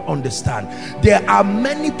do not understand. There are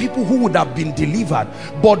many people who would have been delivered,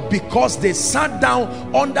 but because they sat down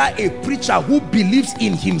under a preacher who believes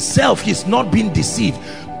in himself, he's not being deceived,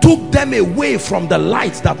 took them away from the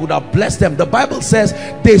light that would have blessed them. The Bible says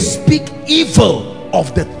they speak evil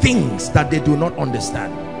of the things that they do not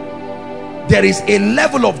understand. There is a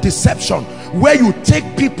level of deception where you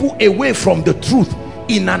take people away from the truth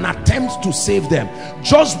in an attempt to save them,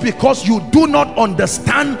 just because you do not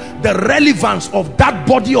understand the relevance of that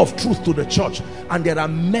body of truth to the church. And there are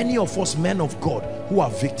many of us, men of God, who are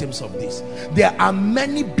victims of this. There are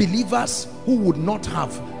many believers who would not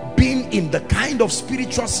have been in the kind of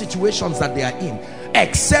spiritual situations that they are in,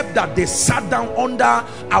 except that they sat down under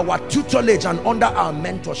our tutelage and under our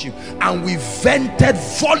mentorship, and we vented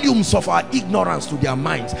volumes of our ignorance to their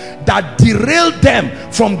minds that derailed them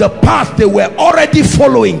from the path they were already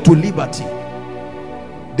following to liberty.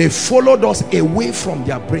 They followed us away from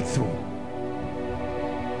their breakthrough.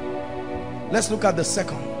 Let's look at the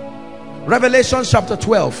second. Revelation chapter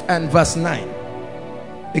 12 and verse 9.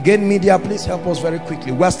 Again, media, please help us very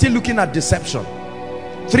quickly. We're still looking at deception.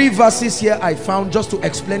 3 verses here I found just to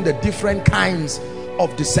explain the different kinds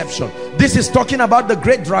of deception. This is talking about the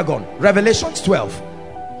great dragon, Revelation 12.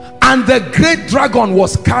 And the great dragon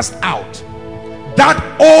was cast out, that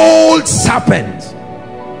old serpent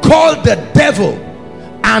called the devil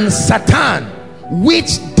and Satan,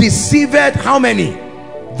 which deceived how many?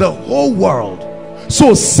 The whole world.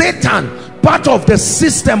 So Satan, part of the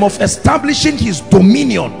system of establishing his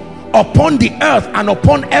dominion upon the earth and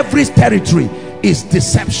upon every territory, is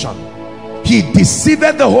deception. He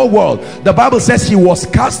deceived the whole world. The Bible says he was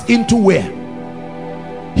cast into where?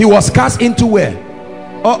 He was cast into where?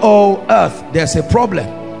 Earth. There's a problem.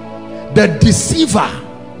 The deceiver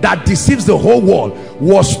that deceives the whole world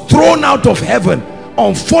was thrown out of heaven.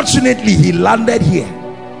 Unfortunately, he landed here.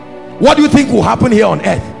 What do you think will happen here on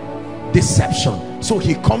earth? Deception. So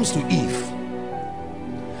he comes to Eve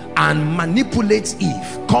and manipulates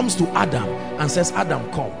Eve, comes to Adam and says,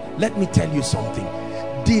 Adam, come, let me tell you something.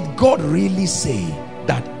 Did God really say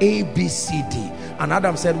that A, B, C, D? And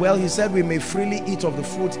Adam said, well, he said we may freely eat of the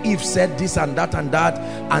fruit. Eve said this and that and that.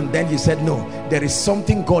 And then he said, no, there is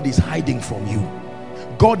something God is hiding from you.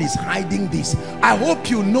 God is hiding this. I hope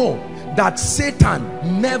you know that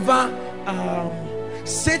Satan never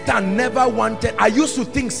wanted, I used to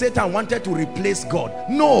think Satan wanted to replace God.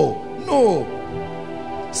 No.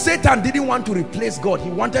 Satan didn't want to replace God. He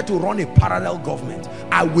wanted to run a parallel government.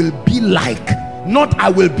 I will be like, not I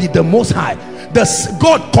will be the Most High.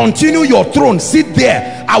 God, continue your throne, sit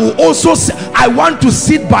there. I will also, I want to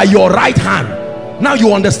sit by your right hand. Now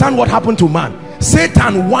you understand what happened to man.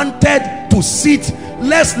 Satan wanted to sit.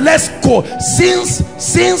 Let's go.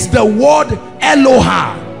 Since the word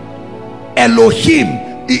Elohim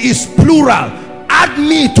is plural, add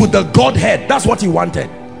me to the Godhead. That's what he wanted.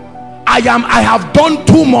 I have done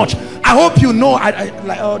too much. I hope you know,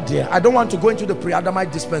 oh dear, I don't want to go into the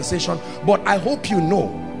pre-Adamite dispensation, but I hope you know,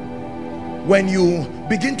 when you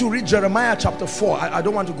begin to read Jeremiah chapter 4, I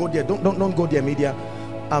don't want to go there, don't go there, media,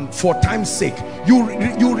 for time's sake,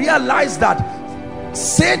 you realize that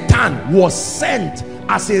Satan was sent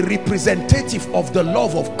as a representative of the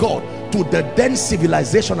love of God to the then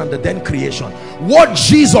civilization and the then creation. What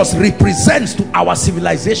Jesus represents to our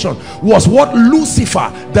civilization was what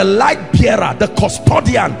Lucifer, the light bearer, the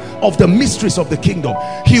custodian of the mysteries of the kingdom,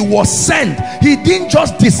 he was sent. He didn't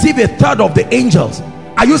just deceive a third of the angels.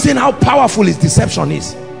 Are you seeing how powerful his deception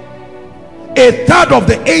is? A third of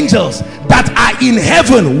the angels that are in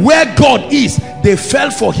heaven where God is, they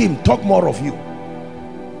fell for him. Talk more of you.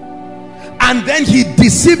 And then he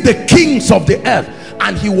deceived the kings of the earth,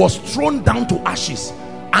 and he was thrown down to ashes.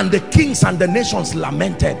 And the kings and the nations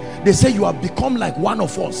lamented. They say, you have become like one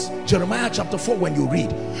of us. Jeremiah chapter 4, when you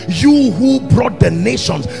read, you who brought the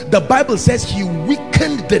nations, the Bible says he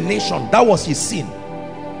weakened the nation. That was his sin.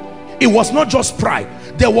 It was not just pride.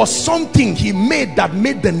 There was something he made that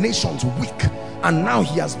made the nations weak, and now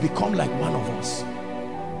he has become like one of us.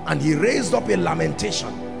 And he raised up a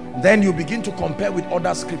lamentation. Then you begin to compare with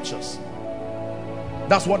other scriptures.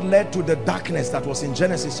 That's what led to the darkness that was in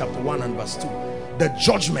Genesis chapter 1 and verse 2. The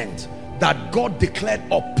judgment that God declared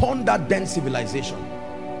upon that then civilization.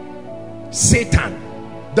 Satan,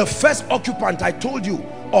 the first occupant, I told you,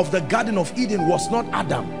 of the Garden of Eden was not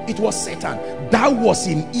Adam, it was Satan. That was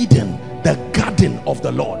in Eden, the garden of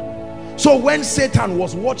the Lord. So when Satan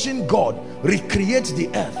was watching God recreate the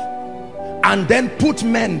earth and then put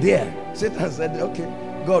men there, Satan said, okay,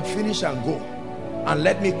 God, finish and go, and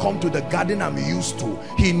let me come to the garden I'm used to.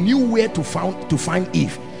 He knew where to find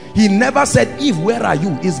Eve. He never said, Eve, where are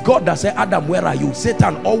you? It's God that said, Adam, where are you?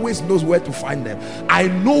 Satan always knows where to find them. I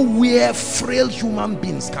know where frail human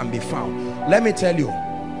beings can be found. Let me tell you,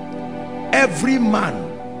 every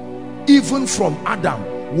man, even from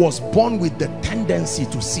Adam, was born with the tendency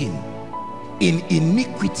to sin. In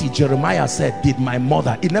iniquity, Jeremiah said, did my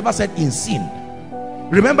mother. It never said in sin.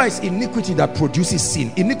 Remember, it's iniquity that produces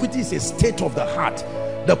sin. Iniquity is a state of the heart,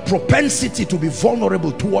 the propensity to be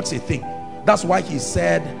vulnerable towards a thing. That's why he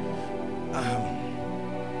said,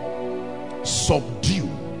 subdue,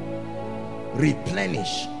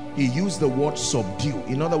 replenish. He used the word subdue.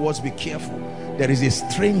 In other words, be careful. There is a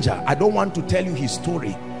stranger. I don't want to tell you his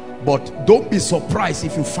story But don't be surprised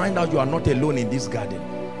if you find out you are not alone in this garden.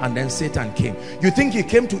 And then Satan came. You think he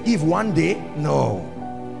came to Eve one day? No.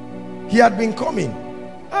 He had been coming.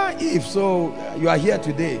 Eve, so you are here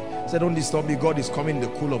today. Say, don't disturb me. God is coming in the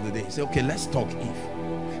cool of the day. Say, okay, let's talk,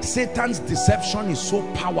 Eve. Satan's deception is so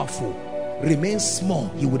powerful. Remain small,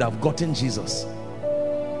 he would have gotten Jesus.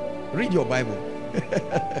 Read your Bible.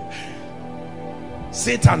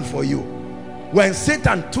 Satan for you. When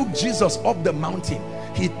Satan took Jesus up the mountain,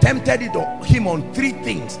 he tempted him on three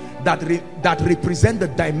things that represent the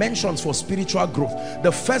dimensions for spiritual growth.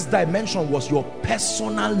 The first dimension was your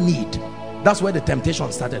personal need. That's where the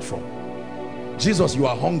temptation started from. Jesus, you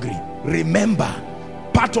are hungry. Remember,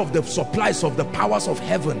 part of the supplies of the powers of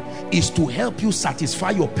heaven is to help you satisfy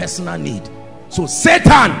your personal need. So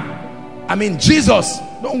Jesus,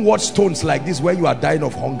 don't watch stones like this where you are dying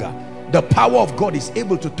of hunger. The power of God is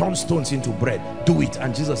able to turn stones into bread. Do it.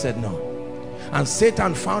 And Jesus said no. And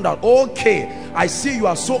Satan found out, okay, I see you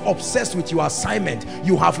are so obsessed with your assignment.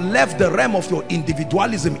 You have left the realm of your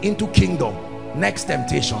individualism into kingdom. Next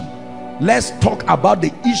temptation. Let's talk about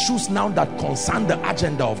the issues now that concern the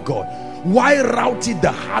agenda of God. Why route it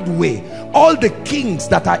the hard way? All the kings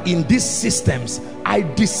that are in these systems, I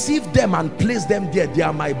deceive them and place them there. They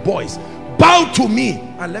are my boys. Bow to me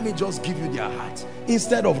and let me just give you their heart,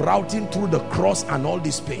 instead of routing through the cross and all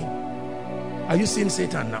this pain. Are you seeing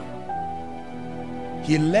Satan now?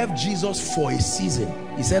 He left Jesus for a season.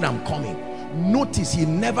 He said, I'm coming. Notice he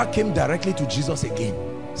never came directly to Jesus again.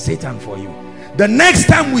 Satan for you. The next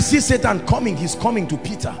time we see Satan coming, he's coming to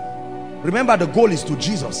Peter. Remember, the goal is to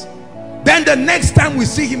Jesus. Then the next time we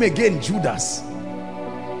see him again, Judas.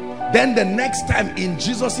 Then the next time, in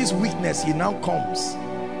Jesus's weakness, he now comes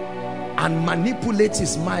and manipulates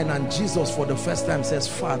his mind. And Jesus for the first time says,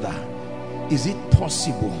 Father, is it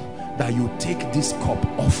possible that you take this cup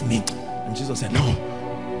off me? And Jesus said, no.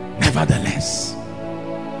 Nevertheless,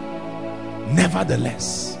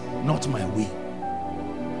 not my will.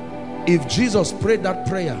 If Jesus prayed that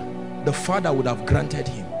prayer, the Father would have granted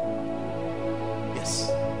him.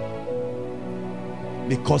 Yes.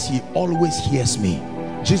 Because he always hears me.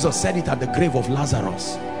 Jesus said it at the grave of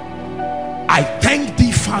Lazarus. I thank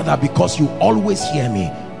thee, Father, because you always hear me.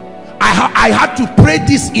 I had to pray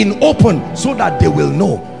this in open so that they will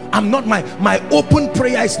know. I'm not, my open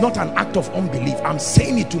prayer is not an act of unbelief. I'm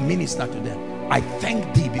saying it to minister to them. I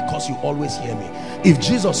thank thee because you always hear me. If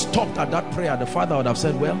Jesus stopped at that prayer, the Father would have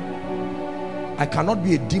said, well, I cannot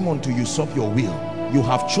be a demon to usurp your will. You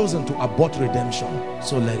have chosen to abort redemption,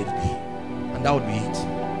 so let it be. And that would be it.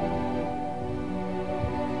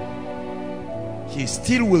 He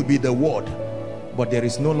still will be the word, but there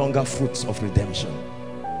is no longer fruits of redemption.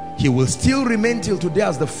 He will still remain till today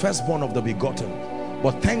as the firstborn of the begotten.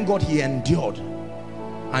 But thank God he endured,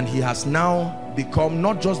 and he has now become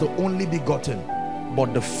not just the only begotten,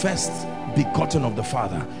 but the first begotten of the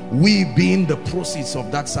Father, we being the proceeds of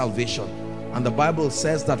that salvation. And the Bible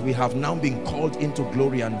says that we have now been called into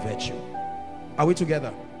glory and virtue. Are we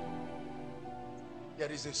together?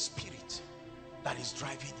 There is a spirit that is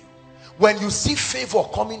driving you. When you see favor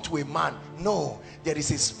coming to a man, no, there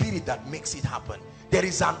is a spirit that makes it happen. There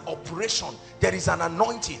is an operation, there is an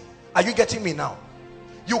anointing. Are you getting me now?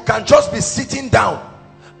 You can just be sitting down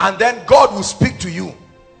and then God will speak to you.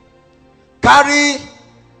 Carry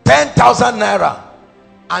 10,000 naira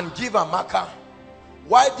and give a marker.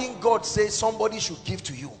 Why didn't God say somebody should give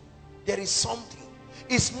to you? There is something.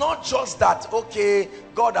 It's not just that, okay,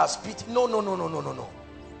 God has pity. No.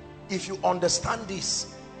 If you understand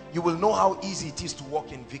this, you will know how easy it is to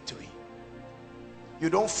walk in victory. You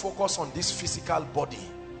don't focus on this physical body.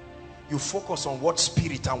 You focus on what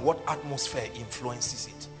spirit and what atmosphere influences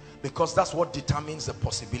it, because that's what determines the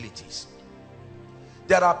possibilities.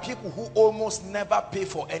 There are people who almost never pay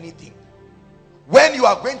for anything. When you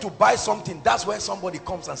are going to buy something, that's when somebody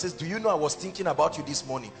comes and says, do you know I was thinking about you this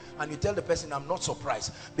morning? And you tell the person, I'm not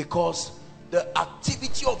surprised, because the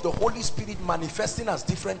activity of the Holy Spirit manifesting as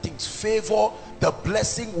different things, favor, the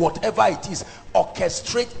blessing, whatever it is,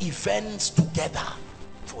 orchestrate events together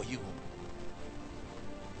for you.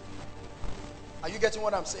 Are you getting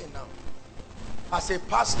what I'm saying now? As a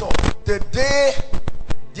pastor, the day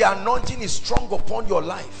the anointing is strong upon your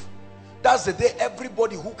life, that's the day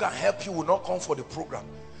everybody who can help you will not come for the program.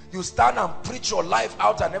 You stand and preach your life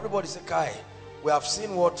out and everybody say, Kai, we have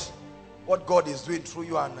seen what God is doing through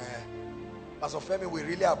you, and Pastor Femi, we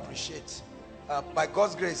really appreciate. By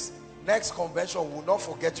God's grace, next convention we will not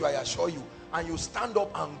forget you, I assure you. And you stand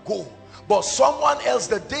up and go. But someone else,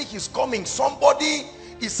 the day he's coming, somebody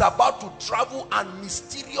is about to travel and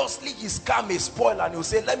mysteriously his car may spoil, and he'll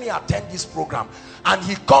say, let me attend this program. And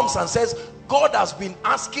he comes and says, God has been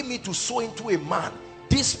asking me to sow into a man.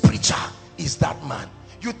 This preacher is that man.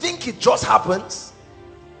 You think it just happens?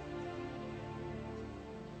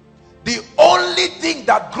 The only thing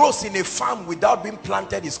that grows in a farm without being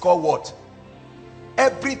planted is called what?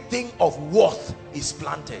 Everything of worth is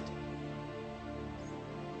planted.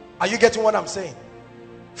 Are you getting what I'm saying?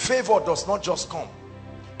 Favor does not just come.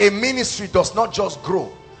 A ministry does not just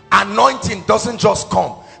grow. Anointing doesn't just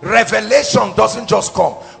come. Revelation doesn't just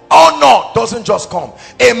come. Honor doesn't just come.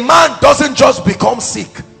 A man doesn't just become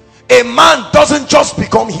sick. A man doesn't just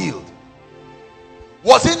become healed.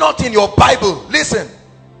 Was it not in your Bible, listen,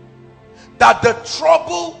 that the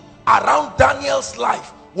trouble around Daniel's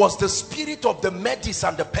life was the spirit of the Medes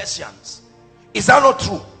and the Persians? Is that not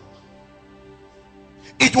true?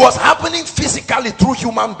 It was happening physically through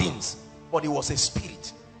human beings, but it was a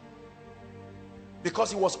spirit,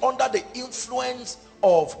 because he was under the influence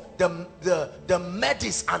of the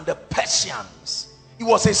Medes and the Persians. It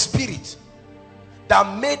was a spirit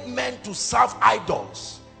that made men to serve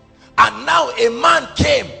idols. And now a man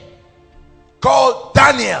came called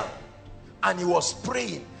Daniel, and he was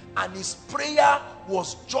praying, and his prayer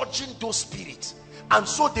was judging those spirits, and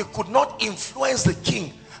so they could not influence the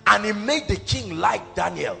king, and he made the king like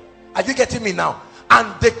Daniel. Are you getting me now?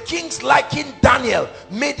 And the king's liking Daniel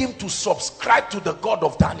made him to subscribe to the God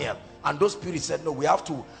of Daniel. And those spirits said, no, we have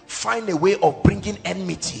to find a way of bringing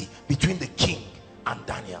enmity between the king and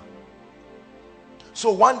Daniel.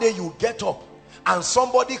 So one day you get up and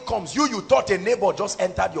somebody comes, you thought a neighbor just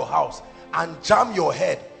entered your house and jammed your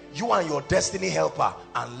head, you and your destiny helper,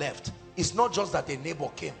 and left. It's not just that a neighbor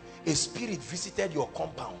came. A spirit visited your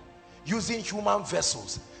compound using human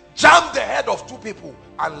vessels, jammed the head of two people,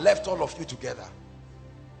 and left all of you together.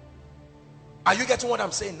 Are you getting what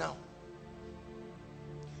I'm saying now?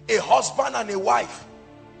 A husband and a wife,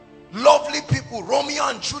 lovely people, Romeo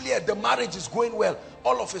and Juliet, the marriage is going well.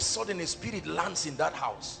 All of a sudden a spirit lands in that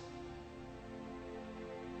house,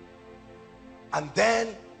 and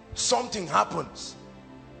then something happens.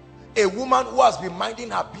 A woman who has been minding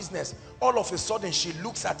her business, all of a sudden she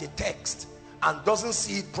looks at a text and doesn't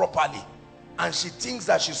see it properly, and she thinks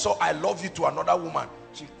that she saw "I love you" to another woman.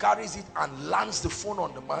 She carries it and lands the phone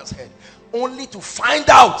on the man's head, only to find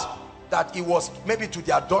out that it was maybe to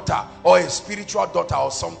their daughter or a spiritual daughter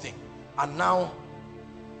or something. And now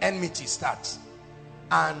enmity starts.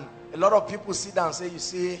 And a lot of people sit down and say, you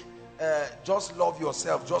see, just love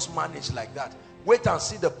yourself, just manage like that. Wait and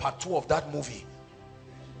see the part 2 of that movie.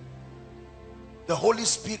 The Holy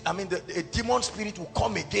Spirit, a demon spirit will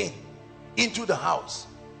come again into the house.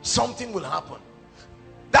 Something will happen.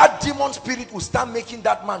 That demon spirit will start making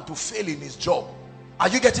that man to fail in his job. Are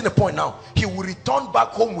you getting the point now? He will return back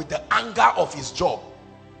home with the anger of his job.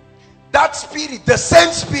 That spirit, the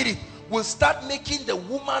same spirit, will start making the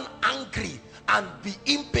woman angry and be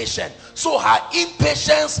impatient. So her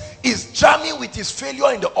impatience is jamming with his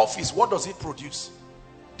failure in the office. What does it produce?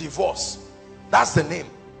 Divorce. That's the name.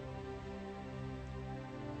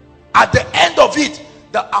 At the end of it,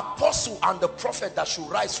 the apostle and the prophet that should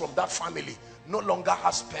rise from that family no longer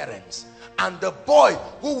has parents. And the boy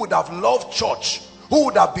who would have loved church, who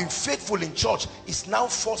would have been faithful in church, is now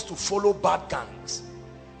forced to follow bad gangs.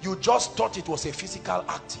 You just thought it was a physical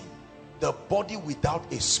acting. The body without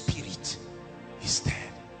a spirit is dead.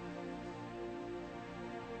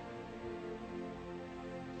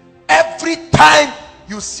 Every time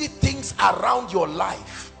you see things around your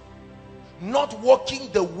life not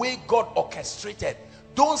working the way God orchestrated,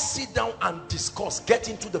 don't sit down and discuss. Get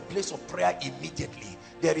into the place of prayer immediately.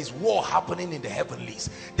 There is war happening in the heavenlies.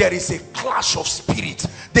 There is a clash of spirits.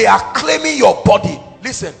 They are claiming your body.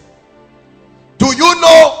 Listen, do you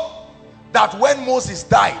know that when Moses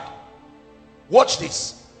died, watch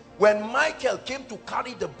this, when Michael came to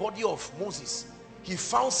carry the body of Moses, he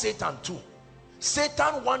found Satan too.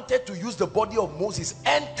 Satan wanted to use the body of Moses,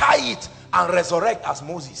 enter it, and resurrect as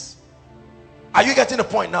Moses. Are you getting the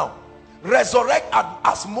point now? Resurrect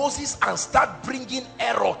as Moses and start bringing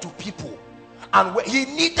error to people. And he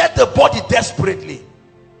needed the body desperately.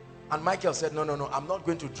 And Michael said, no, I'm not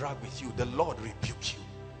going to drag with you. The Lord rebuke you.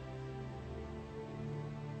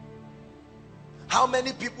 How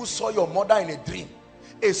many people saw your mother in a dream?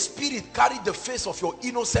 A spirit carried the face of your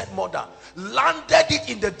innocent mother, landed it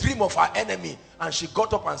in the dream of her enemy, and she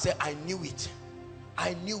got up and said, I knew it.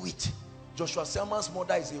 I knew it. Joshua Selman's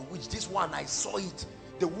mother is a witch. This one, I saw it.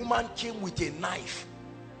 The woman came with a knife.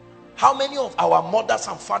 How many of our mothers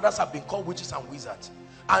and fathers have been called witches and wizards?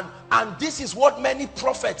 And this is what many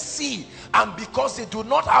prophets see. And because they do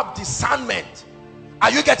not have discernment Are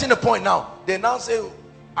you getting the point now? They now say,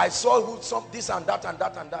 I saw who, some this and that and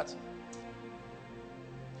that and that.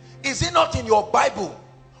 Is it not in your Bible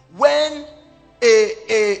when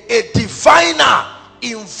a diviner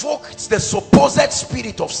invoked the supposed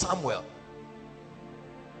spirit of Samuel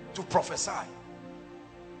to prophesy?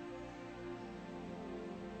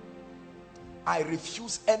 I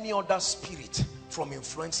refuse any other spirit from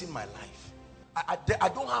influencing my life. I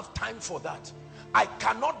don't have time for that. I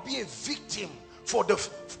cannot be a victim for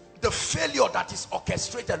the failure that is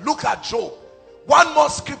orchestrated. Look at Job. One more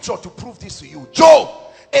scripture to prove this to you. Job,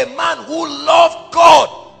 a man who loved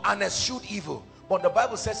God and eschewed evil. But the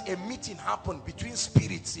Bible says a meeting happened between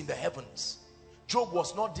spirits in the heavens. Job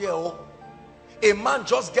was not there. Oh. A man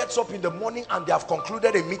just gets up in the morning and they have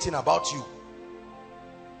concluded a meeting about you.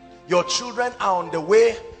 Your children are on the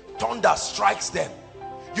way, thunder strikes them.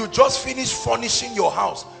 You just finished furnishing your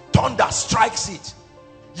house, thunder strikes it.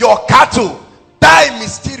 Your cattle die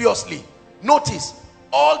mysteriously. Notice,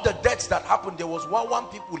 all the deaths that happened, there was one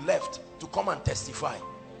people left to come and testify.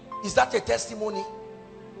 Is that a testimony?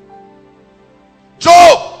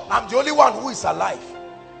 Job, I'm the only one who is alive.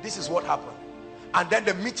 This is what happened. And then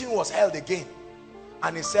the meeting was held again.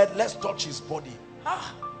 And he said, let's touch his body.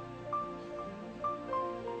 Ah.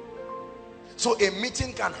 So a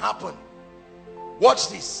meeting can happen. Watch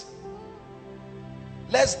this.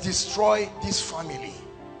 Let's destroy this family.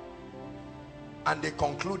 And they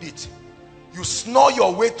conclude it. You snore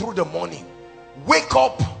your way through the morning. Wake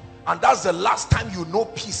up, and that's the last time you know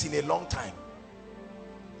peace in a long time.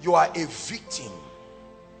 You are a victim.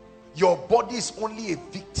 Your body is only a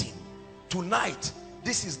victim. Tonight,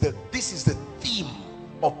 this is the theme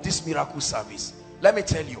of this miracle service. Let me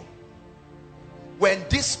tell you, when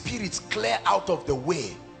these spirits clear out of the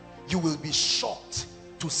way, you will be shocked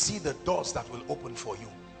to see the doors that will open for you.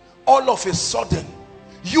 All of a sudden,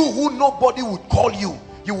 you who nobody would call you,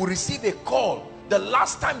 you will receive a call. The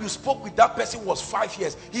last time you spoke with that person was 5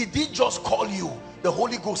 years. He didn't just call you. The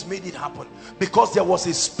Holy Ghost made it happen because there was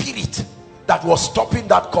a spirit that was stopping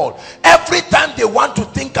that call. Every time they want to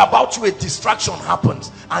think about you, a distraction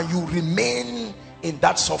happens and you remain in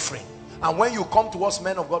that suffering. And when you come to us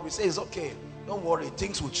men of God, we say, it's okay, don't worry,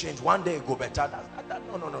 things will change, one day it will go better.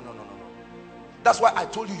 No. That's why I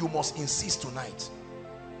told you, you must insist tonight.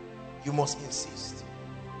 You must insist.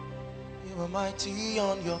 You are mighty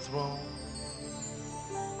on your throne.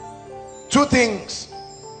 Two things.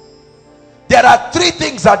 There are three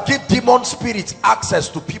things that give demon spirits access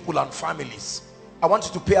to people and families. I want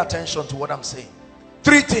you to pay attention to what I'm saying.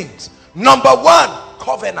 Three things. Number one,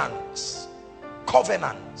 covenants.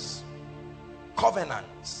 Covenants.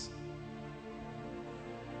 Covenants.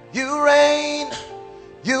 You reign,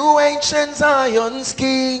 you ancient Zion's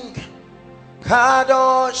king.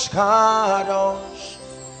 Kadosh, Kadosh,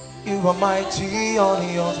 you are mighty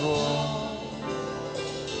on your throne.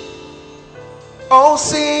 Oh,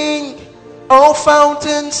 sing, oh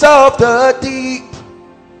fountains of the deep.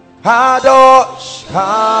 Kadosh,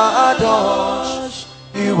 Kadosh,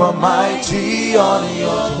 you are mighty on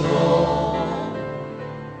your throne.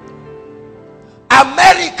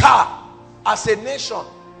 America as a nation,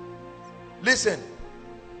 listen,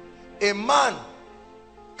 a man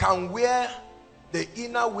can wear the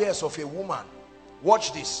inner wears of a woman,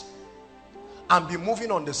 watch this, and be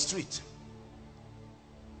moving on the street,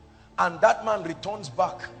 and that man returns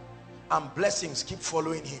back and blessings keep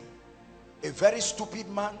following him. A very stupid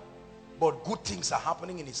man, but good things are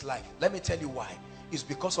happening in his life. Let me tell you why. It's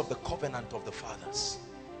because of the covenant of the fathers.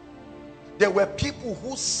 There were people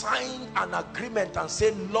who signed an agreement and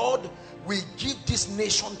said, Lord, we give this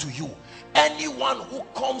nation to you. Anyone who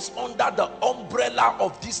comes under the umbrella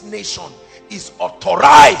of this nation is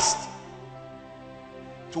authorized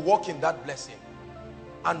to walk in that blessing.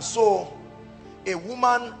 And so a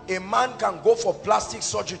man can go for plastic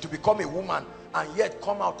surgery to become a woman and yet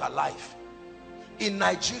come out alive. In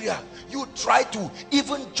Nigeria, you try to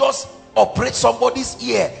even just operate somebody's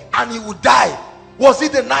ear and he would die. Was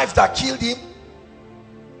it the knife that killed him?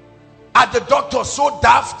 Are the doctors so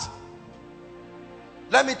daft?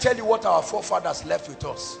 Let me tell you what our forefathers left with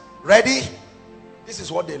us. Ready? This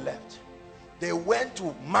is what they left. They went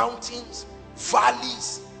to mountains,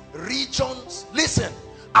 valleys, regions, listen,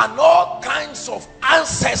 and all kinds of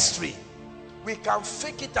ancestry. We can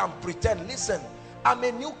fake it and pretend. Listen, I'm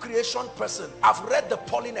a new creation person. I've read the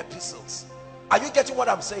Pauline epistles. Are you getting what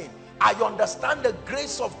I'm saying? I understand the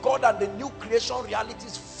grace of God and the new creation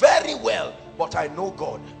realities very well, but I know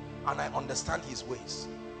God and I understand his ways.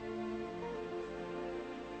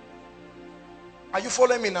 Are you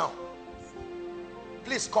following me now?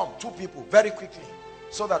 Please come, two people, very quickly,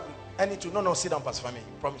 so that I need to, no, sit down, Pastor Femi,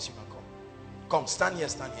 promise you can Come, stand here,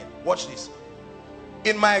 stand here. Watch this.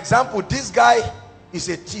 In my example, this guy is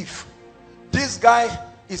a thief. This guy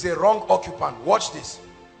is a wrong occupant. Watch this.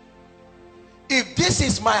 If this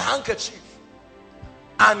is my handkerchief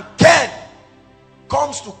and Ken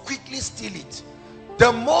comes to quickly steal it,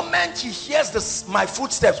 the moment he hears my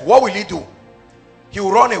footsteps, what will he do? He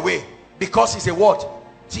will run away because he's a what?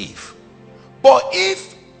 Thief. But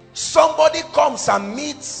if somebody comes and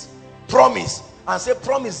meets Promise and say,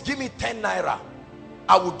 Promise, give me 10 naira,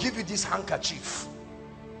 I will give you this handkerchief,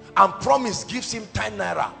 and Promise gives him 10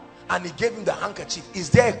 naira and he gave him the handkerchief, is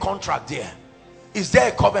there a contract there? Is there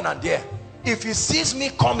a covenant there? If he sees me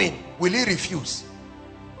coming, will he refuse?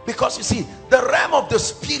 Because you see, the realm of the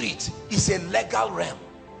spirit is a legal realm.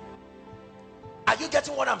 Are you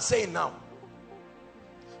getting what I'm saying now?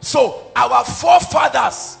 So our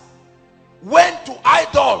forefathers went to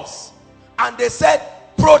idols and they said,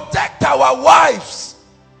 protect our wives,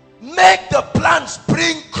 make the plants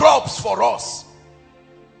bring crops for us.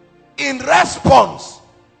 In response,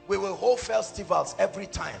 we will hold festivals every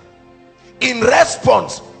time. In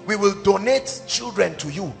response, we will donate children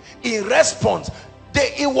to you. In response,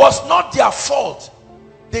 it was not their fault.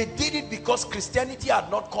 They did it because Christianity had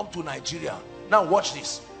not come to Nigeria. Now watch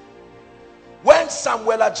this. When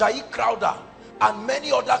Samuel Ajayi Crowther and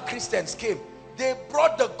many other Christians came, they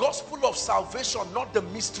brought the gospel of salvation, not the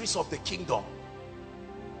mysteries of the kingdom.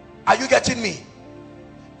 Are you getting me?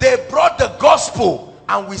 They brought the gospel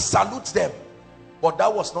and we salute them. But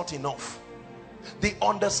that was not enough. The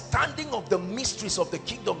understanding of the mysteries of the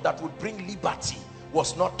kingdom that would bring liberty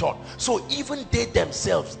was not taught. So even they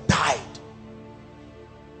themselves died.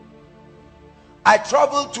 I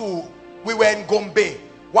traveled to, we were in Gombe,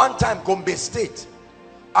 one time, Gombe State,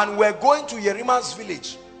 and we're going to Yerima's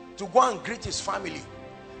village to go and greet his family.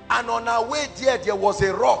 And on our way there was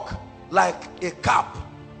a rock like a cap,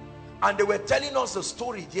 and they were telling us the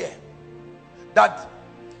story there that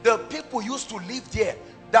the people used to live there,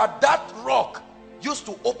 that rock used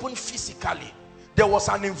to open physically. There was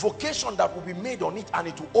an invocation that would be made on it and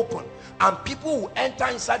it will open, and people will enter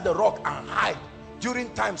inside the rock and hide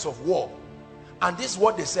during times of war. And this is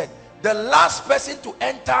what they said: the last person to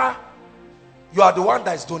enter, you are the one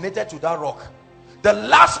that is donated to that rock. The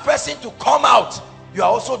last person to come out, you are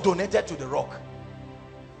also donated to the rock.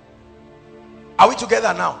 Are we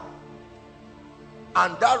together now?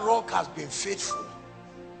 And that rock has been faithful.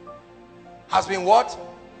 Has been what?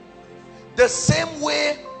 The same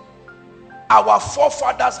way our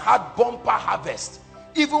forefathers had bumper harvest,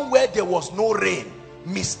 even where there was no rain,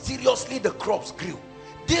 mysteriously the crops grew.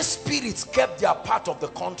 These spirits kept their part of the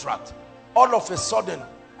contract. All of a sudden,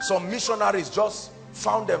 some missionaries just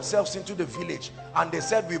found themselves into the village and they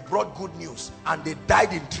said, we brought good news, and they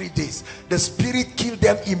died in 3 days. The spirit killed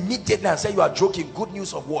them immediately and said, you are joking, good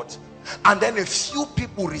news of what? And then a few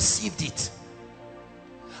people received it.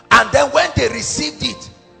 And then when they received it,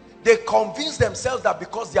 they convinced themselves that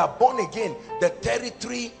because they are born again, the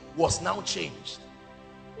territory was now changed.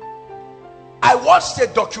 I watched a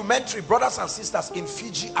documentary, brothers and sisters, in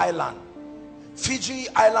Fiji Island. Fiji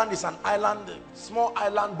Island is an island, small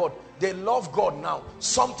island, but they love God now.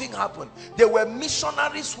 Something happened. There were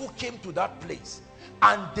missionaries who came to that place,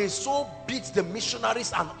 and they so beat the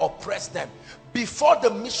missionaries and oppressed them. Before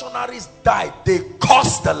the missionaries died, they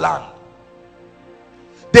cursed the land.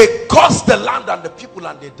 They cursed the land and the people,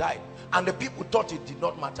 and they died. And the people thought it did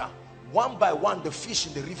not matter. One by one, the fish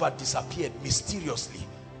in the river disappeared mysteriously.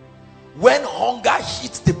 When hunger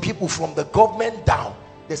hit the people from the government down,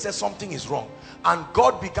 they said something is wrong. And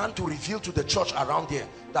God began to reveal to the church around here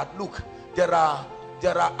that, look, there are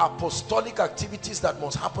apostolic activities that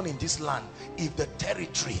must happen in this land if the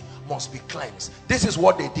territory must be cleansed. This is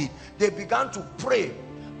what they did. They began to pray,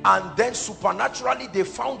 and then supernaturally they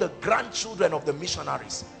found the grandchildren of the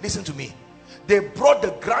missionaries. Listen to me. They brought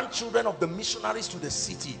the grandchildren of the missionaries to the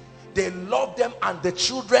city. They loved them, and the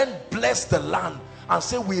children blessed the land and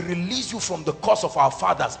said, we release you from the curse of our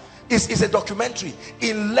fathers. It's a documentary.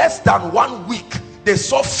 In less than 1 week, they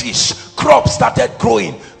saw fish, crops started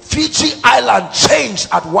growing. Fiji Island changed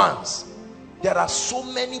at once. There are so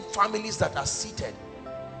many families that are seated.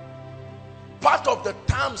 Part of the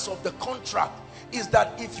terms of the contract is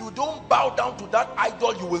that if you don't bow down to that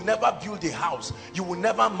idol, you will never build a house, you will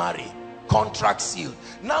never marry. Contract sealed.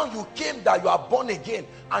 Now you came that you are born again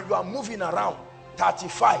and you are moving around.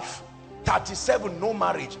 35, 37, no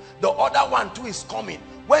marriage. The other one too is coming.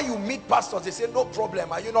 When you meet pastors, they say, no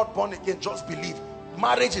problem, are you not born again? Just believe.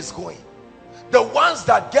 Marriage is going. The ones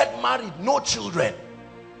that get married, no children,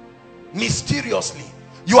 mysteriously.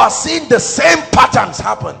 You are seeing the same patterns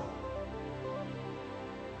happen.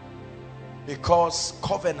 Because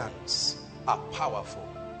covenants are powerful.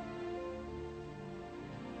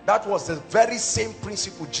 That was the very same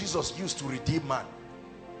principle Jesus used to redeem man.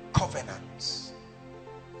 Covenants.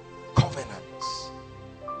 Covenants.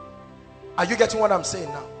 Are you getting what I'm saying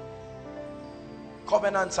now?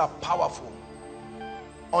 Covenants are powerful.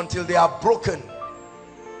 Until they are broken,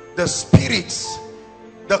 the spirits,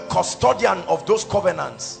 the custodian of those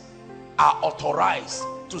covenants, are authorized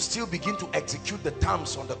to still begin to execute the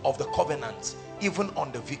terms of the covenant, even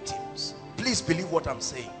on the victims. Please believe what I'm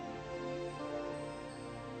saying.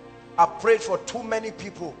 I've prayed for too many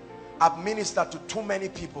people. I've ministered to too many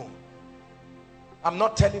people. I'm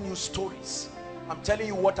not telling you stories. I'm telling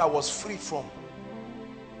you what I was free from.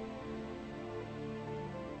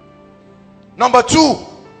 Number two,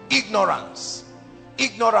 ignorance.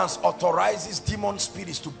 Ignorance authorizes demon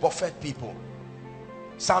spirits to buffet people.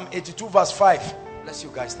 Psalm 82 verse 5. Bless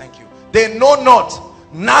you guys, thank you. They know not,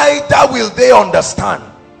 neither will they understand.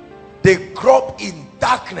 They grope in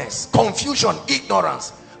darkness, confusion,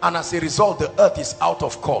 ignorance, and as a result the earth is out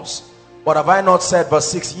of course. But have I not said,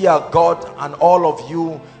 verse 6, ye are God and all of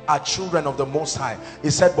you are children of the Most High.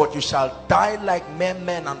 He said, but you shall die like men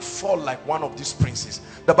and fall like one of these princes.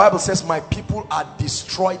 The Bible says, my people are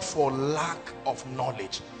destroyed for lack of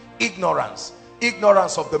knowledge. Ignorance.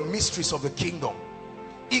 Ignorance of the mysteries of the kingdom.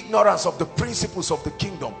 Ignorance of the principles of the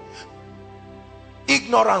kingdom.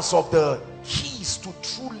 Ignorance of the keys to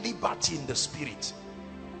true liberty in the spirit.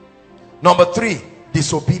 Number three,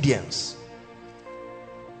 disobedience.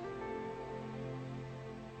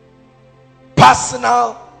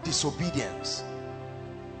 Personal disobedience.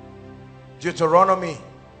 Deuteronomy,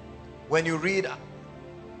 when you read,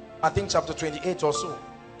 I think chapter 28 or so,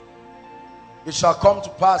 it shall come to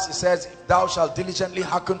pass, it says, if thou shalt diligently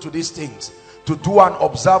hearken to these things, to do and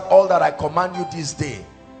observe all that I command you this day,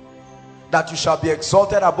 that you shall be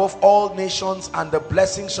exalted above all nations, and the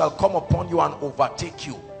blessing shall come upon you and overtake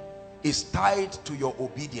you, is tied to your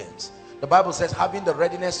obedience. The Bible says, having the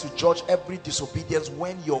readiness to judge every disobedience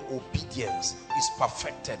when your obedience is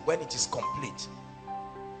perfected, when it is complete.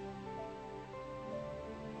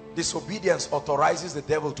 Disobedience authorizes the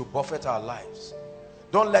devil to buffet our lives.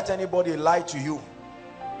 Don't let anybody lie to you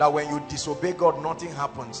that when you disobey God, nothing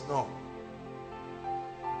happens. No.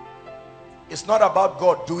 It's not about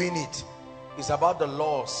God doing it. It's about the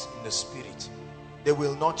laws in the spirit. They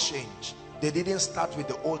will not change. They didn't start with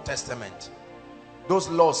the Old Testament. Those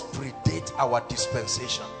laws predate our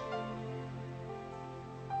dispensation.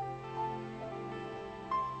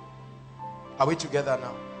 Are we together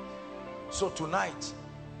now? So tonight,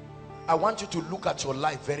 I want you to look at your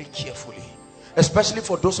life very carefully, especially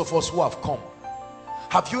for those of us who have come.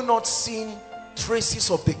 Have you not seen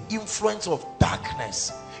traces of the influence of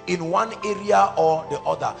darkness in one area or the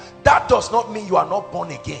other? That does not mean you are not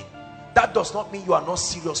born again. That does not mean you are not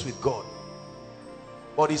serious with God.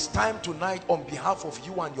 But it's time tonight, on behalf of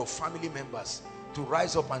you and your family members, to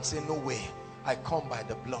rise up and say, no way, I come by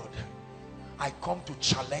the blood. I come to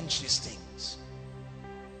challenge these things.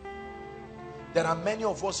 There are many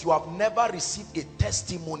of us, you have never received a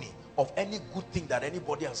testimony of any good thing that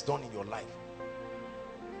anybody has done in your life.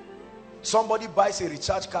 Somebody buys a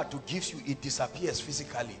recharge card to give you, it disappears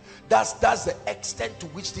physically. That's the extent to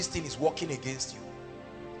which this thing is working against you.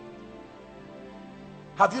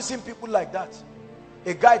 Have you seen people like that?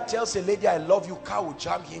 A guy tells a lady, I love you, car will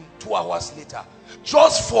jam him 2 hours later,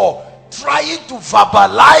 just for trying to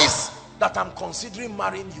verbalize that I'm considering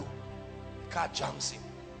marrying you. The car jams him.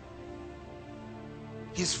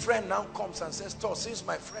 His friend now comes and says, since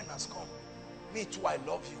my friend has come, me too, I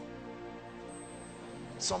love you.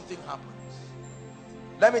 Something happens.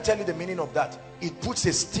 Let me tell you the meaning of that. It puts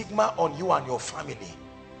a stigma on you and your family.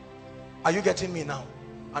 Are you getting me now?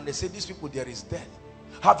 And they say, these people, there is death.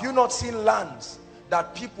 Have you not seen lands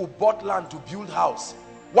that people bought land to build house?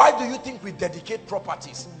 Why do you think we dedicate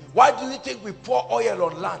properties? Why do you think we pour oil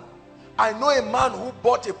on land? I know a man who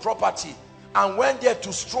bought a property and went there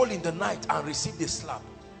to stroll in the night and received a slap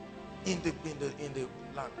in the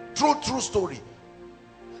land. True story.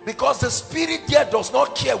 Because the spirit there does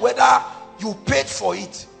not care whether you paid for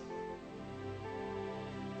it.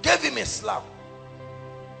 Gave him a slap.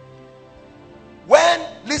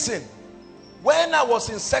 Listen, when I was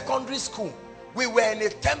in secondary school, we were in a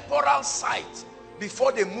temporal site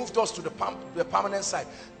before they moved us to the permanent site.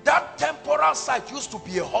 That temporal site used to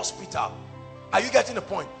be a hospital. Are you getting the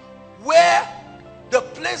point? Where the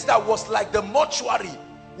place that was like the mortuary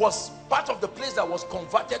was part of the place that was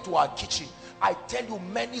converted to our kitchen. I tell you,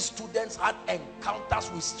 many students had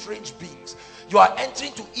encounters with strange beings. You are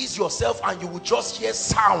entering to ease yourself and you will just hear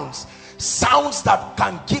sounds that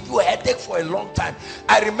can give you a headache for a long time.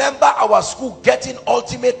 I remember our school getting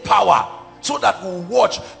ultimate power. so that we'll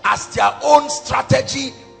watch as their own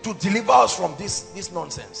strategy to deliver us from this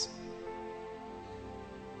nonsense.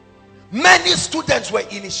 Many students were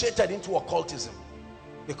initiated into occultism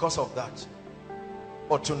because of that.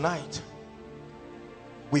 But tonight,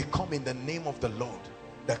 we come in the name of the Lord,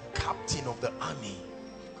 the captain of the army,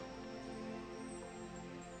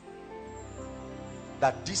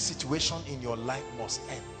 that this situation in your life must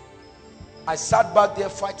end. I sat back there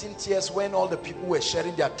fighting tears when all the people were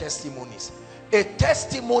sharing their testimonies. A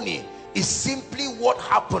testimony is simply what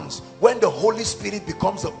happens when the Holy Spirit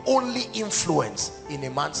becomes the only influence in a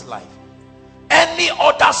man's life. Any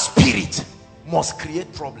other spirit must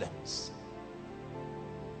create problems.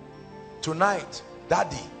 Tonight,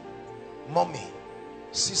 daddy, mommy,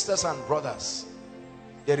 sisters and brothers,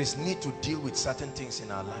 there is need to deal with certain things in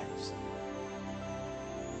our lives.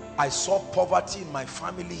 I saw poverty in my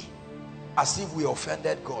family as if we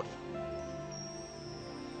offended God.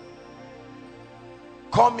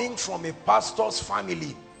 Coming from a pastor's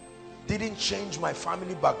family didn't change my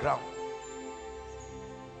family background.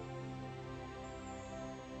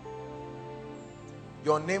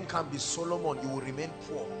 Your name can be Solomon, you will remain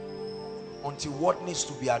poor until what needs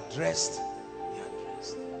to be addressed be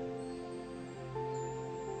addressed.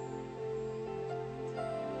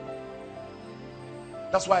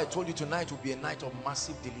 That's why I told you tonight will be a night of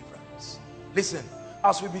massive deliverance. Listen,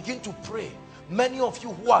 as we begin to pray, many of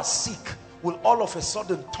you who are sick will all of a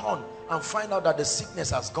sudden turn and find out that the sickness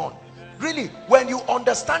has gone. Really, when you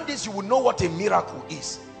understand this, you will know what a miracle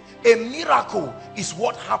is. A miracle is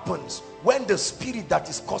what happens when the spirit that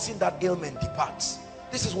is causing that ailment departs.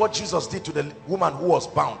 This is what Jesus did to the woman who was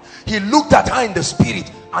bound. He looked at her in the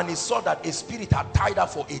spirit and he saw that a spirit had tied her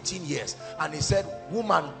for 18 years. And he said,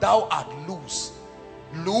 woman, thou art loose.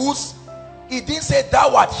 Loose? He didn't say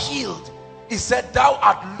thou art healed. He said thou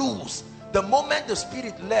art loose. The moment the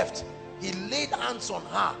spirit left, he laid hands on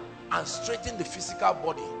her and straightened the physical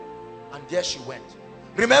body. And there she went.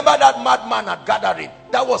 Remember that madman at gathering?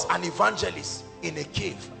 That was an evangelist in a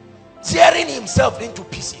cave, tearing himself into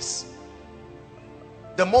pieces.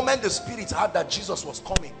 The moment the spirits heard that Jesus was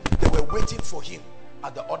coming, they were waiting for him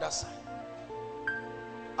at the other side.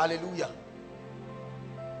 Hallelujah.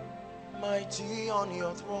 Mighty on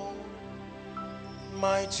your throne,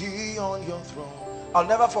 mighty on your throne. I'll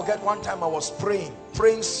never forget one time I was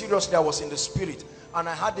praying seriously. I was in the spirit and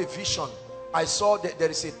I had a vision. I saw that there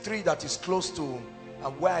is a tree that is close to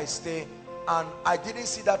where I stay, and I didn't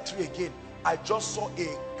see that tree again. I just saw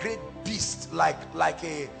a great beast like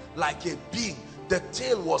a being. The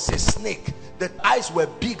tail was a snake. The eyes were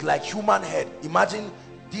big like human head. Imagine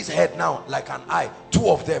this head now like an eye. Two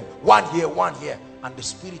of them, one here, one here. And the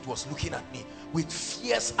spirit was looking at me with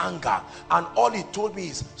fierce anger. And all he told me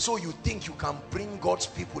is, so you think you can bring God's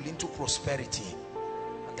people into prosperity?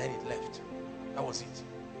 And then it left. That was it.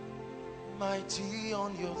 Mighty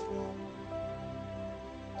on your throne,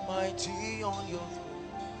 mighty on your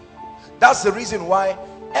throne. That's the reason why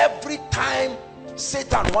every time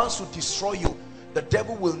Satan wants to destroy you, the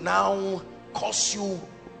devil will now cause you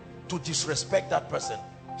to disrespect that person.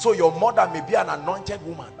 So your mother may be an anointed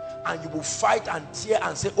woman and you will fight and tear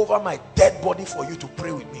and say, over my dead body for you to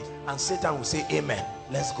pray with me. And Satan will say, amen,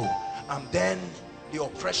 let's go. And then the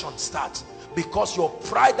oppression starts, because your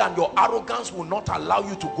pride and your arrogance will not allow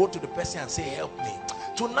you to go to the person and say, help me.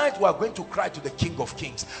 Tonight we are going to cry to the King of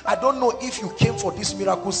Kings. I don't know if you came for this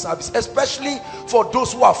miracle service, especially for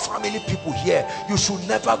those who are family people here. You should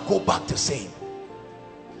never go back the same.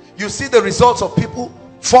 You see the results of people,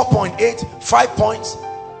 4.8, 5 points.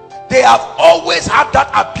 They have always had that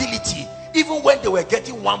ability, even when they were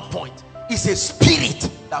getting 1 point. It's a spirit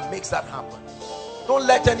that makes that happen. Don't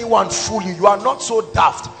let anyone fool you. You are not so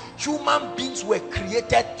daft. Human beings were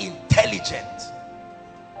created intelligent.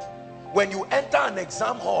 When you enter an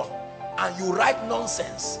exam hall and you write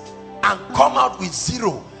nonsense and come out with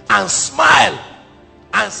 0 and smile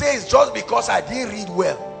and say it's just because I didn't read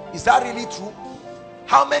well, is that really true?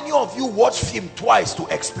 How many of you watch film twice to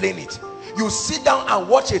explain it? You sit down and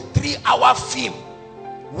watch a 3-hour film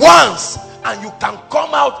once and you can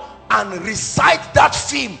come out and recite that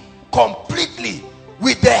film completely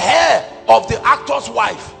with the hair of the actor's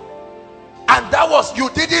wife, and that was, you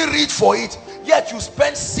didn't read for it, yet you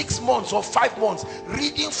spent 6 months or 5 months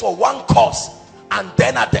reading for one course, and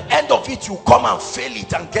then at the end of it you come and fail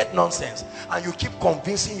it and get nonsense, and you keep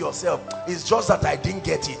convincing yourself it's just that I didn't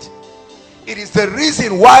get it. It is the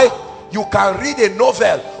reason why you can read a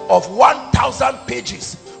novel of 1,000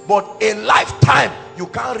 pages, but a lifetime you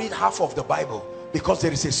can't read half of the Bible, because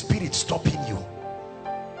there is a spirit stopping you.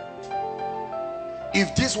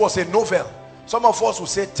 If this was a novel, some of us would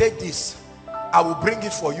say, take this, I will bring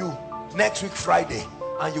it for you next week Friday,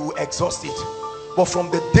 and you will exhaust it. But from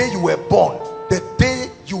the day you were born,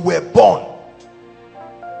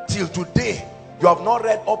 till today, you have not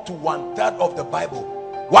read up to 1/3 of the Bible.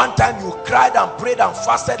 One time you cried and prayed and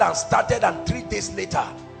fasted and started, and 3 days later,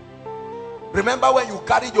 remember when you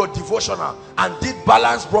carried your devotional and did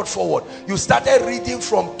balance brought forward, you started reading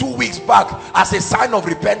from 2 weeks back as a sign of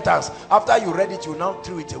repentance. After you read it, you now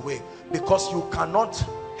threw it away, because you cannot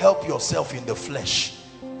help yourself in the flesh.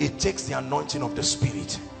 It takes the anointing of the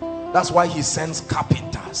Spirit. That's why he sends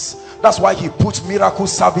carpenters. That's why he puts miracle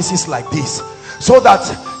services like this, so that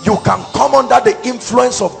you can come under the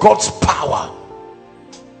influence of God's power.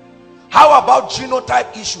 How about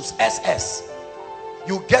genotype issues? SS.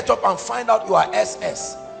 You get up and find out you are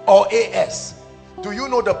SS or AS. Do you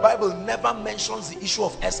know the Bible never mentions the issue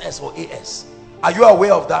of SS or AS? Are you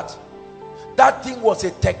aware of that? That thing was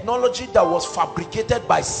a technology that was fabricated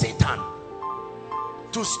by Satan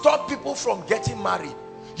to stop people from getting married.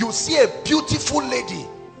 You see a beautiful lady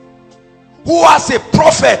who has a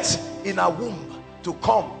prophet in her womb to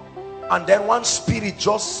come, and then one spirit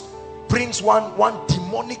just brings one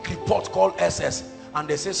demonic report called SS, and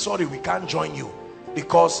they say, sorry, we can't join you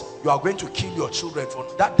because you are going to kill your children.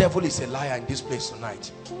 That devil is a liar in this place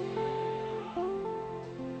tonight.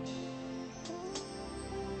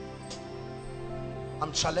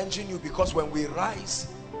 I'm challenging you, because when we rise,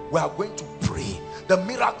 we are going to pray. The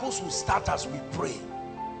miracles will start as we pray.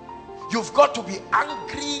 You've got to be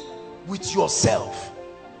angry with yourself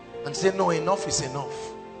and say, no, enough is enough.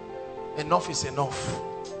 Enough is enough.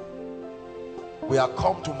 We are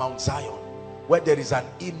come to Mount Zion, where there is an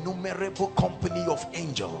innumerable company of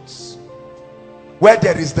angels, where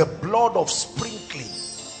there is the blood of sprinkling,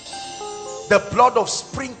 the blood of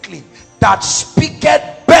sprinkling that speaketh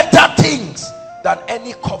better things than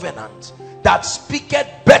any covenant, that speaketh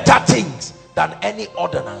better things than any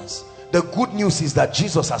ordinance. The good news is that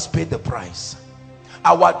Jesus has paid the price.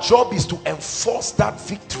 Our job is to enforce that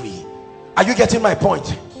victory. Are you getting my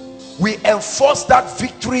point? We enforce that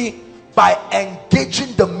victory by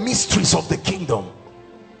engaging the mysteries of the kingdom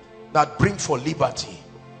that bring for liberty.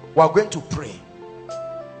 We are going to pray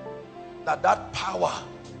that that power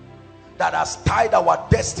that has tied our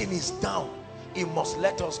destinies down, it must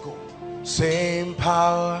let us go. Same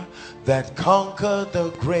power that conquered the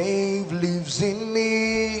grave lives in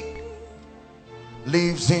me,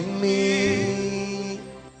 lives in me.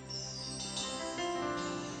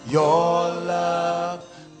 Your love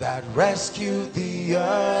that rescued the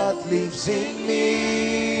earth lives in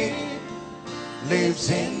me, lives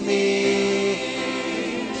in me.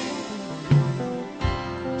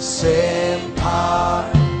 Same power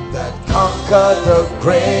that conquered the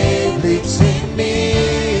grave lives in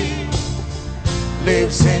me,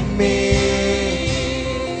 lives in me.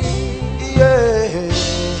 Yeah.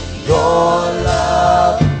 Your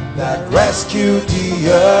love that rescued the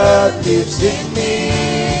earth lives in me,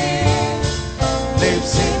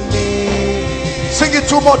 lives in me. Sing it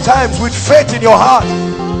 2 more times with faith in your heart.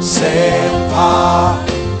 Same power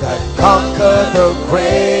that conquered the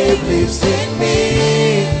grave lives in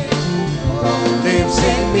me, lives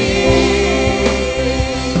in me.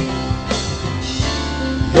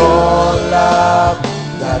 Your love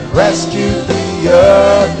that rescued the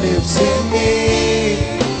earth lives in me,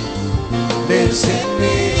 lives in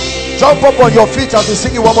me. Jump up on your feet and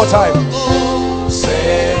sing it one more time.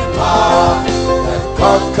 Same power that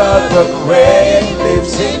conquered the grave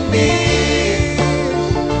lives in me,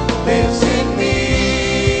 lives in me.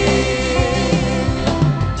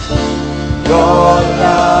 Your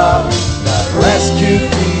love that rescued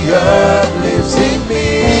the earth lives in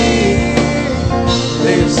me,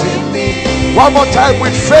 lives in me. One more time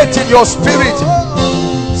with faith in your spirit.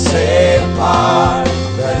 Same power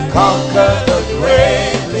that conquered the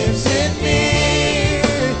grave lives in me,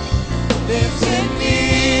 lives in me.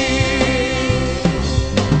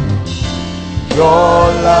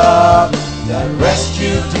 Your love that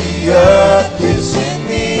rescued the earth lives in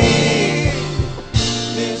me,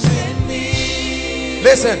 lives in me.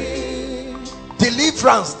 Listen,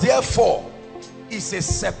 deliverance therefore is a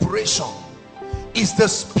separation. Is the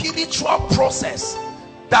spiritual process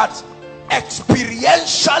that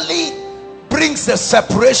experientially brings the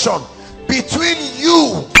separation between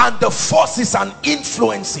you and the forces and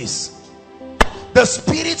influences, the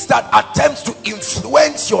spirits that attempts to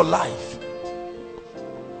influence your life.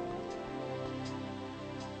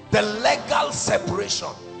 The legal separation.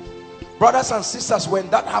 Brothers and sisters, when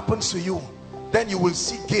that happens to you, then you will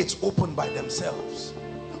see gates open by themselves.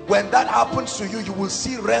 When that happens to you, you will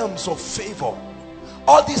see realms of favor.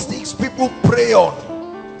 All these things people pray on.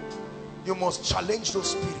 You must challenge those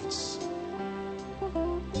spirits.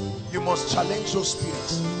 You You must challenge those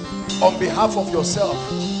spirits on behalf of yourself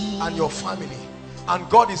and your family. And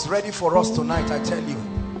God is ready for us tonight, I tell you.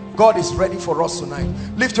 God is ready for us tonight.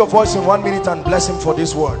 Lift your voice in 1 minute and bless him for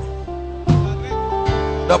this word.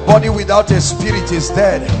 The body without a spirit is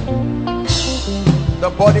dead. The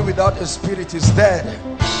body without a spirit is dead.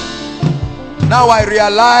 Now I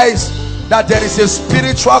realize that there is a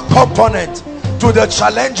spiritual component to the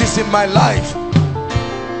challenges in my life.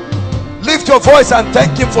 Lift your voice and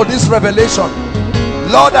thank him for this revelation.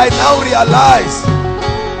 Lord, I now realize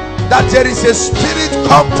that there is a spirit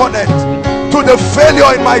component to the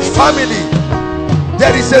failure in my family.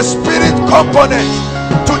 There is a spirit component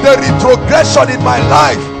to the retrogression in my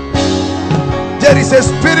life. There is a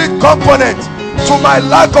spirit component to my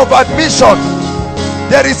lack of admission.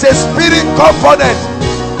 There is a spirit component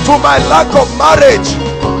to my lack of marriage.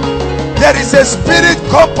 There is a spirit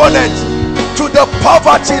component to the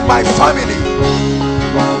poverty in my family.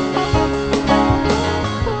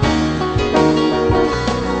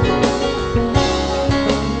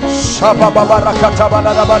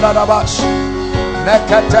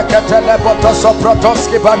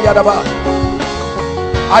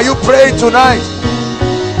 Are you praying tonight?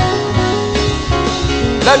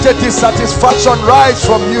 Let a dissatisfaction rise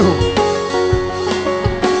from you.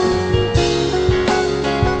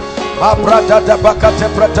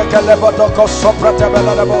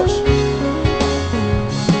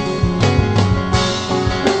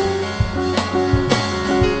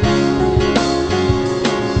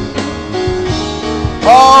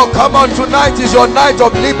 Oh, come on, tonight is your night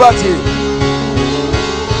of liberty.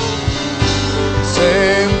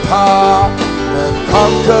 Same power that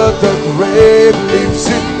conquered the grave lives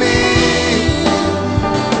in me,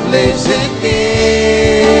 lives in me.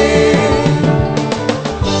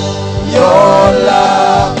 Your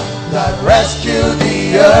love that rescued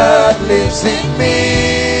the earth lives in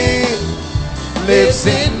me, lives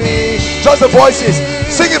in me. Just the voices,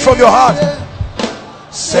 sing it from your heart.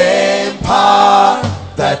 Same power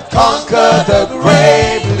that conquered the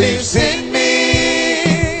grave lives in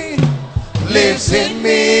me, lives in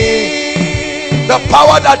me. The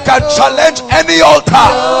power that can challenge any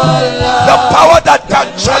altar, the power that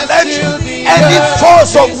can challenge any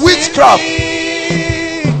force of witchcraft,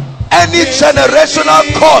 any generational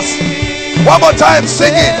curse. One more time,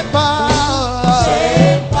 sing it.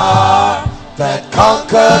 Same power that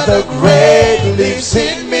conquered the grave lives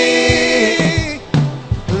in me,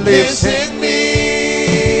 lives in me.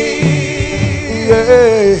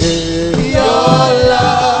 Your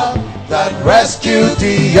love that rescued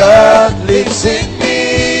the earth lives in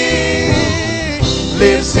me,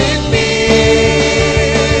 lives in me.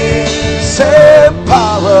 Same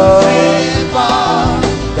power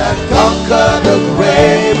that conquered the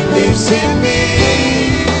grave lives in me,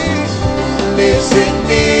 lives in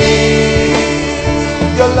me.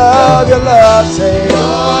 Your love, say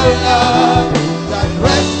your love that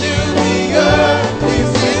rescued the earth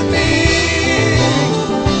lives in me,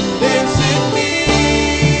 lives in me.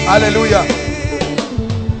 Hallelujah.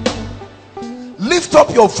 Lift up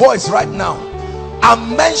your voice right now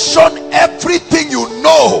and mention everything you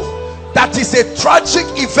know that is a tragic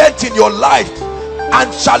event in your life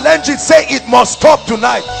and challenge it. Say it must stop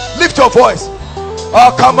tonight. Lift your voice.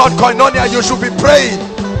 Oh, come on, Koinonia, you should be praying.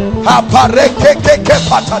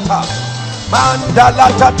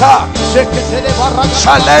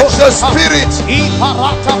 Challenge the spirit.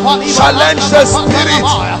 Challenge the spirit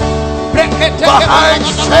behind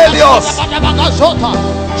failures.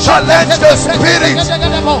 Challenge the spirit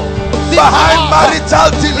behind marital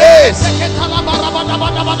delays.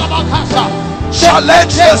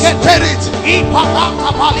 Challenge the spirit.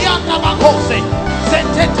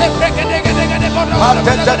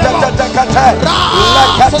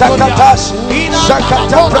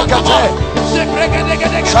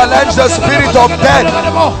 Challenge the spirit of death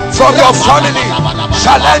from your family.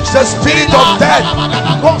 Challenge the spirit of death.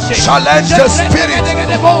 Challenge the spirit.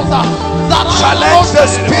 Challenge the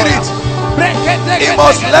spirit. He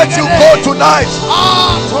must let you go tonight.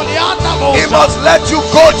 He must let you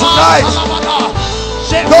go tonight.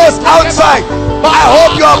 Those outside, I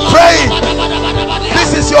hope you are praying.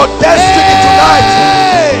 This is your destiny tonight.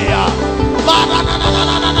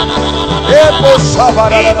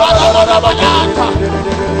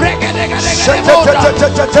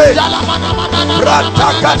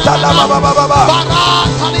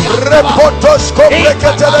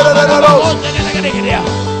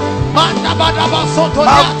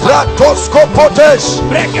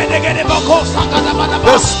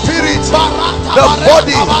 The spirit, the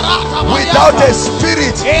body without a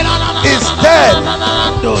spirit is dead.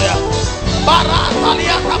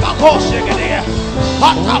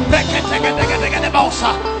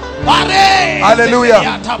 Hallelujah.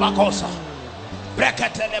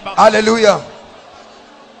 Hallelujah.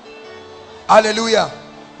 Hallelujah.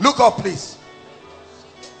 Look up, please.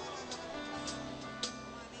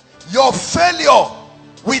 Your failure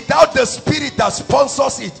without the spirit that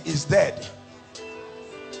sponsors it is dead.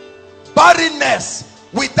 Barrenness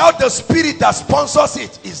without the spirit that sponsors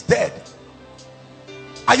it is dead.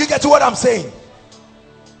 Are you getting what I'm saying?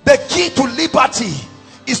 The key to liberty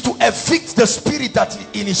is to evict the spirit that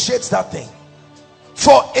initiates that thing.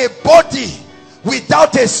 For a body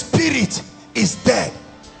without a spirit is dead.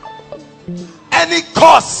 Any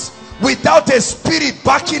cause without a spirit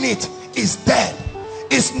backing it is dead.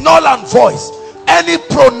 It's null and void. Any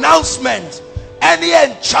pronouncement, any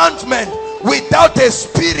enchantment without a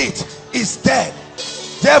spirit is dead.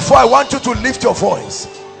 Therefore, I want you to lift your voice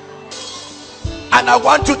and I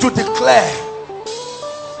want you to declare.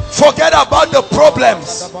 Forget about the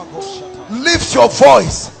problems. Lift your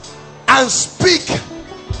voice and speak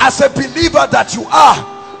as a believer that you are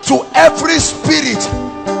to every spirit.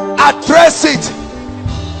 Address it.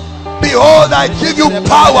 Behold, I give you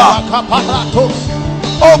power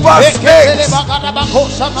over snakes,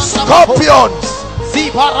 scorpions.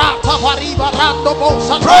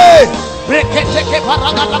 Pray.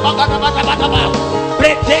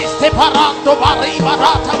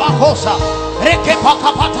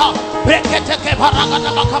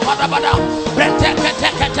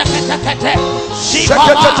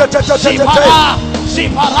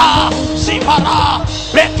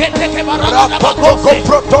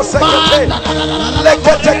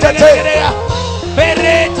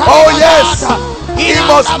 Oh yes, he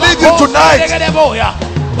must leave you tonight.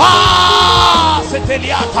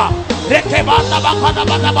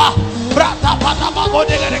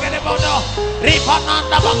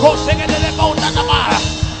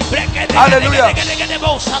 Hallelujah.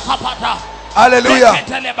 Hallelujah.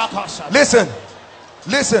 Listen,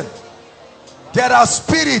 listen. There are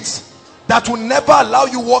spirits that will never allow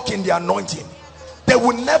you walk in the anointing. They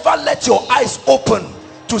will never let your eyes open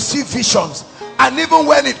to see visions, and even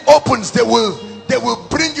when it opens, they will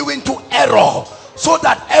bring you into error, so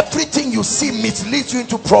that everything you see misleads you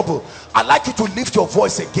into trouble. I'd like you to lift your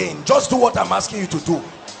voice again. Just do what I'm asking you to do.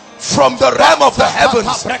 From the realm of the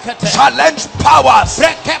heavens, challenge powers,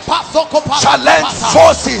 challenge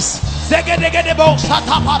forces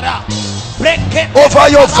over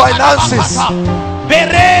your finances.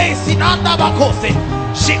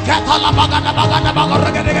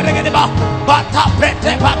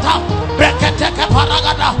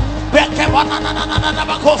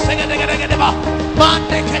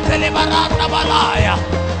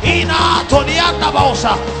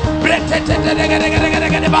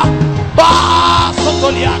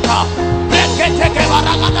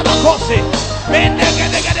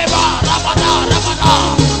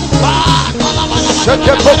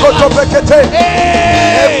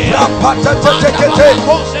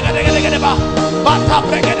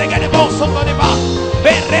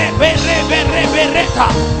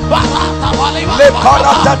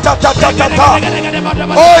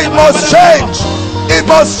 Oh, it must change. It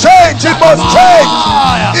must change. It must change.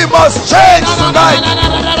 It must change tonight.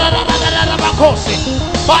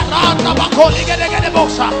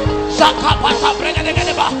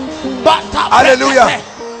 Hallelujah.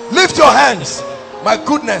 Lift your hands. My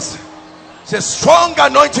goodness, it's a strong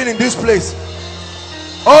anointing in this place.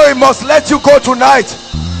 Oh, it must let you go tonight.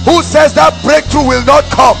 Who says that breakthrough will not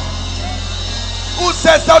come? Who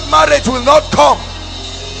says that marriage will not come?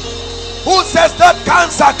 Who says that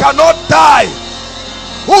cancer cannot die?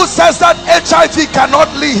 Who says that HIV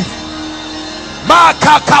cannot live?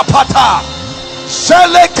 Makakapata.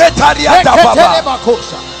 Sheleketariata baba.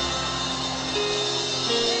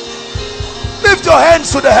 Lift your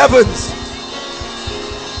hands to the heavens.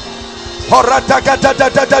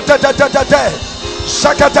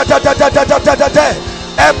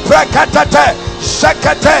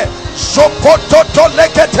 Sopototo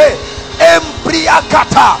lekete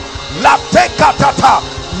embriakata latekatata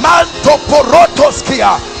manto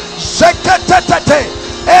porotoskia sekete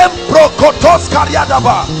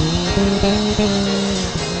embrokotoskariadaba.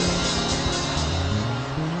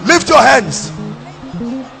 Lift your hands.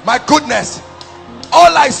 My goodness,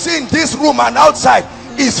 all I see in this room and outside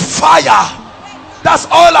is fire. That's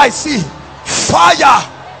all I see. Fire.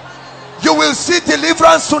 You will see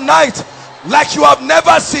deliverance tonight like you have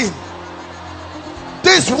never seen.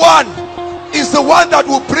 This one is the one that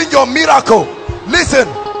will bring your miracle. Listen,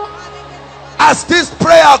 as this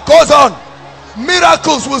prayer goes on,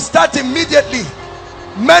 miracles will start immediately.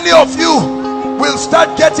 Many of you will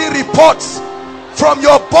start getting reports from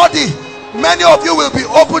your body Many of you will be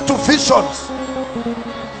open to visions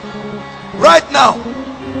right now.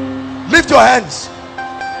 Lift your hands.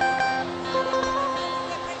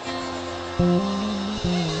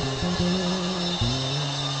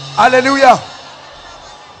 Hallelujah.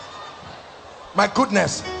 My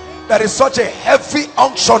goodness, there is such a heavy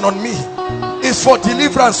unction on me. It's for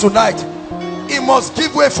deliverance tonight. It must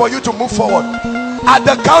give way for you to move forward. At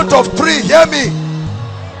the count of 3, hear me.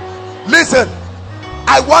 Listen,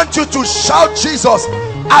 I want you to shout Jesus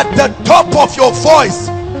at the top of your voice.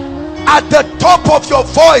 At the top of your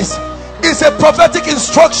voice is a prophetic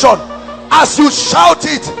instruction. As you shout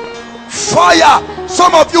it, fire.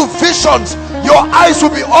 Some of you, visions, your eyes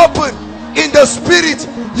will be open in the spirit.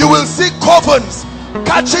 You will see covens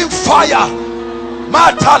catching fire.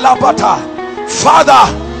 Matalabata. Father,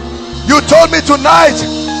 you told me tonight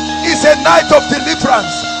is a night of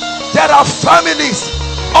deliverance. There are families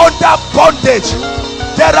under bondage.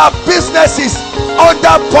 There are businesses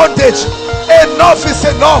under bondage. Enough is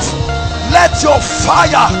enough. Let your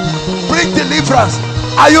fire bring deliverance.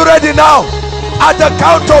 Are you ready now? At the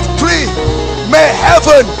count of 3, may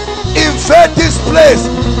heaven invade this place.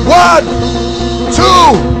 1, 2,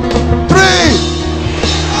 3.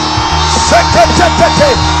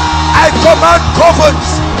 I command covens,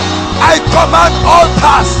 I command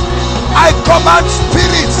altars, I command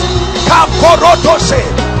spirits.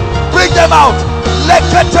 Bring them out.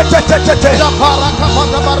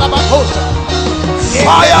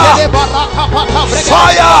 Fire,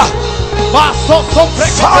 fire,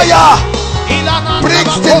 fire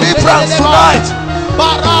brings deliverance tonight.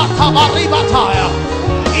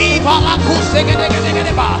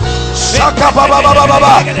 Shaka baba baba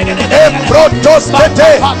baba. Ebrotos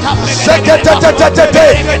tete. Shekete tete tete.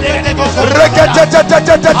 Rekete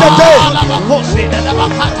tete tete.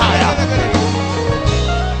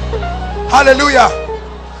 Hallelujah.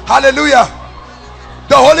 Hallelujah.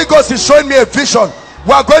 The Holy Ghost is showing me a vision.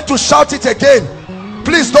 We are going to shout it again.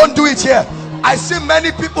 Please don't do it here. I see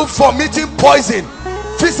many people vomiting poison,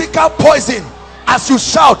 physical poison. As you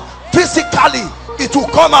shout, physically it will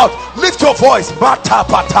come out. Lift your voice. Bata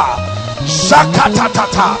bata.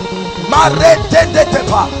 Shakatatata.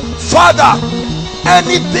 Maretetetepa. Father,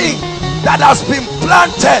 anything that has been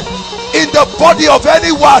planted in the body of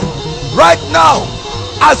anyone right now,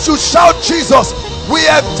 as you shout Jesus, we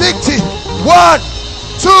evict it. 1,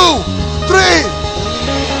 2, 3.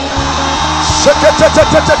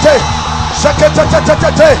 Shakatatata.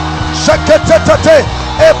 Shakatatata. Shakatatata.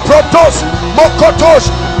 Eprotos, mokotos,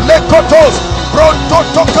 lekotos,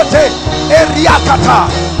 brontotokote, eriakata.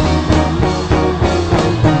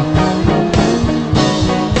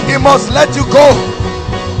 He must let you go.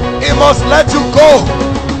 He must let you go.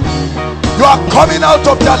 You are coming out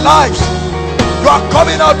of their lives. You are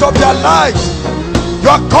coming out of their lives. You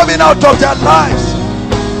are coming out of their lives.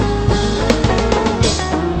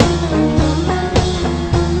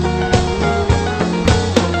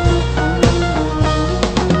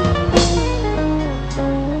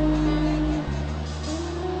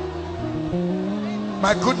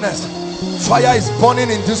 My goodness, fire is burning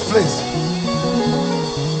in this place.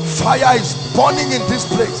 Fire is burning in this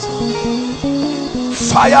place.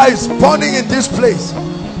 Fire is burning in this place.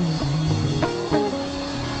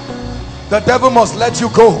 The devil must let you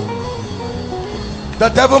go. The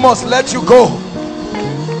devil must let you go.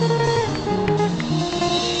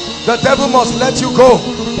 The devil must let you go.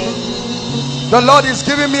 The Lord is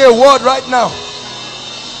giving me a word right now.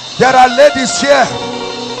 There are ladies here.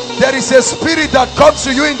 There is a spirit that comes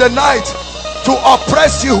to you in the night to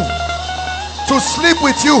oppress you, to sleep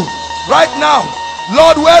with you. Right now,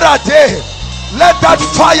 Lord, where are they? Let that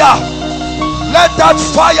fire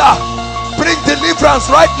bring deliverance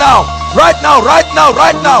right now. Right now, right now,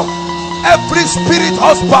 right now. Every spirit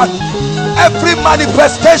husband, every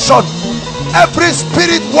manifestation, every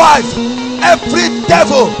spirit wife, every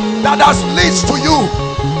devil that has leads to you,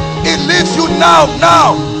 it leaves you now,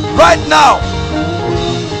 right now.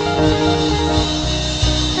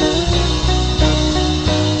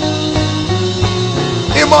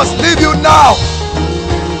 It must leave you now.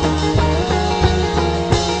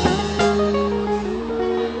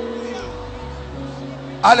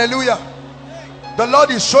 Hallelujah. The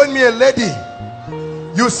Lord is showing me a lady.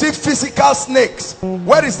 You see physical snakes.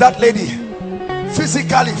 Where is that lady?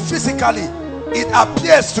 Physically it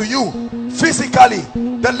appears to you. Physically,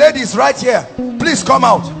 the lady is right here. Please come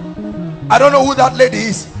out. I don't know who that lady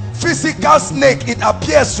is. Physical snake, it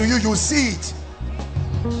appears to you. You see it.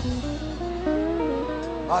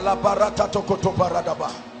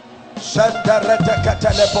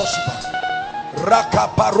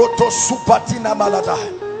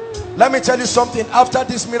 Let me tell you something. After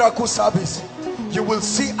this miracle service, you will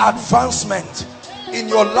see advancement in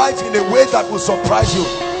your life in a way that will surprise you.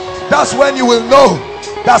 That's when you will know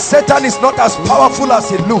that Satan is not as powerful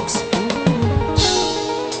as it looks.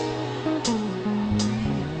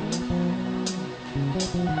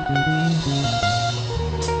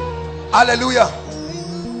 Hallelujah.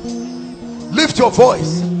 Lift your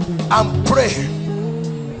voice and pray.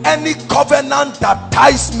 Any covenant that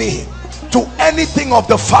ties me to anything of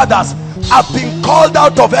the fathers, I've been called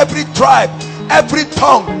out of every tribe, every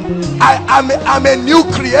tongue. I'm a new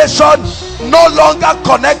creation, no longer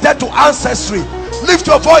connected to ancestry. Lift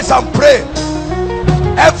your voice and pray.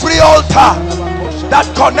 Every altar that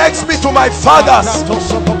connects me to my fathers,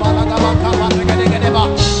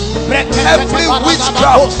 every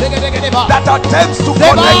witchcraft that attempts to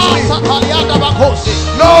connect me,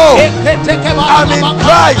 no, I'm in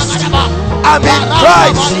Christ. I'm in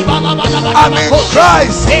Christ. I'm in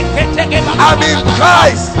Christ. I'm in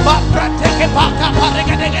Christ.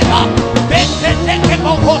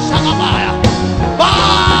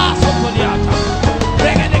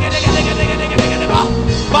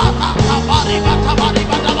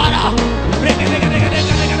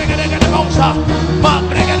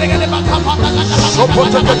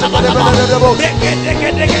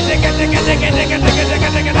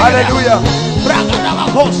 Hallelujah.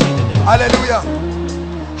 Hallelujah.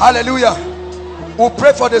 Hallelujah. We'll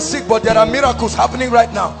pray for the sick, but there are miracles happening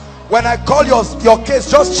right now. When I call your case,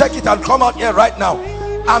 just check it and come out here right now.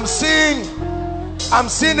 I'm seeing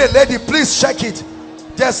a lady. Please check it.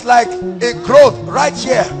 There's like a growth right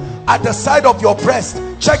here at the side of your breast.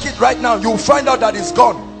 Check it right now. You'll find out that it's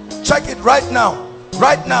gone. Check it right now.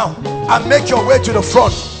 Right now. And make your way to the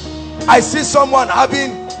front. I see someone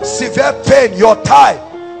having severe pain. Your thigh.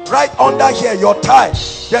 Right under here, your thigh.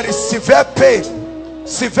 There is severe pain.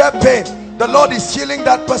 Severe pain. The Lord is healing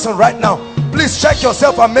that person right now. Please check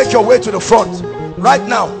yourself and make your way to the front. Right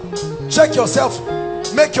now. Check yourself.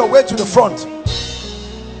 Make your way to the front.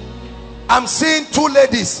 I'm seeing two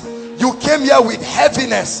ladies. You came here with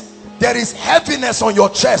heaviness. There is heaviness on your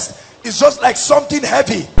chest. It's just like something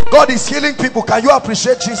heavy. God is healing people. Can you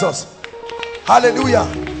appreciate Jesus? Hallelujah.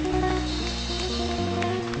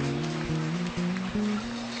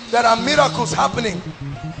 There are miracles happening.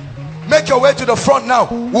 Make your way to the front now.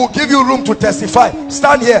 We'll give you room to testify.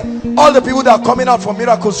 Stand here. All the people that are coming out for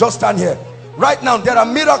miracles, just stand here. Right now, there are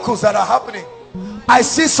miracles that are happening. I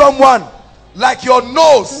see someone like your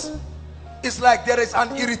nose. It's like there is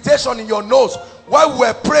an irritation in your nose. While we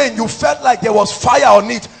were praying, you felt like there was fire on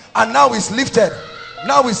it, and now it's lifted.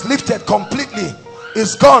 Now it's lifted completely.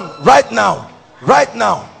 It's gone right now. Right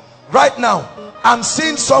now. Right now. I'm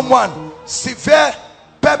seeing someone severe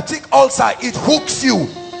peptic ulcer. It hooks you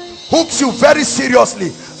very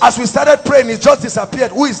seriously. As we started praying, it just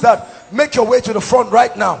disappeared. Who is that? Make your way to the front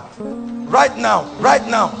right now. Right now. Right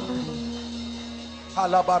now.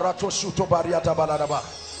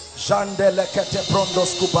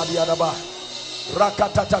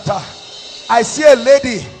 I see a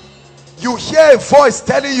lady. You hear a voice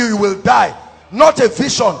telling you will die. Not a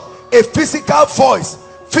vision, a physical voice.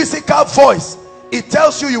 Physical voice. It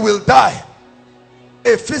tells you will die.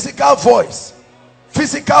 A physical voice.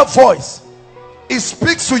 Physical voice. It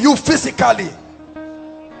speaks to you physically.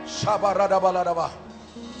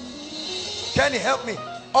 Can you help me?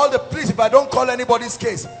 All the, please, if I don't call anybody's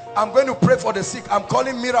case, I'm going to pray for the sick. I'm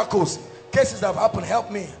calling miracles. Cases that have happened. Help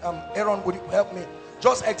me. Aaron, would you help me?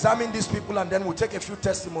 Just examine these people and then we'll take a few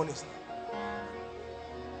testimonies.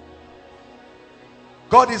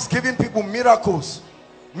 God is giving people miracles.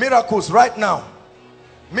 Miracles right now.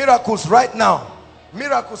 Miracles right now.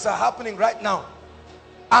 Miracles are happening right now.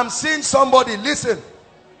 I'm seeing somebody. Listen.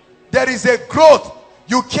 There is a growth.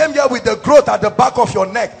 You came here with the growth at the back of your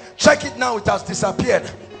neck. Check it now. It has disappeared.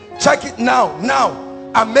 Check it now. Now.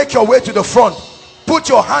 And make your way to the front. Put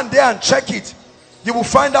your hand there and check it. You will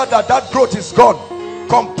find out that that growth is gone.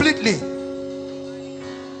 Completely.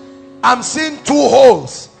 I'm seeing two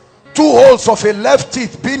holes. Two holes of a left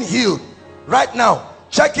teeth being healed. Right now.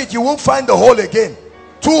 Check it. You won't find the hole again.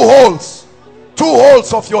 Two holes. Two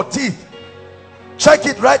holes of your teeth. Check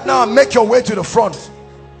it right now and make your way to the front.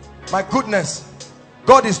 My goodness.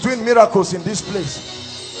 God is doing miracles in this place.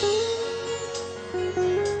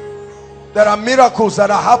 There are miracles that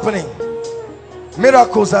are happening.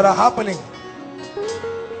 Miracles that are happening.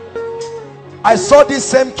 I saw this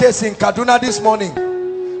same case in Kaduna this morning.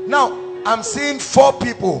 Now, I'm seeing four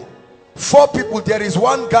people. Four people. There is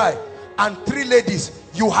one guy and three ladies.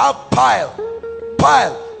 You have pile.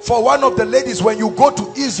 For one of the ladies, when you go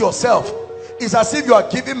to ease yourself, it's as if you are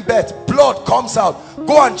giving birth. Blood comes out.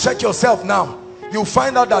 Go and check yourself now. you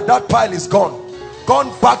find out that that pile is gone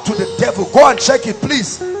back to the devil. Go and check it,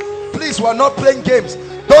 please. Please, we are not playing games.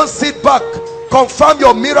 Don't sit back. Confirm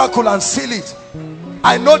your miracle and seal it.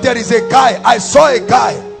 I know there is a guy, I saw a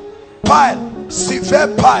guy, pile,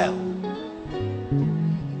 severe pile.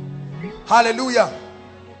 Hallelujah.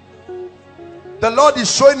 The Lord is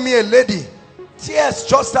showing me a lady, tears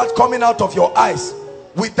just start coming out of your eyes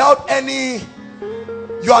without any,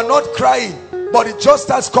 you are not crying, but it just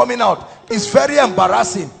starts coming out. It's very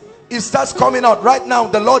embarrassing. It starts coming out right now.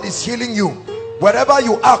 The Lord is healing you. Wherever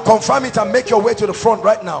you are, confirm it and make your way to the front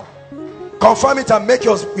right now. Confirm it and make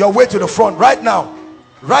your way to the front right now.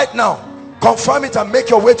 Right now. Confirm it and make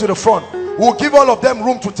your way to the front. We'll give all of them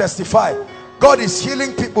room to testify. God is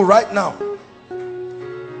healing people right now.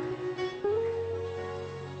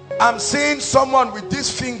 I'm seeing someone with this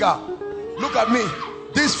finger. Look at me.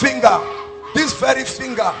 This finger. This very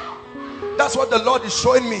finger. That's what the Lord is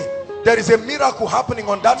showing me. There is a miracle happening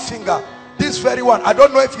on that finger. This very one. I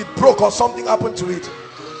don't know if it broke or something happened to it.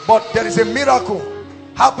 But there is a miracle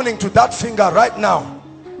happening to that finger right now.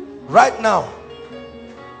 Right now.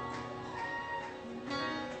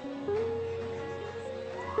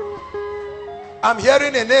 I'm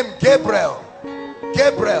hearing a name, Gabriel.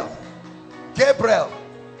 Gabriel. Gabriel.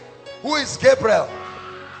 Who is Gabriel?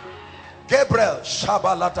 Gabriel.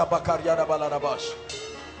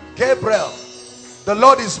 Gabriel. The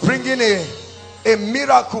Lord is bringing a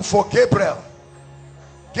miracle for Gabriel.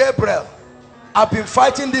 Gabriel. I've been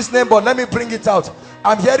fighting this name, but let me bring it out.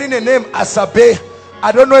 I'm hearing a name, Asabe.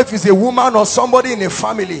 I don't know if it's a woman or somebody in a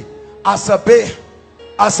family. Asabe.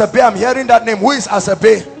 Asabe, I'm hearing that name. Who is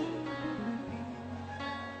Asabe?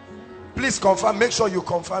 Please confirm. Make sure you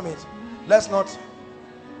confirm it. Let's not.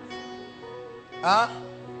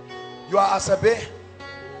 You are Asabe.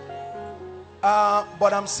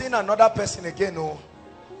 But I'm seeing another person again. Oh,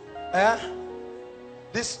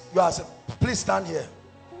 this you are. Please stand here.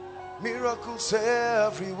 Miracles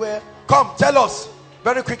everywhere. Come, tell us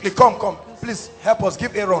very quickly. Come. Please help us.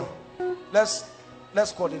 Give Aaron. Let's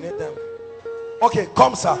coordinate them. Okay,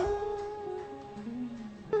 come, sir.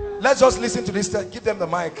 Let's just listen to this. Give them the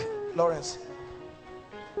mic, Lawrence.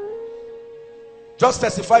 Just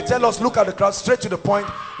testify. Tell us. Look at the crowd. Straight to the point.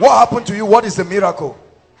 What happened to you? What is the miracle?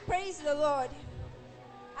 Praise the Lord.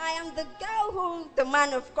 I am the girl who the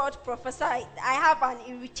man of God prophesied. I have an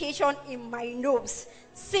irritation in my nose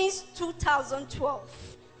since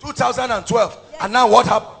 2012. 2012. Yes. And now what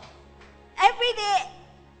happened? Every day,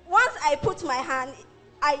 once I put my hand,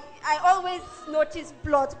 I always notice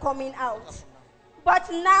blood coming out. But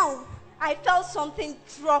now, I felt something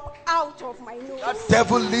drop out of my nose. That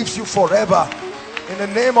devil leaves you forever. In the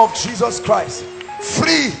name of Jesus Christ.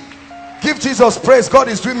 Free. Give Jesus praise. God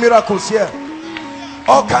is doing miracles here.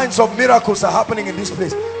 All kinds of miracles are happening in this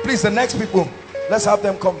place. Please, the next people, let's have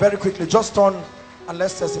them come very quickly. Just turn and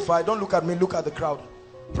let's testify. Don't look at me, look at the crowd.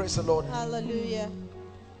 Praise the Lord. Hallelujah.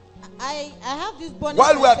 I have this burning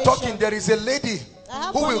While we are sensation. talking, there is a lady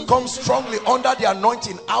who will come strongly under the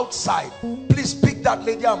anointing outside. Please pick that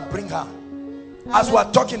lady and bring her. As we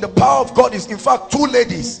are talking, the power of God is, in fact, two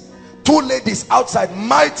ladies outside,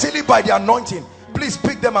 mightily by the anointing. Please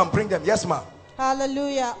pick them and bring them. Yes, ma'am.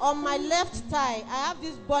 Hallelujah. On my left thigh, I have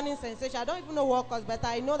this burning sensation. I don't even know what cause, but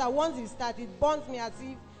I know that once it starts, it burns me as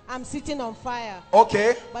if I'm sitting on fire.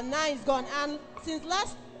 Okay. But now it's gone. And since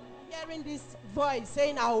last hearing this voice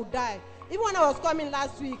saying I will die, even when I was coming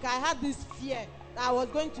last week, I had this fear that I was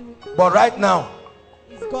going to. But right now,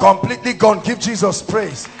 it's gone. completely gone. Give Jesus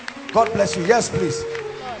praise. God bless you. Yes, please.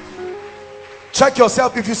 Check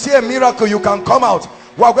yourself. If you see a miracle, you can come out.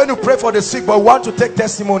 We are going to pray for the sick, but we want to take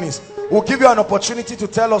testimonies. We'll give you an opportunity to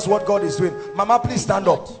tell us what God is doing. Mama, please stand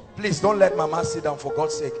up. Please don't let Mama sit down, for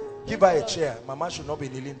God's sake. Give her a chair. Mama should not be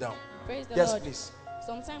kneeling down. Praise the Yes, Lord. please.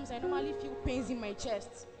 Sometimes I normally feel pains in my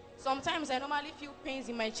chest.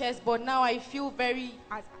 But now I feel very...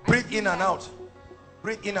 Breathe in and out.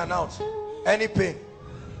 Breathe in and out. Any pain?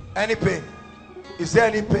 Any pain? Is there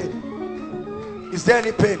any pain? Is there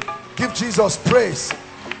any pain? Give Jesus praise.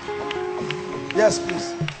 Yes,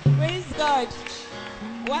 please. Praise God.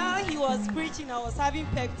 While he was preaching, I was having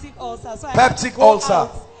peptic ulcer. So Peptic ulcer.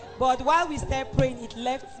 Out. But while we started praying, it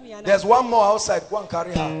left me. And There's one more outside. Go and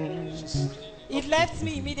carry her. It left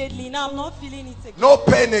me immediately. Now I'm not feeling it again. No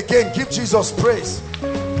pain again. Give Jesus praise.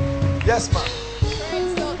 Yes, ma'am.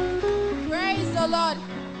 Praise the Lord.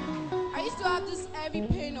 I used to have this heavy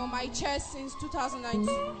pain on my chest since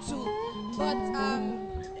 2002.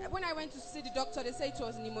 when I went to see the doctor, they said it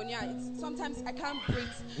was pneumonia. Sometimes I can't breathe.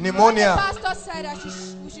 Pneumonia. But the pastor said that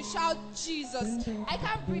we should shout Jesus. I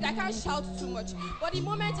can't breathe. I can't shout too much. But the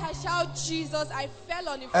moment I shout Jesus, I fell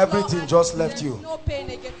on the floor. Everything just left you. No pain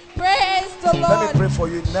again. Praise the Lord. Let me pray for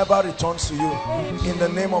you. It never returns to you. In the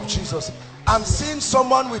name of Jesus. I'm seeing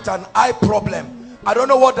someone with an eye problem. I don't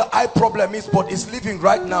know what the eye problem is, but it's living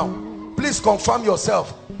right now. Please confirm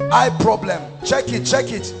yourself. Eye problem. Check it.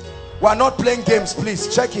 Check it. We're not playing games.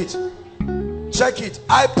 Please check it. Check it.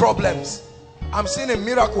 Eye problems. I'm seeing a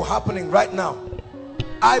miracle happening right now.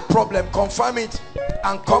 Eye problem. Confirm it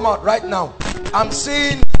and come out right now. I'm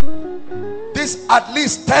seeing this, at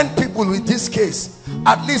least 10 people with this case.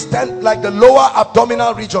 At least 10, like the lower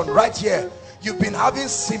abdominal region right here. You've been having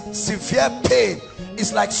severe pain.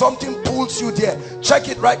 It's like something pulls you there. Check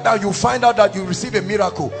it right now. You'll find out that you receive a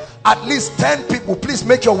miracle. At least 10 people. Please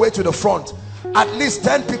make your way to the front. At least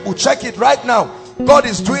 10 people. Check it right now. God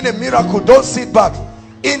is doing a miracle. Don't sit back.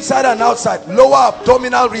 Inside and outside. Lower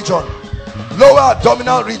abdominal region. Lower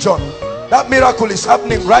abdominal region. That miracle is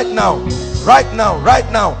happening right now. Right now. Right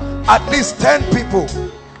now. At least 10 people.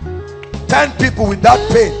 10 people with that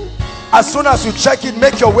pain. As soon as you check it,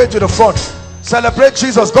 make your way to the front. Celebrate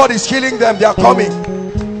Jesus. God is healing them. They are coming.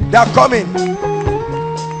 They are coming.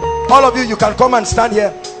 All of you, you can come and stand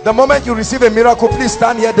here. The moment you receive a miracle, please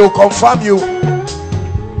stand here. They will confirm you.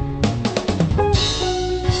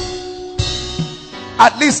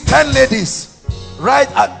 At least 10 ladies right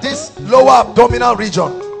at this lower abdominal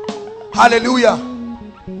region. Hallelujah.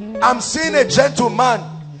 I'm seeing a gentleman.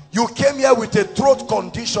 You came here with a throat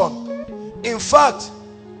condition. In fact,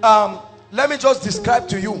 let me just describe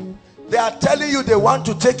to you. They are telling you they want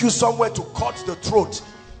to take you somewhere to cut the throat.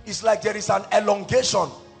 It's like there is an elongation.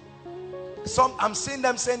 I'm seeing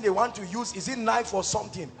them saying they want to use, is it knife or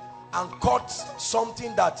something, and cut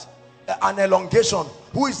something that, an elongation.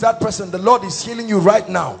 Who is that person? The Lord is healing you right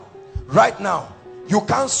now. Right now. You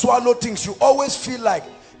can't swallow things. You always feel like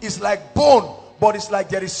it's like bone, but it's like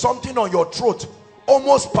there is something on your throat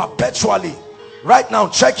almost perpetually. Right now,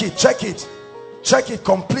 check it, check it. Check it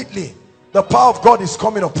completely. The power of God is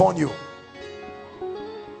coming upon you.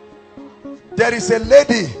 There is a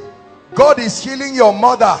lady. God is healing your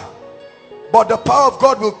mother, but the power of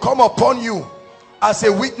God will come upon you as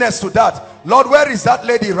a witness to that. Lord, where is that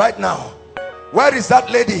lady right now? Where is that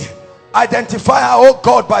lady? Identify her, oh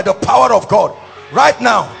God, by the power of God. Right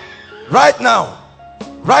now. Right now.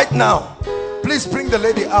 Right now. Please bring the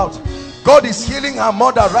lady out. God is healing her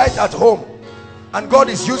mother right at home. And God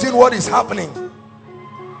is using what is happening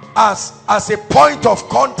as a point of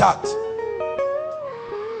contact.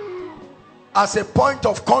 As a point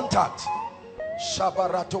of contact.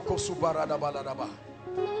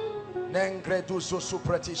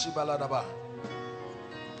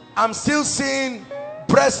 I'm still seeing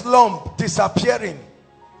breast lump disappearing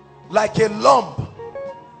like a lump.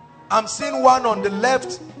 I'm seeing one on the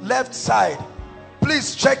left side.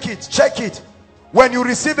 Please check it, check it. When you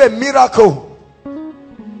receive a miracle,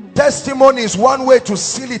 testimony is one way to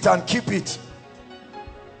seal it and keep it.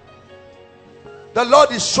 The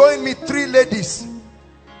Lord is showing me 3 ladies.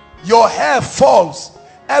 Your hair falls.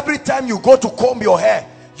 Every time you go to comb your hair,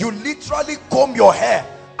 you literally comb your hair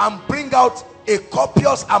and bring out a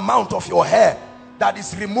copious amount of your hair that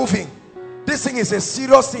is removing. This thing is a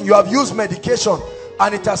serious thing. You have used medication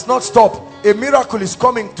and it has not stopped. A miracle is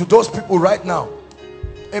coming to those people right now.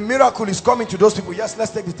 A miracle is coming to those people. Yes,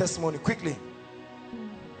 let's take the testimony quickly.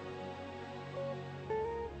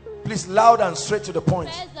 Please, loud and straight to the point.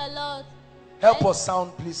 Praise the Lord. Help us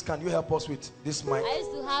sound, please. Can you help us with this mic? I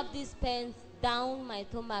used to have these pains down my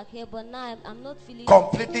stomach here, but now I'm not feeling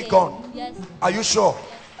completely gone. Yes. Are you sure?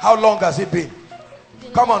 Yes. How long has it been?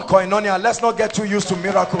 Come on, Koinonia. Let's not get too used to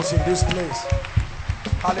miracles in this place.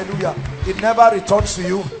 Hallelujah. It never returns to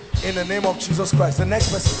you in the name of Jesus Christ. The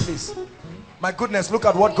next person, please. My goodness, look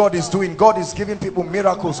at what God is doing. God is giving people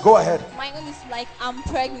miracles. Go ahead. My own is like I'm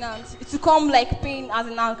pregnant. It's come like pain as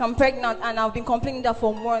in I'm pregnant, and I've been complaining that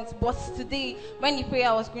for months. But today, when the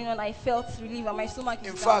prayer was going on, I felt relief and my stomach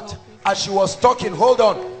is in fact, as she was talking, hold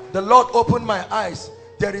on. The Lord opened my eyes.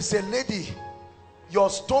 There is a lady.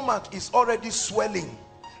 Your stomach is already swelling.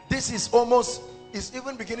 This is almost, it's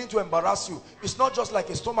even beginning to embarrass you. It's not just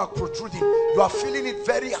like a stomach protruding. You are feeling it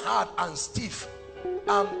very hard and stiff.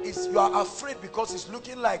 You are afraid because it's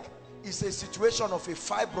looking like it's a situation of a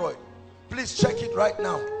fibroid. Please check it right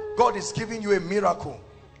now. God is giving you a miracle.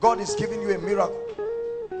 God is giving you a miracle.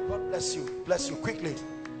 God bless you. Bless you quickly.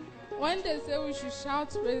 When they say we should shout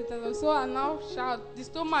praise the Lord, so I now shout. The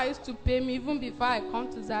stomach used to pain me even before I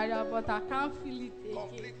come to Zaria, but I can't feel it again.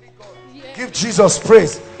 Completely gone. Yeah. Give Jesus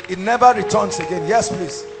praise. It never returns again. Yes,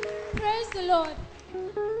 please. the Lord.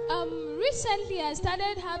 Recently I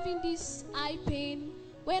started having this eye pain.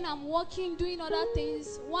 When I'm walking, doing other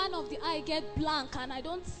things, one of the eye get blank and I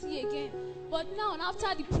don't see again. But now,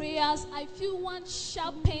 after the prayers, I feel one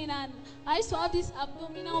sharp pain, and I used to have this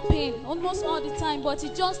abdominal pain almost all the time, but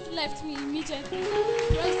it just left me immediately.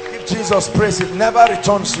 Give Jesus praise. It never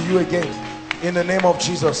returns to you again. In the name of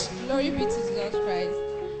Jesus. Glory be to Jesus Christ.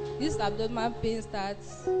 This abdominal pain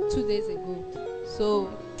starts 2 days ago.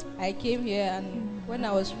 So I came here, and when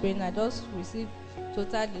I was praying, I just received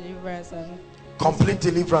total deliverance and complete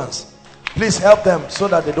deliverance. Please help them so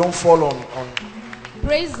that they don't fall on.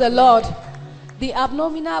 Praise the Lord. The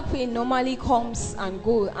abdominal pain normally comes and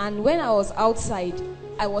goes, and when I was outside,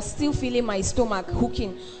 I was still feeling my stomach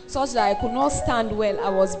hooking, such that I could not stand well. I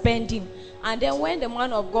was bending, and then when the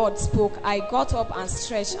man of God spoke, I got up and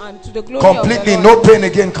stretched, and to the glory completely of the Lord, no pain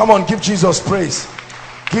again. Come on, give Jesus praise.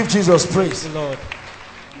 Give Jesus praise. Lord,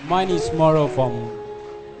 mine is more of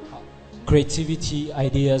creativity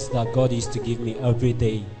ideas that God used to give me every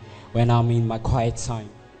day when I'm in my quiet time,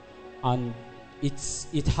 and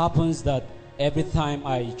it happens that every time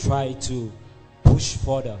I try to push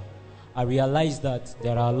further, I realize that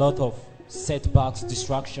there are a lot of setbacks,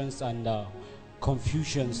 distractions, and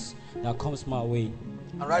confusions that comes my way.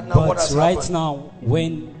 And right now, what has happened? Now,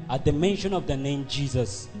 when at the mention of the name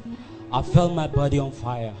Jesus, I felt my body on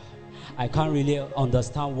fire. I can't really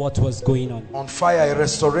understand what was going on. On fire, a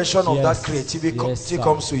restoration of that creativity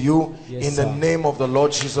comes to you in the name of the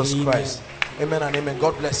Lord Jesus Christ. Amen and amen.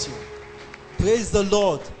 God bless you. Praise the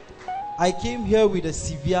Lord. I came here with a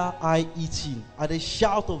severe eye itching. At the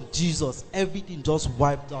shout of Jesus, everything just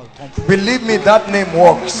wiped out completely. Believe me, that name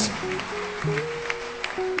works.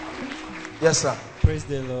 Yes, sir. Praise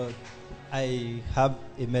the Lord. I have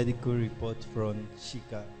a medical report from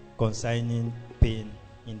Shika concerning pain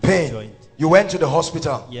in the joint. You went to the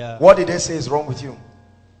hospital? Yeah. What did they say is wrong with you?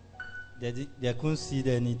 They couldn't see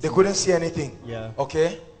anything. They couldn't see anything? Yeah.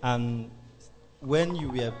 Okay. And when you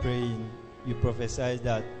were praying, you prophesied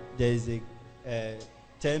that there is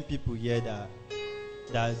 10 people here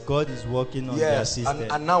that God is working on their system.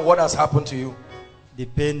 And now what has happened to you? The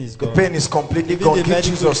pain is gone. The pain is completely gone. Give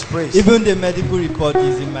Jesus praise. Even the medical report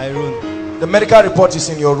is in my room. The medical report is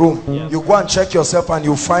in your room. Yeah. You go and check yourself and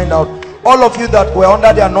you find out. All of you that were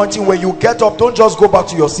under the anointing, when you get up, don't just go back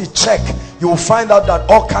to your seat. Check. You will find out that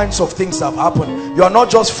all kinds of things have happened. You are not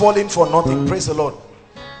just falling for nothing. Praise the Lord.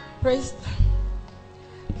 Praise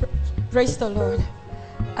the Lord.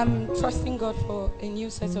 I'm trusting God for a new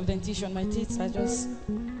set of dentition. My teeth are just...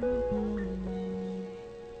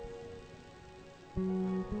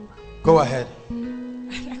 Go ahead.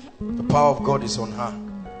 The power of God is on her.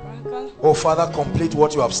 Oh Father, complete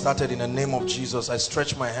what you have started in the name of Jesus. I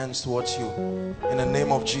stretch my hands towards you in the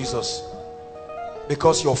name of Jesus.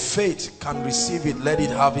 Because your faith can receive it, let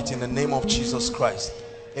it have it in the name of Jesus Christ.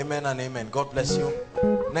 Amen and amen. God bless you.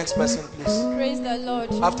 Next person, please. Praise the Lord.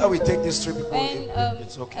 After we take these three people,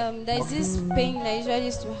 it's okay. There's this pain I usually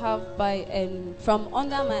used to have by from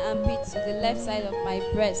under my armpit to the left side of my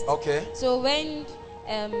breast. Okay. So when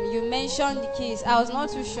you mentioned the case, I was not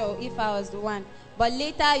too sure if I was the one. But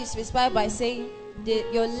later you specified by saying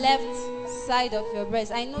your left side of your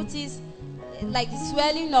breast. I noticed like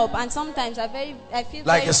swelling up, and sometimes I feel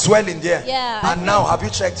like a swelling there. Yeah. And now have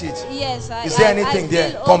you checked it? Yes. Is there anything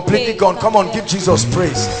there? Completely gone. Come on, give Jesus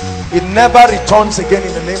praise. It never returns again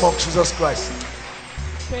in the name of Jesus Christ.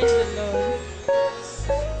 Praise the Lord.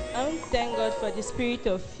 I want to thank God for the spirit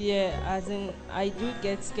of fear, as in I do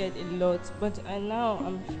get scared a lot, but now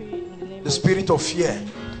I'm free in the name of the spirit of fear.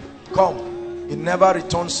 Come. It never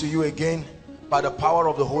returns to you again by the power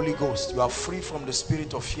of the Holy Ghost. You are free from the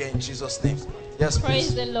spirit of fear in Jesus' name. Yes,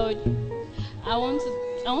 praise please. the Lord. I want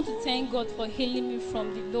to thank God for healing me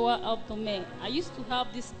from the lower abdomen. I used to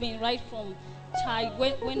have this pain right from child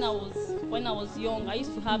when I was young. I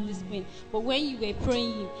used to have this pain, but when you were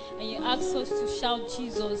praying and you asked us to shout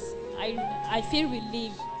Jesus, I feel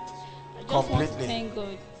relieved. I just want to thank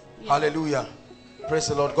God. Yeah. Hallelujah. Praise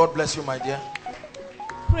the Lord. God bless you, my dear.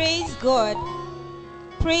 Praise God.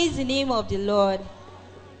 Praise the name of the Lord.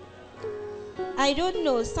 I don't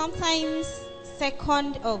know, sometimes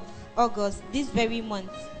 2nd of August, this very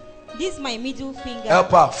month, this is my middle finger.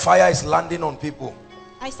 Help her. Fire is landing on people.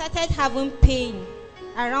 I started having pain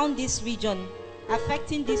around this region,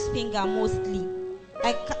 affecting this finger mostly.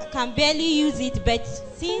 I can barely use it, but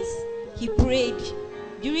since he prayed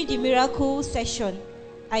during the miracle session,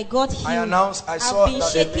 I got healed. I saw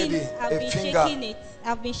that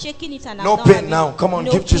I've been shaking it and no pain now. Come on,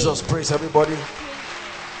 give Jesus praise, everybody.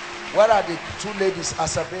 Where are the two ladies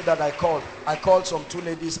Asabe that I called? I called some two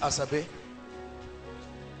ladies Asabe.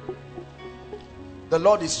 The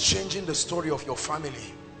Lord is changing the story of your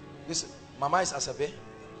family. Listen, Mama is Asabe.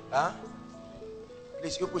 Huh?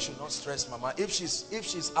 Please, you should not stress Mama. If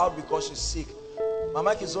she's out because she's sick,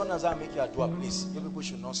 Mama Kizonaza make her do. Please, you people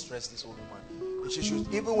should not stress this old woman. She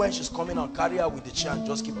should, even when she's coming out, carry her with the chair and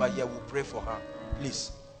just keep her here. We'll pray for her.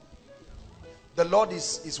 Please. The Lord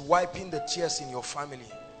is wiping the tears in your family.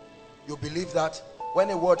 You believe that? When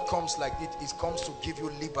a word comes like this, it comes to give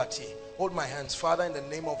you liberty. Hold my hands. Father, in the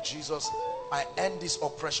name of Jesus, I end this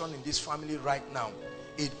oppression in this family right now.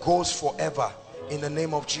 It goes forever in the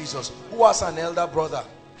name of Jesus. Who has an elder brother?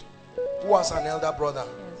 Who has an elder brother?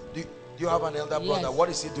 Yes. Do you have an elder brother? Yes. What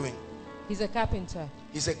is he doing? He's a carpenter.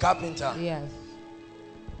 He's a carpenter? Yes.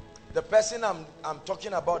 The person I'm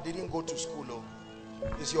talking about didn't go to school. Oh.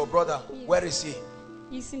 Is your brother? Yes. Where is he?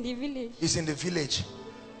 He's in the village. He's in the village.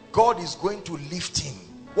 God is going to lift him.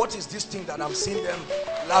 What is this thing that I'm seeing them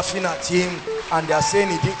laughing at him and they are saying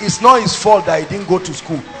it's not his fault that he didn't go to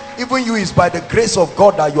school. Even you, is by the grace of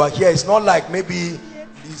God that you are here. It's not like maybe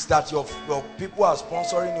it's that your people are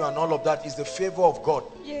sponsoring you and all of that. It's the favor of God.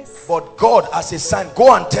 Yes. But God, as a sign,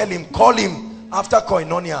 go and tell him, call him after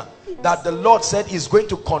Koinonia, that the Lord said he's going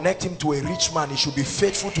to connect him to a rich man. He should be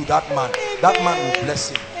faithful to that man. That man will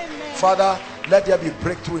bless him. Amen. Father, let there be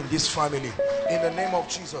breakthrough in this family. In the name of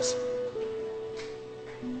Jesus.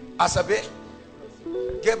 Asabe,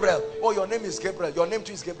 Gabriel. Oh, your name is Gabriel. Your name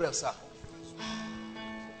too is Gabriel, sir.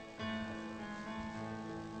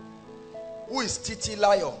 Who is Titi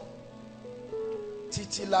Layo?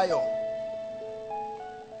 Titi Layo.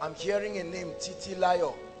 I'm hearing a name, Titi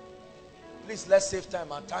Layo. Please, let's save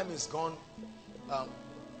time. Our time is gone.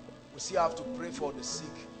 We still have to pray for the sick.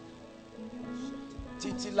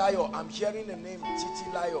 Titi Layo. I'm hearing the name,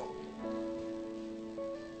 Titi Layo.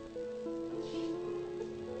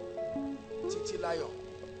 Titi Layo.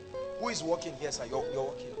 Who is working here, sir? You're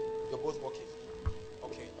working. You're both working.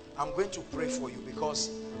 Okay. I'm going to pray for you because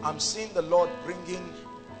I'm seeing the Lord bringing.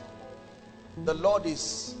 The Lord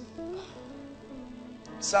is.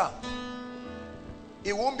 Sir,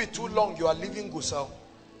 it won't be too long. You are leaving Gusau.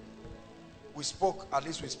 We spoke, at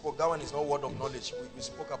least we spoke. That one is not word of knowledge. We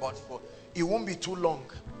spoke about it, but it won't be too long.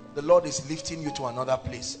 The Lord is lifting you to another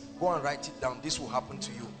place. Go and write it down. This will happen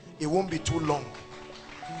to you. It won't be too long.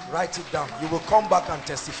 Write it down. You will come back and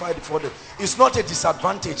testify before them. It's not a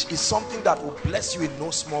disadvantage. It's something that will bless you in no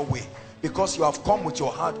small way, because you have come with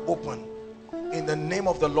your heart open. In the name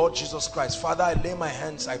of the Lord Jesus Christ, Father, I lay my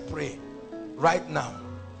hands, I pray right now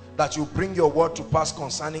that you bring your word to pass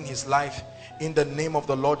concerning his life in the name of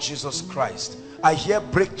the Lord Jesus Christ. I hear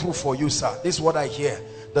breakthrough for you, sir. This is what I hear.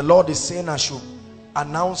 The Lord is saying I should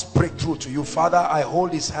announce breakthrough to you. Father, I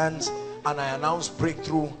hold his hands and I announce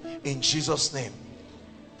breakthrough in Jesus' name.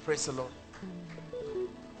 Praise the Lord.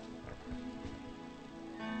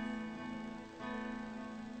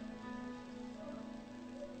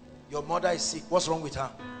 Your mother is sick. What's wrong with her?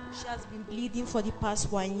 She has been bleeding for the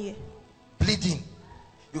past 1 year. Bleeding.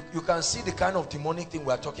 You can see the kind of demonic thing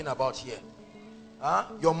we are talking about here. Huh?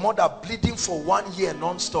 Your mother bleeding for 1 year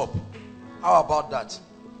non-stop. How about that?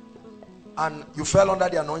 And you fell under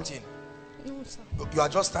the anointing. No, sir. You are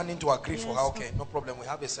just standing to agree for her. Okay, no problem. We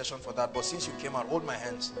have a session for that. But since you came out, hold my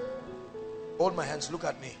hands. Hold my hands. Look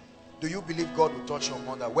at me. Do you believe God will touch your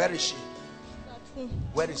mother? Where is she?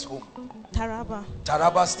 Where is home? Taraba.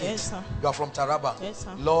 Taraba State. Yes, sir. You are from Taraba. Yes,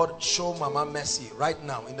 sir. Lord, show Mama mercy right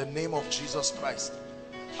now in the name of Jesus Christ.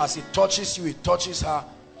 As it touches you, it touches her.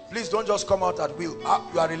 Please don't just come out at will.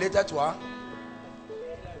 You are related to her?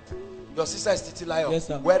 Your sister is Titi Layo. Yes,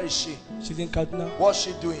 sir. Where is she? She's in Kaduna. What's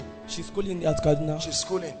she doing? She's schooling at Kaduna. She's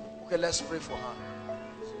schooling. Okay, let's pray for her.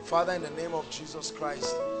 Father, in the name of Jesus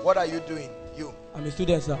Christ, what are you doing? You? I'm a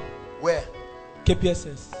student, sir. Where?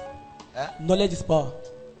 KPSS. Eh? Knowledge is power.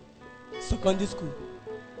 Secondary school.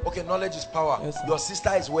 Okay, knowledge is power. Yes, sir. Your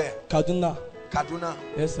sister is where? Kaduna. Kaduna.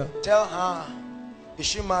 Yes, sir. Tell her, is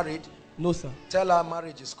she married? No, sir. Tell her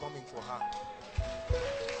marriage is coming for her.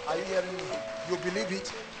 Are you hearing me? You believe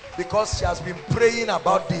it? Because she has been praying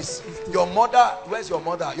about this. Your mother, where's your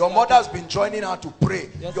mother? Your mother has been joining her to pray.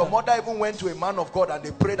 Yes, your sir. mother even went to a man of God and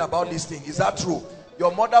they prayed about this thing. Is that true?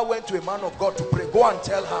 Your mother went to a man of God to pray. Go and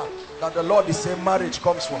tell her that the Lord is saying marriage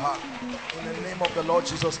comes for her. In the name of the Lord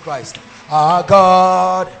Jesus Christ. Our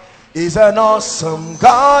God is an awesome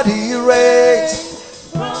God. He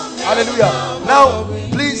reigns. Hallelujah. Now,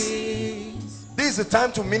 please, this is the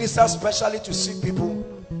time to minister specially to sick people.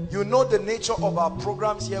 You know the nature of our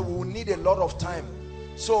programs here. We will need a lot of time.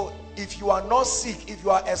 So if you are not sick, if you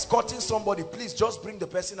are escorting somebody, please just bring the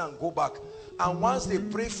person and go back. And once they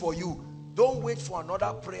pray for you, don't wait for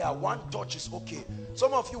another prayer. One touch is okay.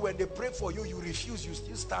 Some of you, when they pray for you, you refuse, you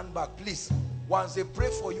still stand back. Please, Once they pray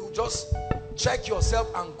for you, just check yourself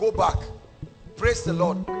and go back. Praise the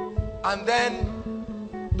Lord. And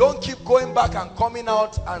then don't keep going back and coming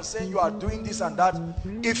out and saying you are doing this and that.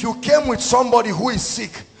 If you came with somebody who is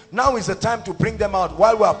sick, now is the time to bring them out.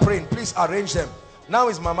 While we are praying, please arrange them. Now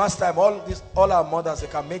is Mama's time. All our mothers, they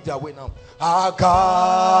can make their way now. Our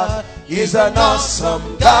God is an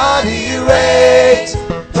awesome God. He reigns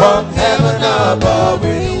from heaven above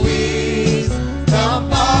with wisdom,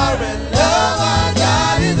 power and love. Our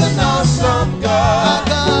God is an awesome God.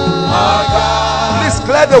 Our God. Please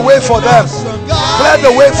clear the way for them. Clear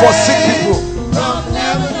the way for sick people. From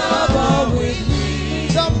heaven above with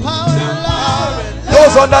wisdom, power and love.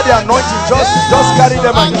 Those under the anointing, just carry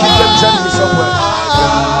them and keep them gently somewhere.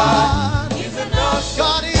 God is an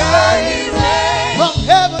awesome God. From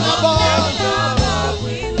heaven above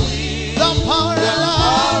with wisdom, power and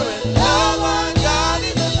love. Our God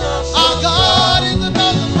is an awesome God.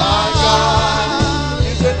 Our God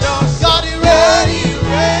is an awesome God. God is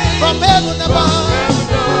reigns from heaven above.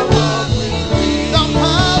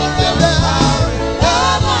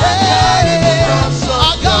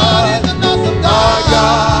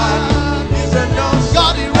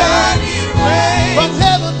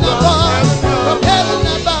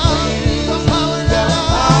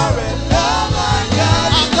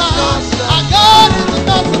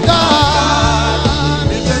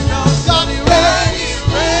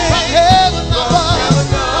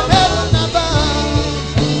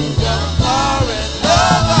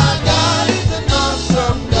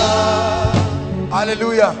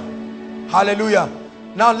 Hallelujah. Hallelujah.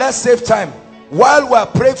 Now let's save time. While we are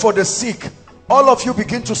praying for the sick, all of you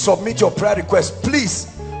begin to submit your prayer requests. Please,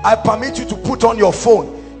 I permit you to put on your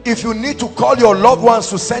phone. If you need to call your loved ones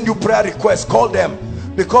to send you prayer requests, call them.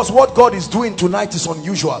 Because what God is doing tonight is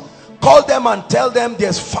unusual. Call them and tell them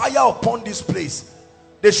there's fire upon this place.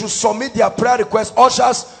 They should submit their prayer requests.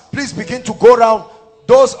 Ushers, please begin to go around.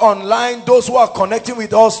 Those online, those who are connecting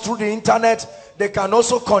with us through the internet, they can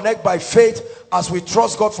also connect by faith as we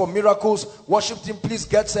trust God for miracles. Worship team, please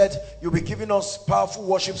get set. You'll be giving us powerful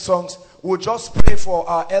worship songs. We'll just pray for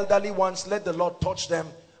our elderly ones. Let the Lord touch them,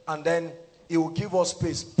 and then He will give us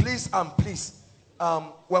peace. Please and please,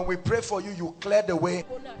 when we pray for you, you clear the way.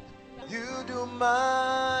 You do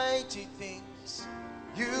mighty things.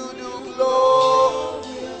 You do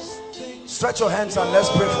glorious things. Stretch your hands and let's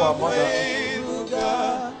pray for our mother.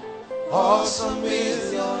 Awesome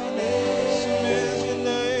is your name.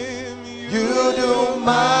 You do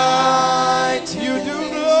mighty, you do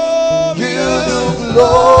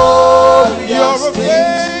glorious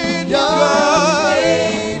things.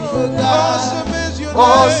 You're faithful God.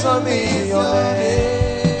 Awesome is your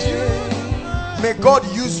name. May God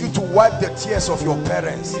use you to wipe the tears of your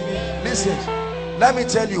parents. Listen, let me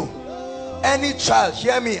tell you, any child,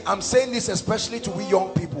 hear me, I'm saying this especially to we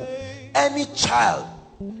young people. Any child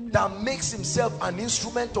that makes himself an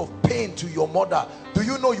instrument of pain to your mother, do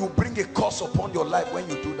you know you bring a curse upon your life when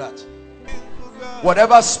you do that?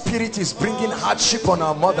 Whatever spirit is bringing hardship on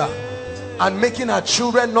our mother and making her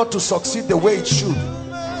children not to succeed the way it should,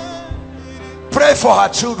 pray for her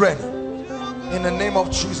children in the name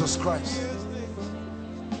of Jesus Christ.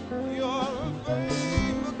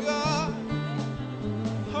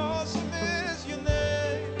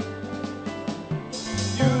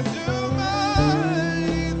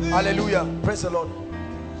 Hallelujah. Praise the Lord.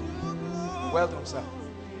 Welcome, sir.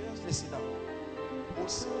 Please sit down.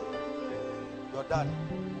 Who's your dad?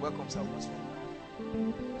 Welcome, sir. What's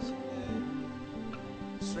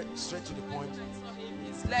wrong? Straight to the point.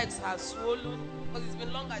 His legs are swollen because it's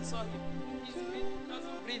been long I saw him. He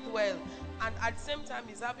doesn't breathe well. And at the same time,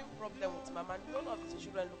 he's having problem with Mama. None of his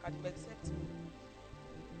children look at him except me.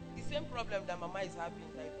 The same problem that Mama is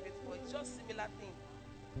having, that he prays for, it's just similar thing.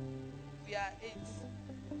 We are 8.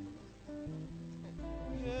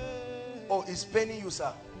 Oh, it's paining you,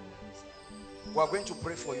 sir. We are going to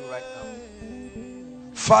pray for you right now.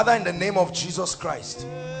 Father, in the name of Jesus Christ,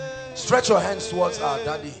 stretch your hands towards our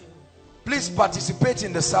daddy. Please participate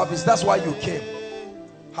in the service. That's why you came.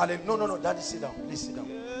 Hallelujah. No, daddy, sit down. Please sit down.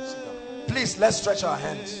 Sit down. Please, let's stretch our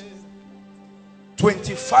hands.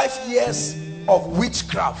 25 years of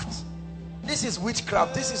witchcraft. This is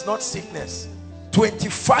witchcraft. This is not sickness.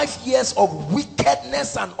 25 years of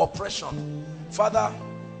wickedness and oppression. Father,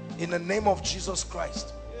 in the name of Jesus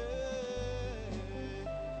Christ,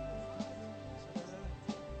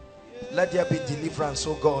 let there be deliverance,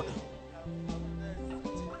 oh God.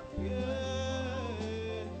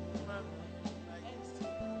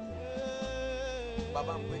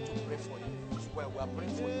 Baba, I'm going to pray for you. Well, we are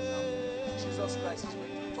praying for you now. Jesus Christ is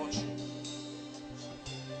going to touch you.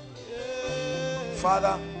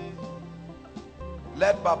 Father,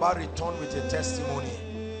 Let Baba return with a testimony.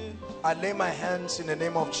 I lay my hands in the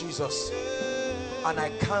name of Jesus and I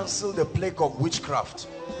cancel the plague of witchcraft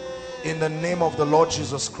in the name of the Lord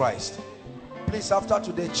Jesus Christ. Please, after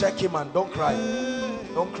today, check him and don't cry.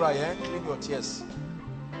 Don't cry, eh? Clean your tears.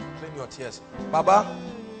 Clean your tears. Baba,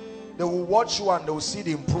 they will watch you and they will see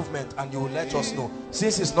the improvement and you will let us know.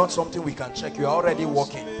 Since it's not something we can check, you are already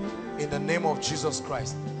walking in the name of Jesus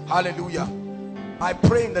Christ. Hallelujah. I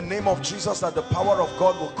pray in the name of Jesus that the power of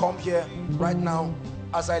God will come here right now.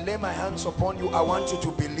 As I lay my hands upon you, I want you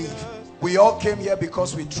to believe. We all came here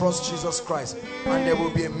because we trust Jesus Christ, and there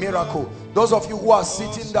will be a miracle. Those of you who are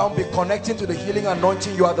sitting down, be connecting to the healing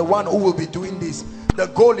anointing. You are the one who will be doing this. The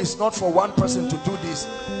goal is not for one person to do this,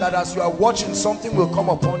 that as you are watching, something will come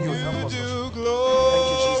upon you. Thank you,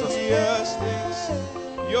 Jesus.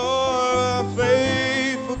 You're a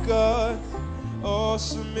faithful God.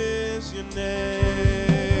 Awesome is your name.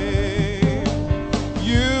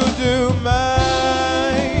 You do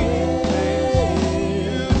mighty things.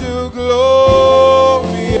 You do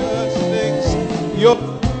glorious things. You're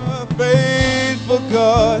a faithful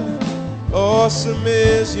God. Awesome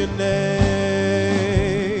is your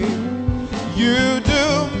name. You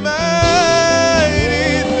do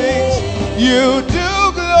mighty things. You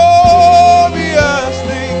do glorious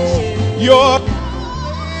things. You're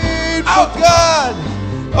faithful God.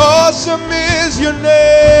 Awesome is your name.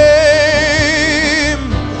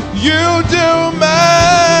 You do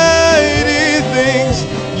mighty things.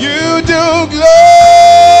 You do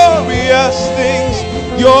glorious things.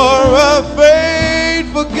 You're a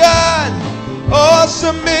faithful God.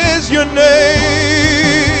 Awesome is your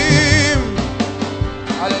name.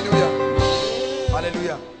 Hallelujah.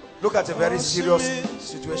 Hallelujah. Look at a very serious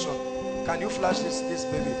situation. Can you flash this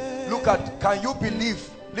baby? Look at, can you believe?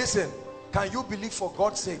 Listen, can you believe, for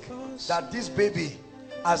God's sake, that this baby,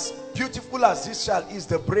 as beautiful as this child is,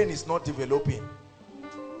 the brain is not developing?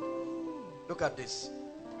 Look at this.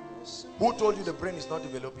 Who told you the brain is not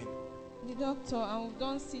developing? The doctor, and we've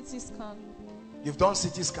done CT scan. You've done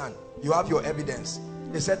CT scan. You have your evidence.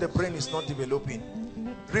 They said the brain is not developing.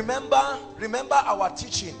 Remember our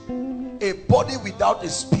teaching. A body without a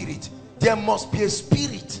spirit. There must be a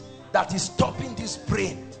spirit that is stopping this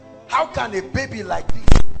brain. How can a baby like this?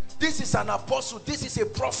 This is an apostle. This is a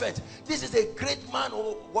prophet. This is a great man.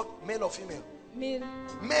 Or what, male or female? Male.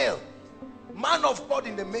 Male. Man of God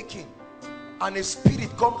in the making. And a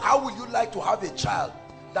spirit come. How will you like to have a child?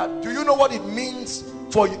 That, do you know what it means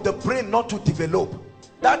for the brain not to develop?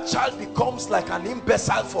 That child becomes like an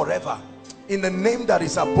imbecile forever. In the name that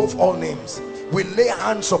is above all names, we lay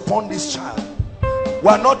hands upon this child. We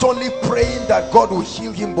are not only praying that God will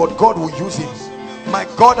heal him, but God will use him. My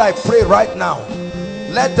God, I pray right now,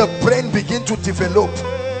 let the brain begin to develop.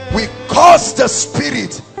 We curse the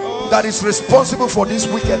spirit that is responsible for this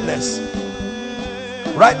wickedness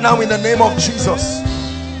right now in the name of Jesus.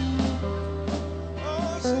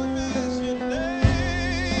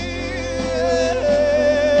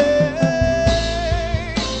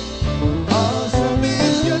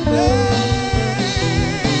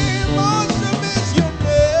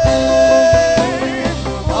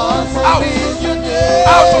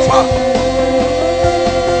 Out of her.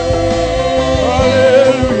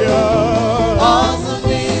 Hallelujah. Awesome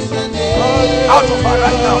is the name. Out of her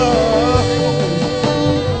right now.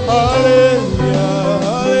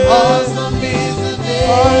 Hallelujah. Awesome is the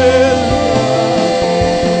name.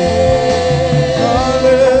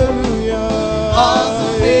 Hallelujah.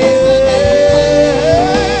 Awesome is the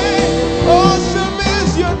name. Awesome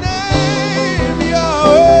is your name,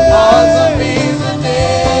 Yahweh. Awesome is the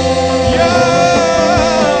name, Yahweh.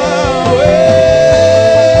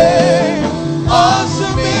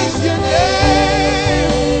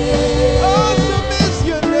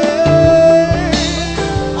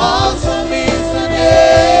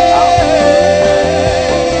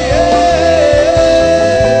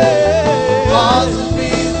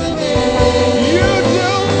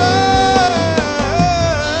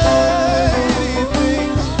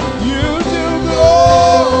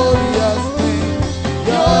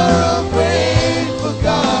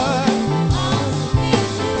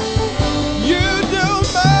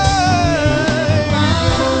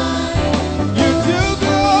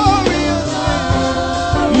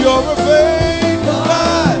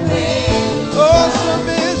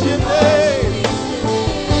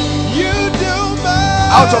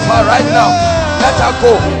 Out of her right now. Let her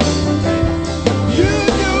go.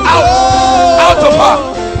 Out. Out of her.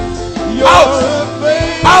 Out.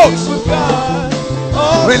 Out.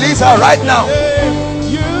 Release her right now.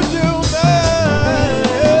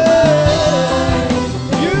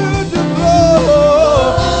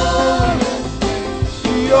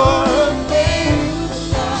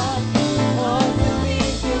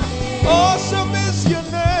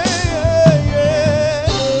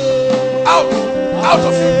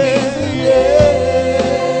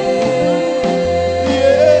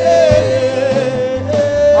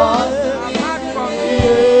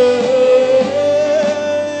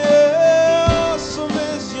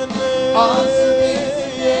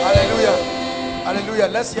 Hallelujah.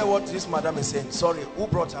 Let's hear what this madam is saying. Sorry, who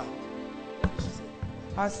brought her?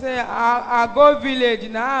 I say, I go village.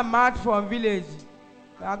 Now I'm mad from village.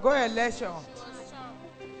 I go election.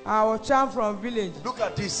 I was charmed from village. Look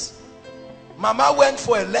at this. Mama went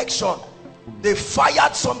for election. They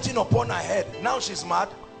fired something upon her head. Now she's mad.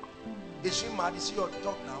 Is she mad? Is she your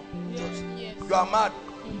talk now? Yes. You are mad.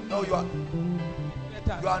 No, you are.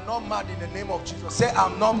 You are not mad in the name of Jesus. Say,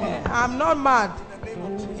 I'm not mad. I'm not mad.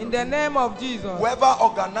 In the name of Jesus. Whoever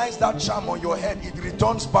organized that charm on your head, it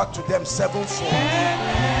returns back to them sevenfold.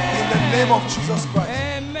 In the name of Jesus Christ.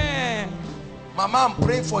 Amen. Mama, I'm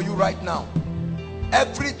praying for you right now.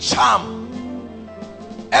 Every charm,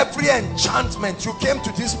 every enchantment, you came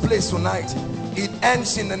to this place tonight, it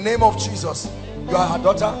ends in the name of Jesus. You are her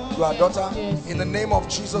daughter. You are a daughter. Yes. In the name of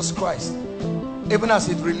Jesus Christ. Even as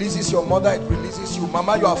it releases your mother, it releases you.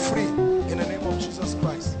 Mama, you are free in the name of Jesus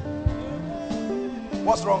Christ.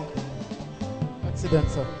 What's wrong? Accident,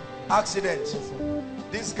 sir. Accident. Yes, sir.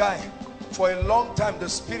 This guy, for a long time, the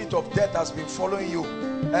spirit of death has been following you.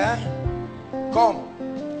 Come.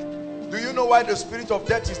 Do you know why the spirit of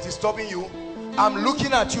death is disturbing you? I'm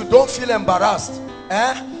looking at you. Don't feel embarrassed.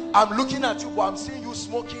 I'm looking at you, but I'm seeing you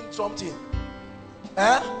smoking something.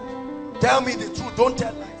 Tell me the truth. Don't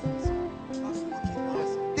tell lies.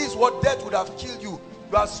 This is what death would have killed you.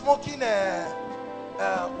 You are smoking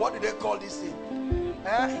what do they call this thing?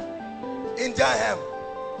 Indian hemp.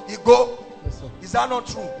 You go. Yes, sir. Is that not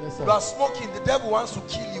true? Yes, sir. You are smoking. The devil wants to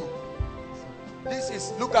kill you. This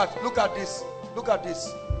is, look at this. Look at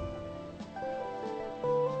this.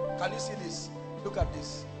 Can you see this? Look at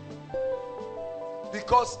this.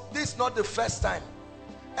 Because this is not the first time.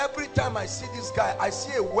 Every time I see this guy, I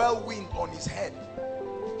see a whirlwind on his head.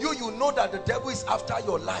 You know that the devil is after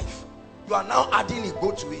your life. You are now adding a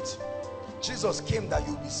go to it. Jesus came that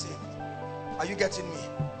you'll be saved. Are you getting me?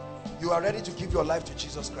 You are ready to give your life to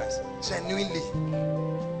Jesus Christ genuinely.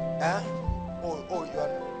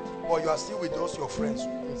 You are still with those your friends.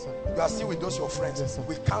 Yes, sir. You are still with those your friends. Yes, sir.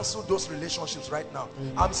 We cancel those relationships right now.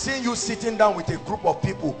 I'm seeing you sitting down with a group of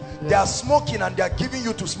people. Yes. They are smoking and they are giving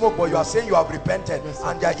you to smoke, but you are saying you have repented. Yes,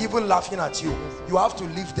 and they are even laughing at you. Yes, you have to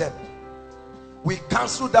leave them. We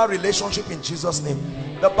cancel that relationship in Jesus' name.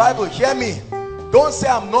 The Bible, hear me. Don't say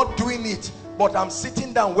I'm not doing it, but I'm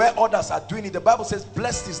sitting down where others are doing it. The Bible says,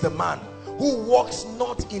 blessed is the man who walks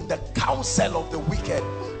not in the counsel of the wicked,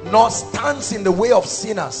 nor stands in the way of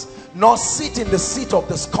sinners, nor sit in the seat of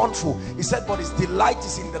the scornful. He said, but his delight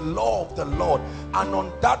is in the law of the Lord, and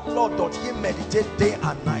on that law doth he meditate day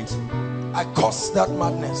and night. I curse that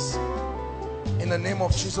madness in the name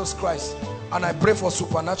of Jesus Christ, and I pray for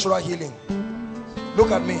supernatural healing.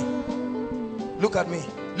 Look at me. Look at me.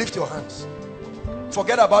 Lift your hands.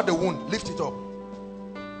 Forget about the wound. Lift it up.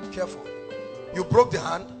 Careful. You broke the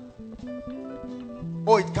hand.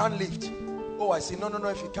 Oh, it can't lift. Oh, I see. No.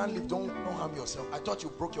 If you can't lift, don't harm yourself. I thought you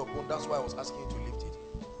broke your bone. That's why I was asking you to lift it.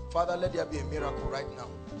 Father, let there be a miracle right now.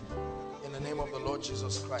 In the name of the Lord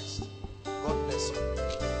Jesus Christ. God bless you.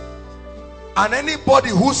 And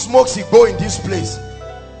anybody who smokes Igbo in this place,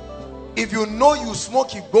 if you know you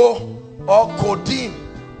smoke Igbo or codeine,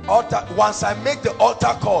 once I make the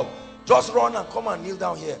altar call, just run and come and kneel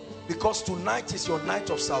down here, because tonight is your night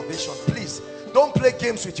of salvation. Please don't play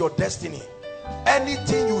games with your destiny.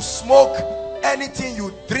 Anything you smoke, anything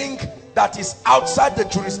you drink that is outside the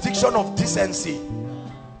jurisdiction of decency,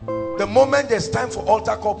 the moment there's time for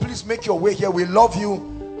altar call, please make your way here. We love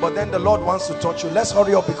you, but then the Lord wants to touch you. Let's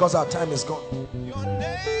hurry up because our time is gone. Your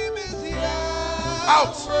name is here.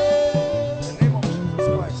 Out. In the name of Jesus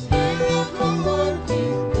Christ.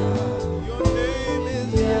 Your name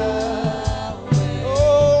is Yahweh.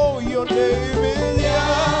 Oh, your name is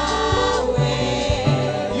Yahweh.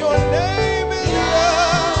 Your name is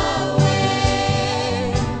Yahweh.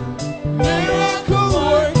 Miracle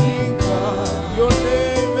working God. Your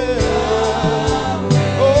name is Yahweh.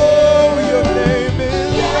 Oh, your name is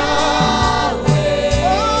Yahweh.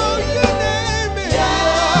 Oh, your name is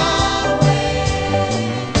Yahweh.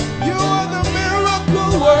 You are the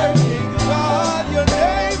miracle working God. Your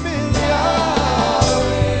name is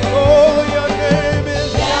Yahweh. Oh, your name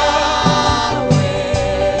is Yahweh.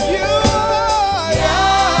 You are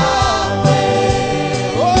Yahweh.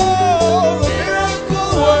 Oh, the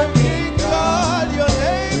miracle working God. Your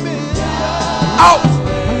name is Yahweh. Out.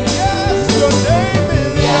 Yes, your name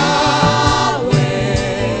is Yahweh.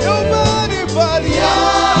 Nobody but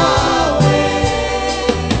Yahweh.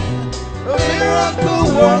 The miracle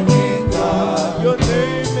working God. Your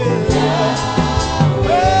name is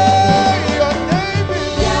Yahweh. Your name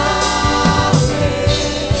is Yahweh.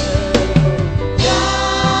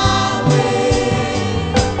 Yahweh.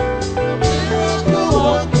 The miracle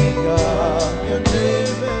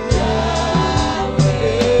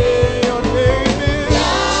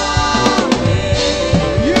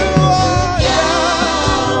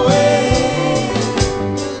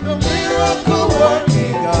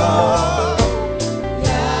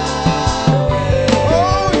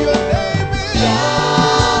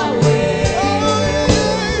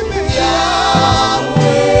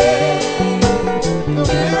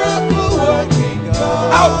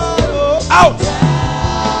Shout.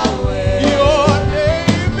 Your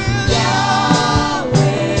name is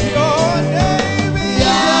Yahweh. Your name is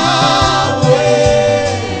Yahweh.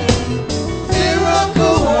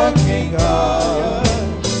 Miracle working God.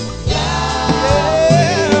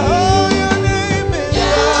 Yeah, oh, your name is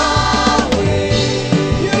Yahweh.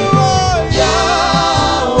 You are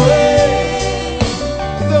Yahweh.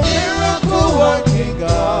 The miracle working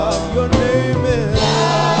God. Your name is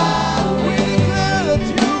Yahweh. We declare that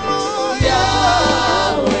you are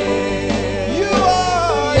Yahweh. You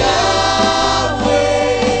are Yahweh.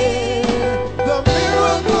 The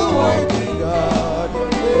miracle working God.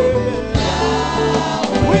 Your name is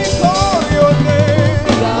Yahweh. We call your name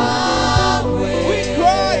Yahweh. We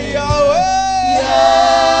cry Yahweh.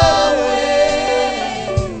 Yahweh.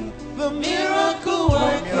 The miracle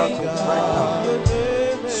working God. Your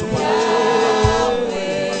name is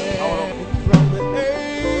From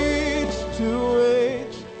age to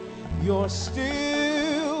age, you're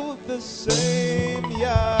still the same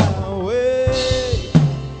Yahweh.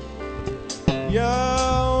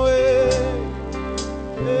 Yahweh.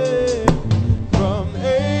 Hey. From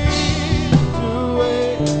age to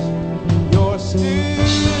age, you're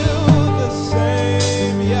still the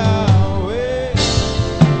same Yahweh.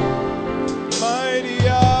 Mighty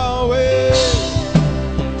Yahweh.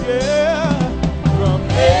 Yeah. From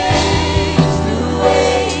age to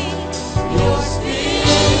age, you're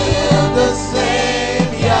still the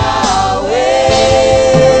same Yahweh.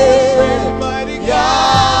 Mighty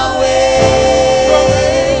Yahweh.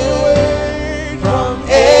 From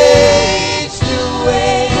age to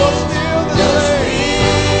age, you're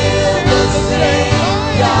still the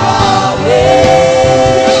same Yahweh.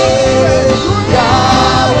 From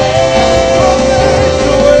age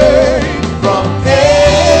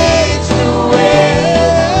to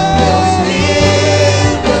age, you're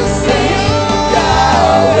still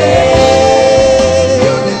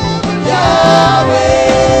the same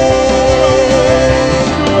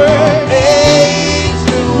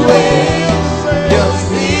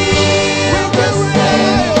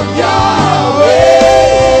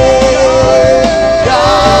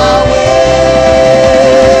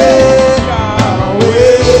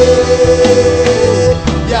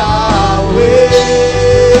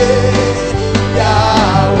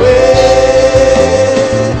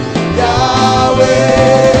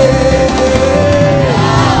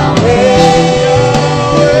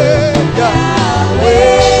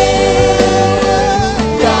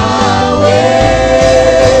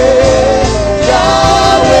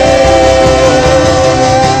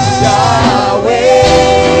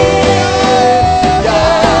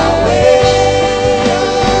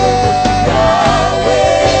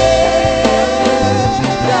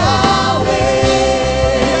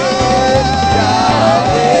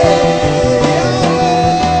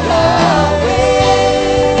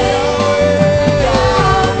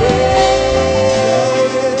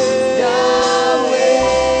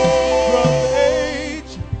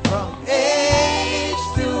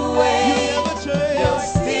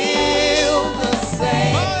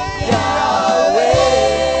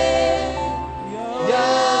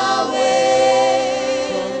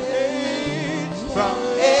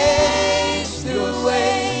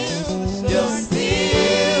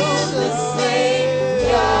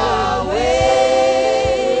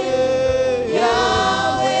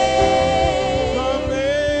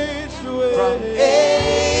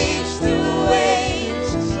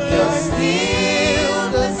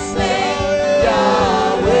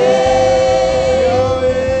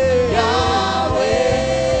Yahweh.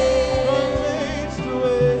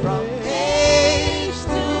 From age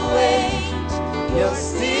to age, you're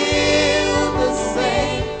still the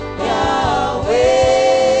same Yahweh.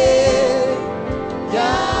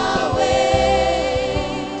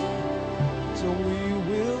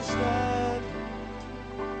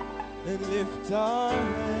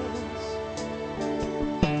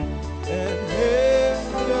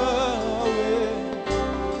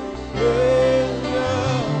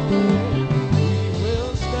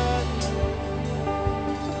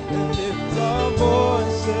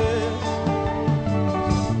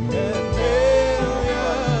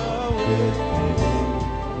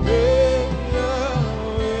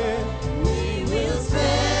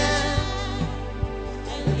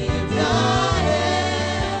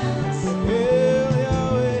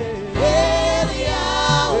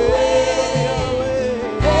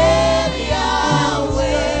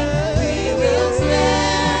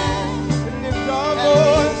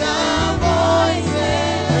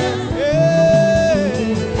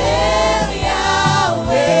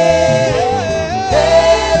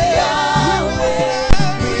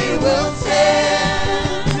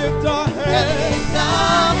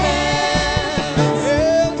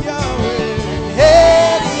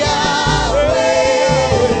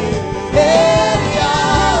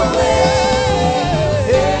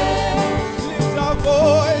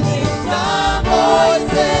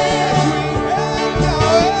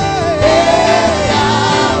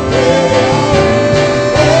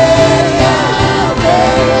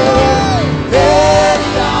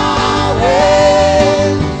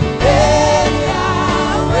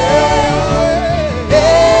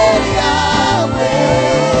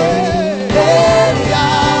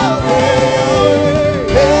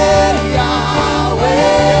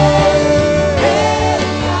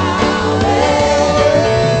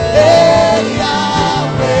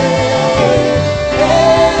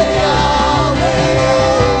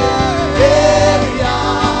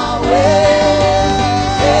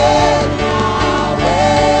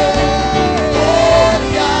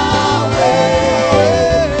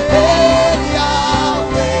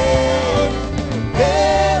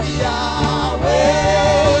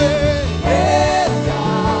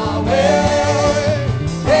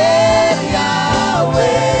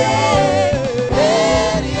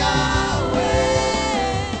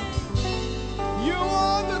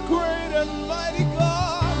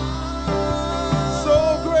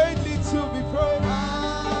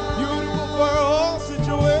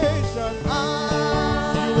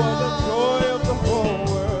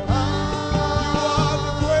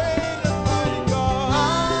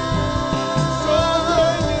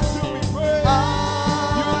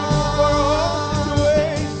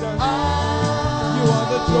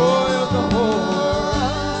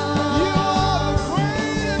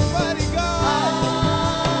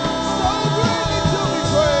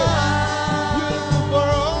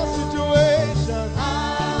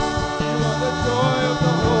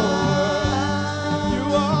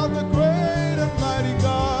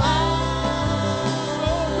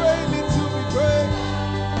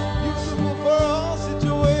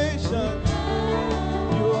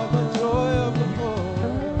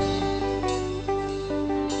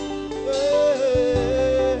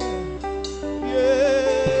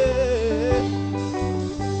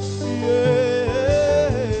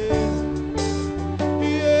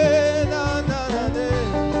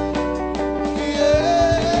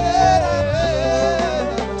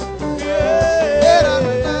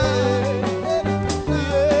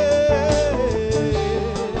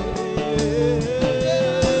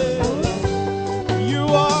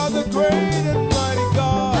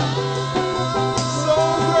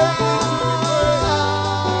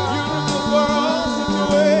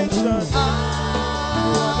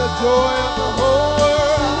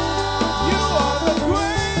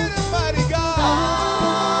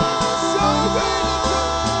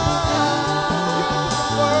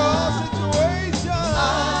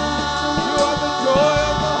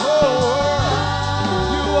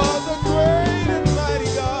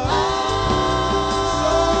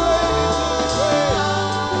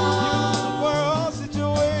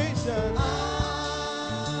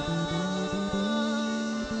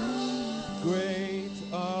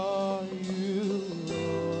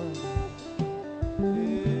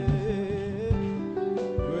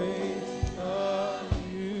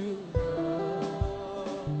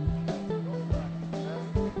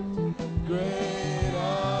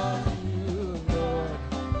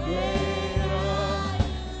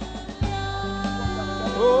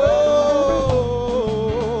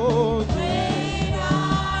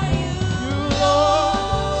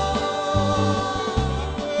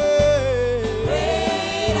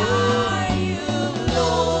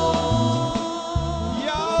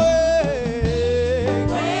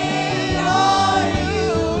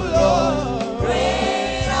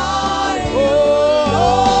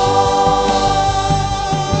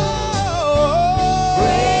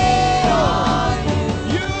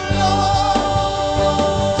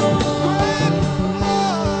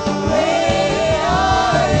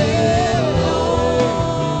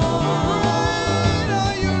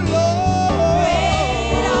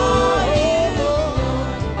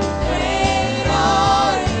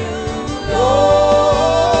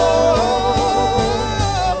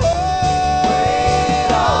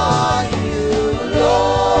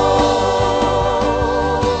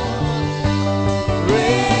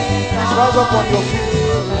 up on your feet.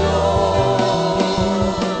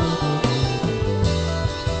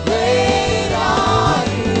 Great are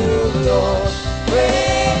you, Lord.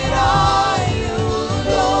 Great are you,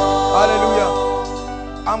 Lord. Hallelujah.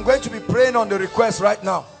 I'm going to be praying on the request right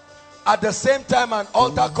now. At the same time, an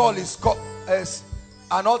altar call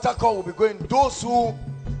will be going. Those who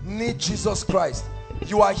need Jesus Christ,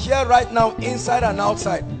 you are here right now, inside and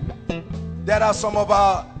outside. There are some of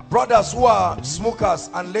our brothers who are smokers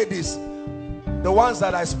and ladies, the ones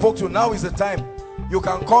that I spoke to. Now is the time. You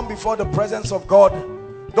can come before the presence of God.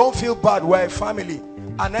 Don't feel bad, we're a family.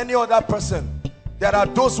 And any other person, there are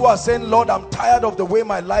those who are saying, Lord, I'm tired of the way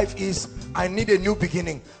my life is. I need a new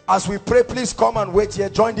beginning. As we pray, please come and wait here.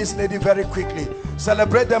 Join this lady very quickly.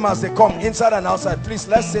 Celebrate them as they come, inside and outside. Please,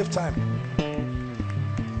 let's save time.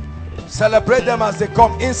 Celebrate them as they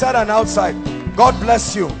come, inside and outside. God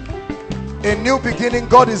bless you. A new beginning.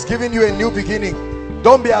 God is giving you a new beginning.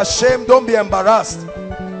 Don't be ashamed. Don't be embarrassed.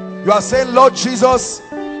 You are saying, Lord Jesus,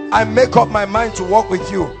 I make up my mind to walk with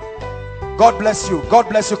you. God bless you. God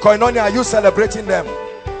bless you. Koinonia, are you celebrating them?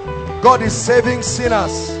 God is saving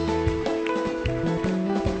sinners.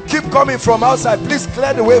 Keep coming from outside. Please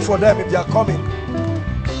clear the way for them if they are coming.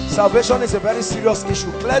 Salvation is a very serious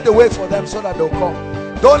issue. Clear the way for them so that they'll come.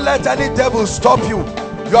 Don't let any devil stop you.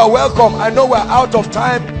 You are welcome. I know we're out of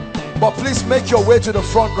time, but please make your way to the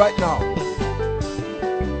front right now.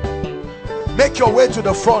 Make your way to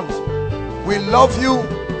the front. We love you.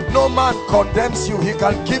 No man condemns you. He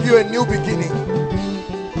can give you a new beginning.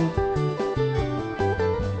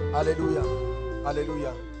 Hallelujah.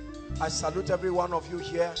 Hallelujah. I salute every one of you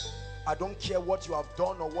here. I don't care what you have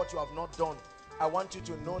done or what you have not done. I want you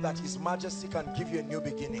to know that His Majesty can give you a new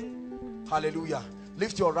beginning. Hallelujah.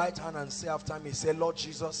 Lift your right hand and say after me, say, Lord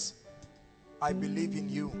Jesus, I believe in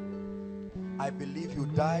you. I believe you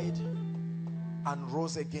died and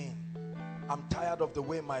rose again. I'm tired of the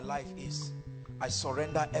way my life is. I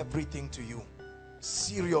surrender everything to you,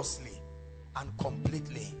 seriously and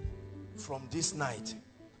completely. From this night,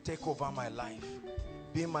 take over my life.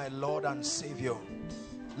 Be my Lord and Savior.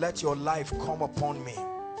 Let your life come upon me.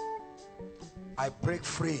 I break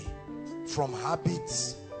free from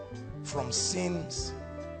habits, from sins,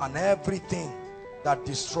 and everything that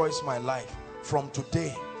destroys my life. From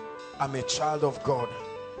today, I'm a child of God.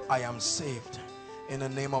 I am saved. In the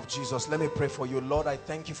name of Jesus, let me pray for you. Lord, I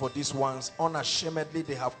thank you for these ones. Unashamedly,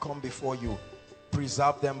 they have come before you.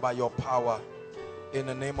 Preserve them by your power. In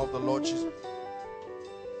the name of the Lord Jesus,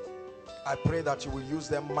 I pray that you will use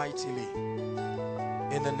them mightily.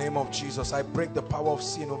 In the name of Jesus, I break the power of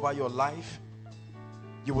sin over your life.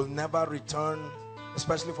 You will never return,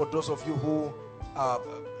 especially for those of you who are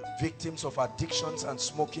victims of addictions and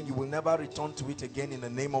smoking. You will never return to it again in the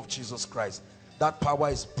name of Jesus Christ. That power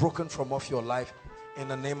is broken from off your life in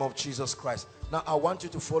the name of Jesus Christ. Now I want you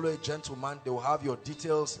to follow a gentleman. They will have your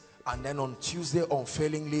details, and then on Tuesday,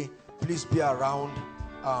 unfailingly, please be around.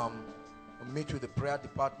 Meet with the prayer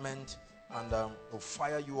department, and we'll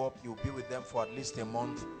fire you up. You'll be with them for at least a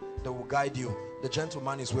month. They will guide you. The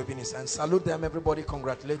gentleman is waving his hand. Salute them, everybody.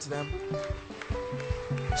 Congratulate them.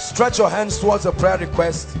 Stretch your hands towards a prayer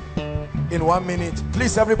request in 1 minute.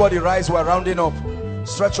 Please, everybody rise. We're rounding up.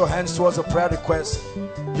 Stretch your hands towards a prayer request.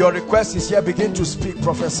 Your request is here. Begin to speak.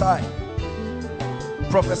 Prophesy.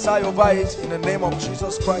 Prophesy over it in the name of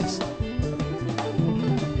Jesus Christ.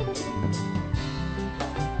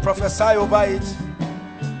 Prophesy over it.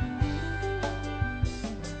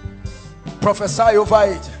 Prophesy over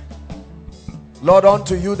it. Lord,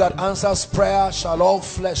 unto you that answers prayer shall all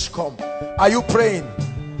flesh come. Are you praying?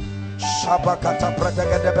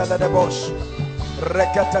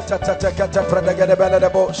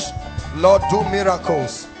 Lord, do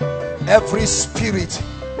miracles. Every spirit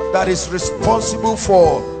that is responsible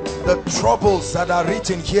for the troubles that are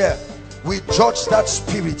written here, we judge that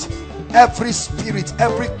spirit. Every spirit,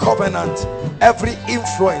 every covenant, every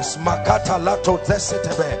influence, makata lato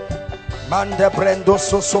desetebe mande brendo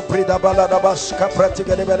soso prida baladabash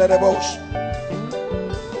kapratika de beledebosh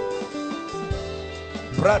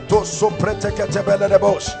brato so preteke te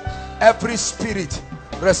beledebosh. Every spirit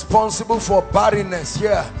responsible for barrenness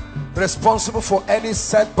here, responsible for any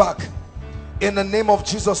setback, in the name of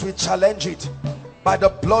Jesus we challenge it. By the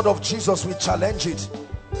blood of Jesus we challenge it.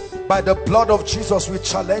 By the blood of Jesus we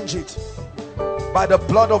challenge it. By the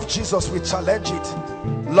blood of Jesus we challenge it.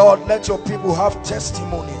 Lord, let your people have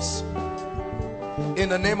testimonies. In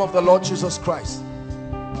the name of the Lord Jesus Christ.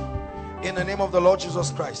 In the name of the Lord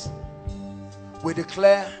Jesus Christ, we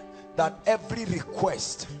declare that every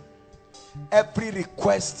request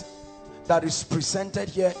that is presented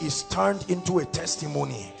here is turned into a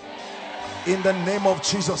testimony. In the name of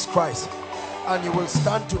Jesus Christ. And you will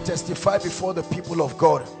stand to testify before the people of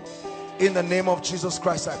God. In the name of Jesus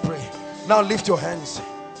Christ I pray. Now lift your hands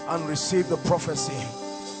and receive the prophecy.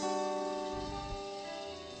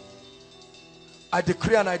 I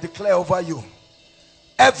decree and I declare over you,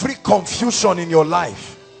 every confusion in your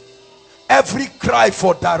life, every cry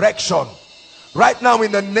for direction, right now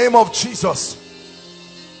in the name of Jesus,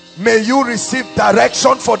 May you receive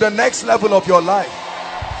direction for the next level of your life.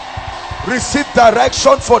 Receive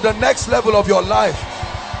direction for the next level of your life.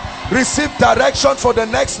 Receive direction for the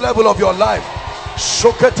next level of your life.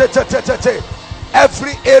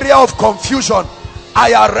 Every area of confusion,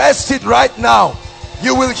 I arrest it right now.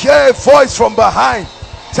 You will hear a voice from behind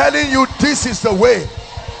telling you this is the way.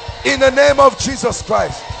 In the name of Jesus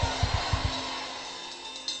Christ.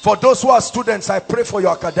 For those who are students, I pray for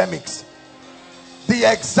your academics.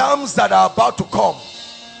 The exams that are about to come,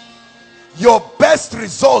 your best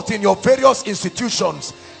result in your various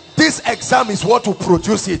institutions, this exam is what will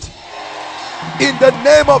produce it. In the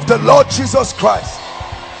name of the Lord Jesus Christ,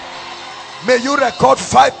 may you record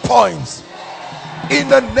 5 points. In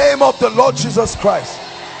the name of the Lord Jesus Christ.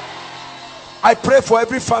 I pray for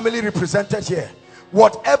every family represented here.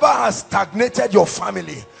 Whatever has stagnated your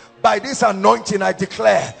family, by this anointing I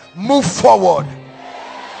declare, move forward.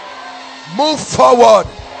 Move forward.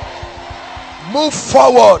 Move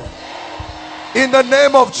forward. In the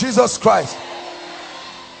name of Jesus Christ.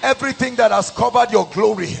 Everything that has covered your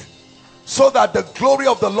glory, so that the glory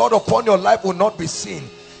of the Lord upon your life will not be seen,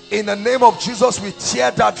 in the name of Jesus, we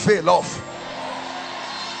tear that veil off.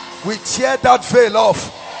 We tear that veil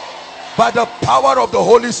off by the power of the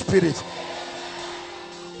Holy Spirit.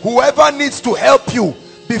 Whoever needs to help you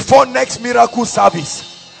before next miracle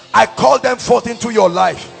service, I call them forth into your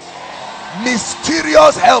life.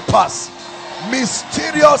 Mysterious helpers.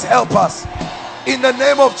 Mysterious helpers. In the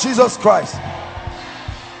name of Jesus Christ.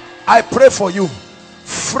 I pray for you.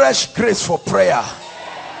 Fresh grace for prayer.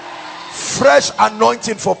 Fresh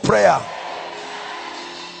anointing for prayer.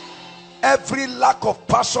 Every lack of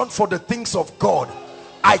passion for the things of God,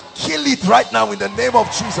 I kill it right now in the name of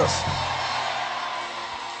Jesus.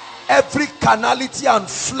 Every carnality and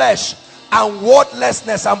flesh and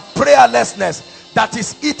wordlessness and prayerlessness that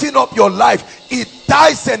is eating up your life, it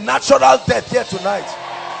dies a natural death here tonight.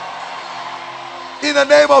 In the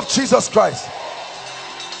name of Jesus Christ.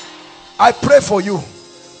 I pray for you.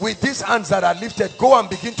 With these hands that are lifted, go and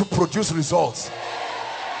begin to produce results.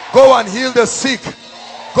 Go and heal the sick.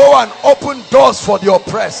 Go and open doors for the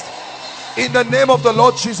oppressed. In the name of the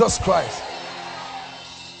Lord Jesus Christ.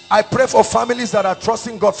 I pray for families that are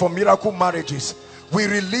trusting God for miracle marriages. We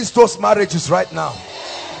release those marriages right now.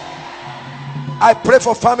 I pray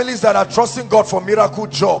for families that are trusting God for miracle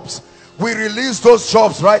jobs. We release those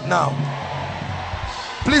jobs right now.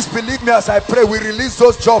 Please believe me as I pray. We release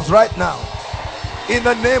those jobs right now. In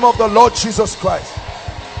the name of the Lord Jesus Christ.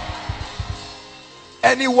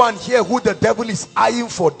 Anyone here who the devil is eyeing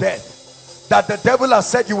for death, that the devil has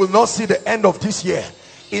said you will not see the end of this year,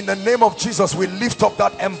 in the name of Jesus, we lift up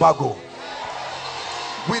that embargo.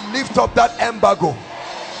 We lift up that embargo.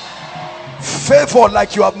 Favor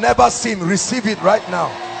like you have never seen, receive it right now.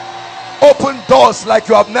 Open doors like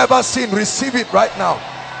you have never seen, receive it right now.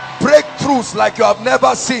 Breakthroughs like you have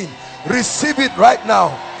never seen, receive it right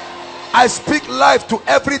now. I speak life to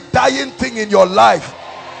every dying thing in your life.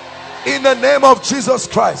 In the name of Jesus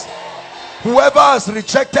Christ. Whoever has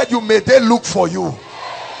rejected you, may they look for you.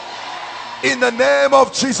 In the name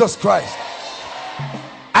of Jesus Christ.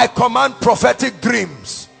 I command prophetic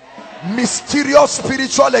dreams, mysterious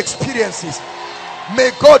spiritual experiences.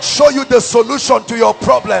 May God show you the solution to your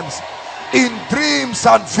problems in dreams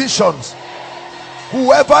and visions.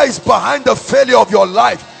 Whoever is behind the failure of your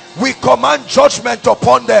life, we command judgment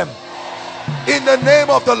upon them. In the name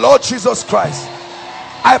of the Lord Jesus Christ.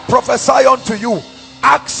 I prophesy unto you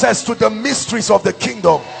access to the mysteries of the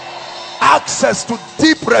kingdom, access to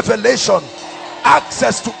deep revelation,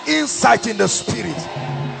 access to insight in the spirit.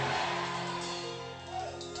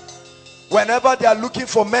 Whenever they are looking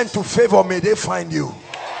for men to favor, may they find you.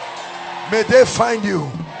 May they find you.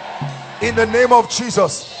 In the name of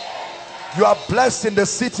Jesus. You are blessed in the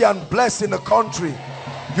city and blessed in the country.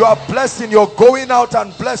 You are blessed in your going out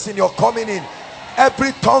and blessed in your coming in.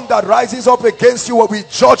 Every tongue that rises up against you will be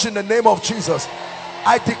judged in the name of Jesus.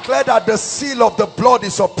 I declare that the seal of the blood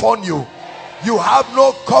is upon you. You have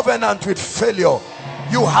no covenant with failure.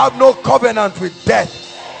 You have no covenant with death.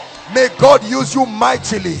 May God use you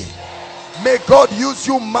mightily. May God use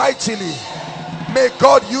you mightily. May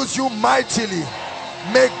God use you mightily.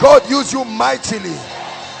 May God use you mightily.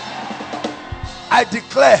 I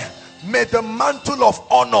declare, may the mantle of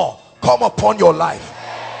honor come upon your life.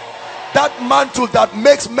 That mantle that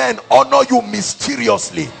makes men honor you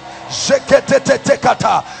mysteriously.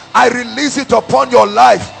 I release it upon your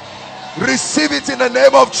life. Receive it in the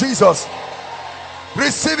name of Jesus.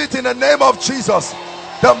 Receive it in the name of Jesus.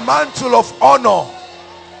 The mantle of honor.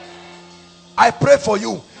 I pray for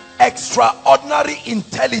you. Extraordinary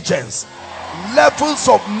intelligence, levels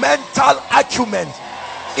of mental acumen,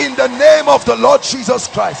 In the name of the Lord Jesus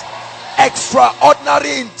Christ.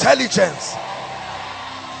 Extraordinary intelligence.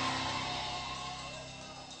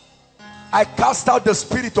 I cast out the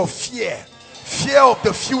spirit of fear. Fear of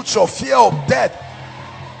the future, fear of death.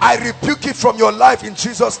 I rebuke it from your life in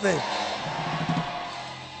Jesus' name.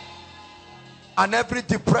 And every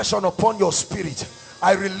depression upon your spirit,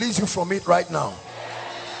 I release you from it right now.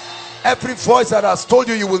 Every voice that has told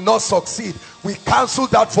you you will not succeed, we cancel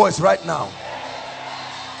that voice right now.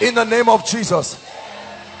 In the name of Jesus.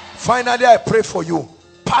 Finally, I pray for you.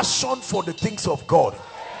 Passion for the things of God.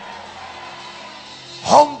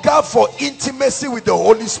 Hunger for intimacy with the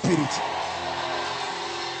Holy Spirit.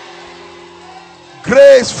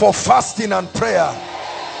 Grace for fasting and prayer.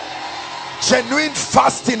 Genuine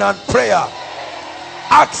fasting and prayer.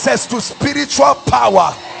 Access to spiritual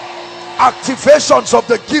power. Activations of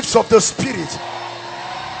the gifts of the Spirit.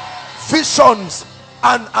 Visions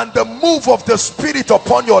and the move of the Spirit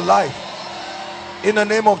upon your life. In the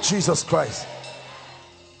name of Jesus Christ.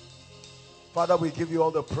 Father, we give you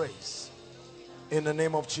all the praise. In the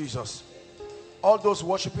name of Jesus. All those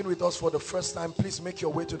worshiping with us for the first time, please make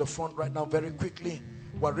your way to the front right now very quickly.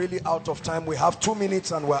 We're really out of time. We have 2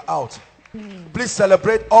 minutes and we're out. Please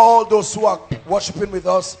celebrate all those who are worshiping with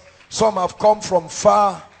us. Some have come from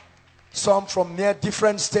far, some from near,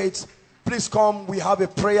 different states. Please come. We have a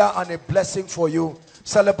prayer and a blessing for you.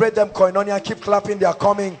 Celebrate them, Koinonia. Keep clapping. They are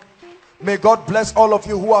coming. May God bless all of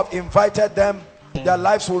you who have invited them. Their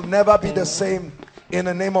lives will never be the same, in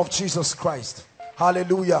the name of Jesus Christ.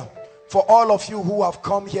 Hallelujah. For all of you who have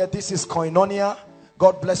come here, this is Koinonia.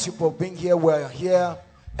 God bless you for being here. We're here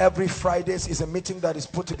every Fridays. Is a meeting that is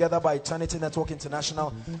put together by Eternity Network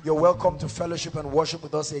International. You're welcome to fellowship and worship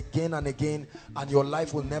with us again and again, and your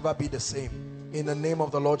life will never be the same, in the name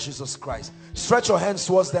of the Lord Jesus Christ. Stretch your hands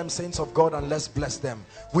towards them, saints of God, and let's bless them.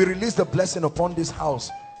 We release the blessing upon this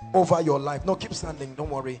house over your life. No, keep standing, don't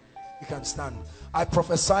worry, you can stand. I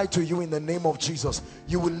prophesy to you in the name of Jesus,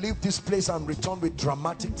 you will leave this place and return with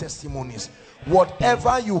dramatic testimonies.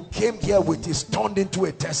 Whatever you came here with is turned into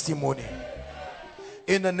a testimony,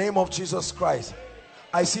 in the name of Jesus Christ.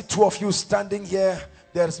 I see 2 of you standing here.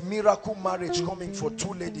 There's miracle marriage coming for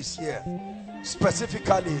 2 ladies here.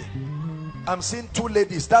 Specifically, I'm seeing 2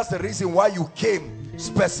 ladies. That's the reason why you came.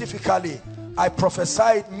 Specifically, I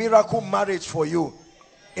prophesied miracle marriage for you,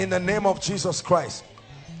 in the name of Jesus Christ.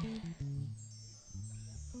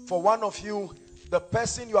 For one of you, the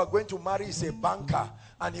person you are going to marry is a banker,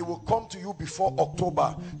 and he will come to you before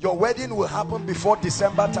October. Your wedding will happen before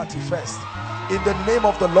December 31st. In the name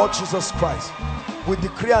of the Lord Jesus Christ, we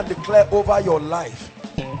decree and declare over your life,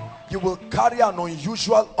 you will carry an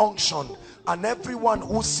unusual unction, and everyone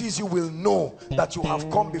who sees you will know that you have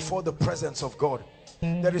come before the presence of God.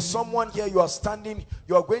 There is someone here, you are standing,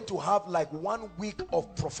 you are going to have like 1 week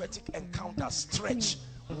of prophetic encounter stretch.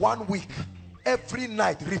 1 week, every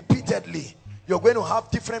night, repeatedly. You're going to have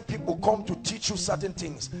different people come to teach you certain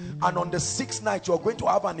things, and on the 6th night you're going to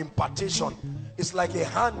have an impartation. It's like a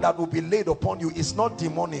hand that will be laid upon you. It's not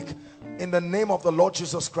demonic. In the name of the Lord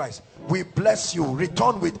Jesus Christ, we bless you.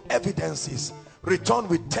 Return with evidences, return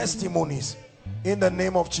with testimonies, in the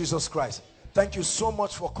name of Jesus Christ. Thank you so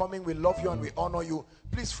much for coming. We love you and we honor you.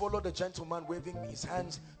 Please follow the gentleman waving his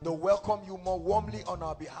hands. They'll welcome you more warmly on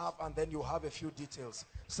our behalf, and then you have a few details.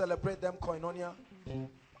 Celebrate them, Koinonia.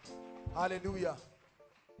 Hallelujah.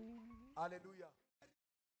 Hallelujah.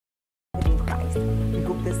 In Christ, we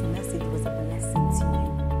hope this message was a blessing to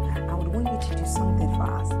you. I would want you to do something for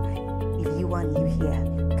us. If you are new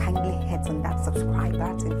here, kindly hit on that subscribe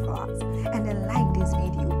button for us, and then like this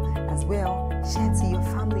video as well. Share to your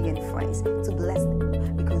family and friends to bless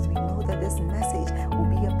them, because we know that this message will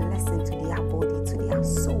be a blessing to their body, to their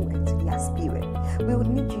soul, and to their spirit. We would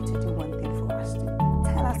need you to do one thing for us too.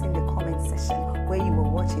 Tell us in the comment section where you were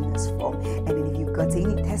watching us from, and then if you've got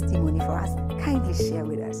any testimony for us, kindly share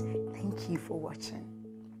with us. Thank you for watching.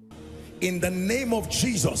 In the name of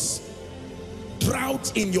Jesus,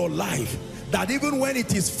 drought in your life, that even when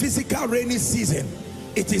it is physical rainy season,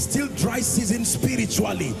 it is still dry season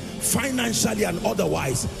spiritually, financially, and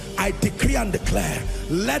otherwise. I decree and declare,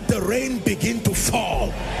 let the rain begin to fall.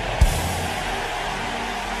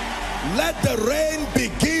 Let the rain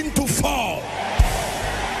begin to fall.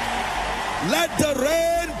 Let the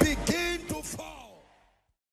rain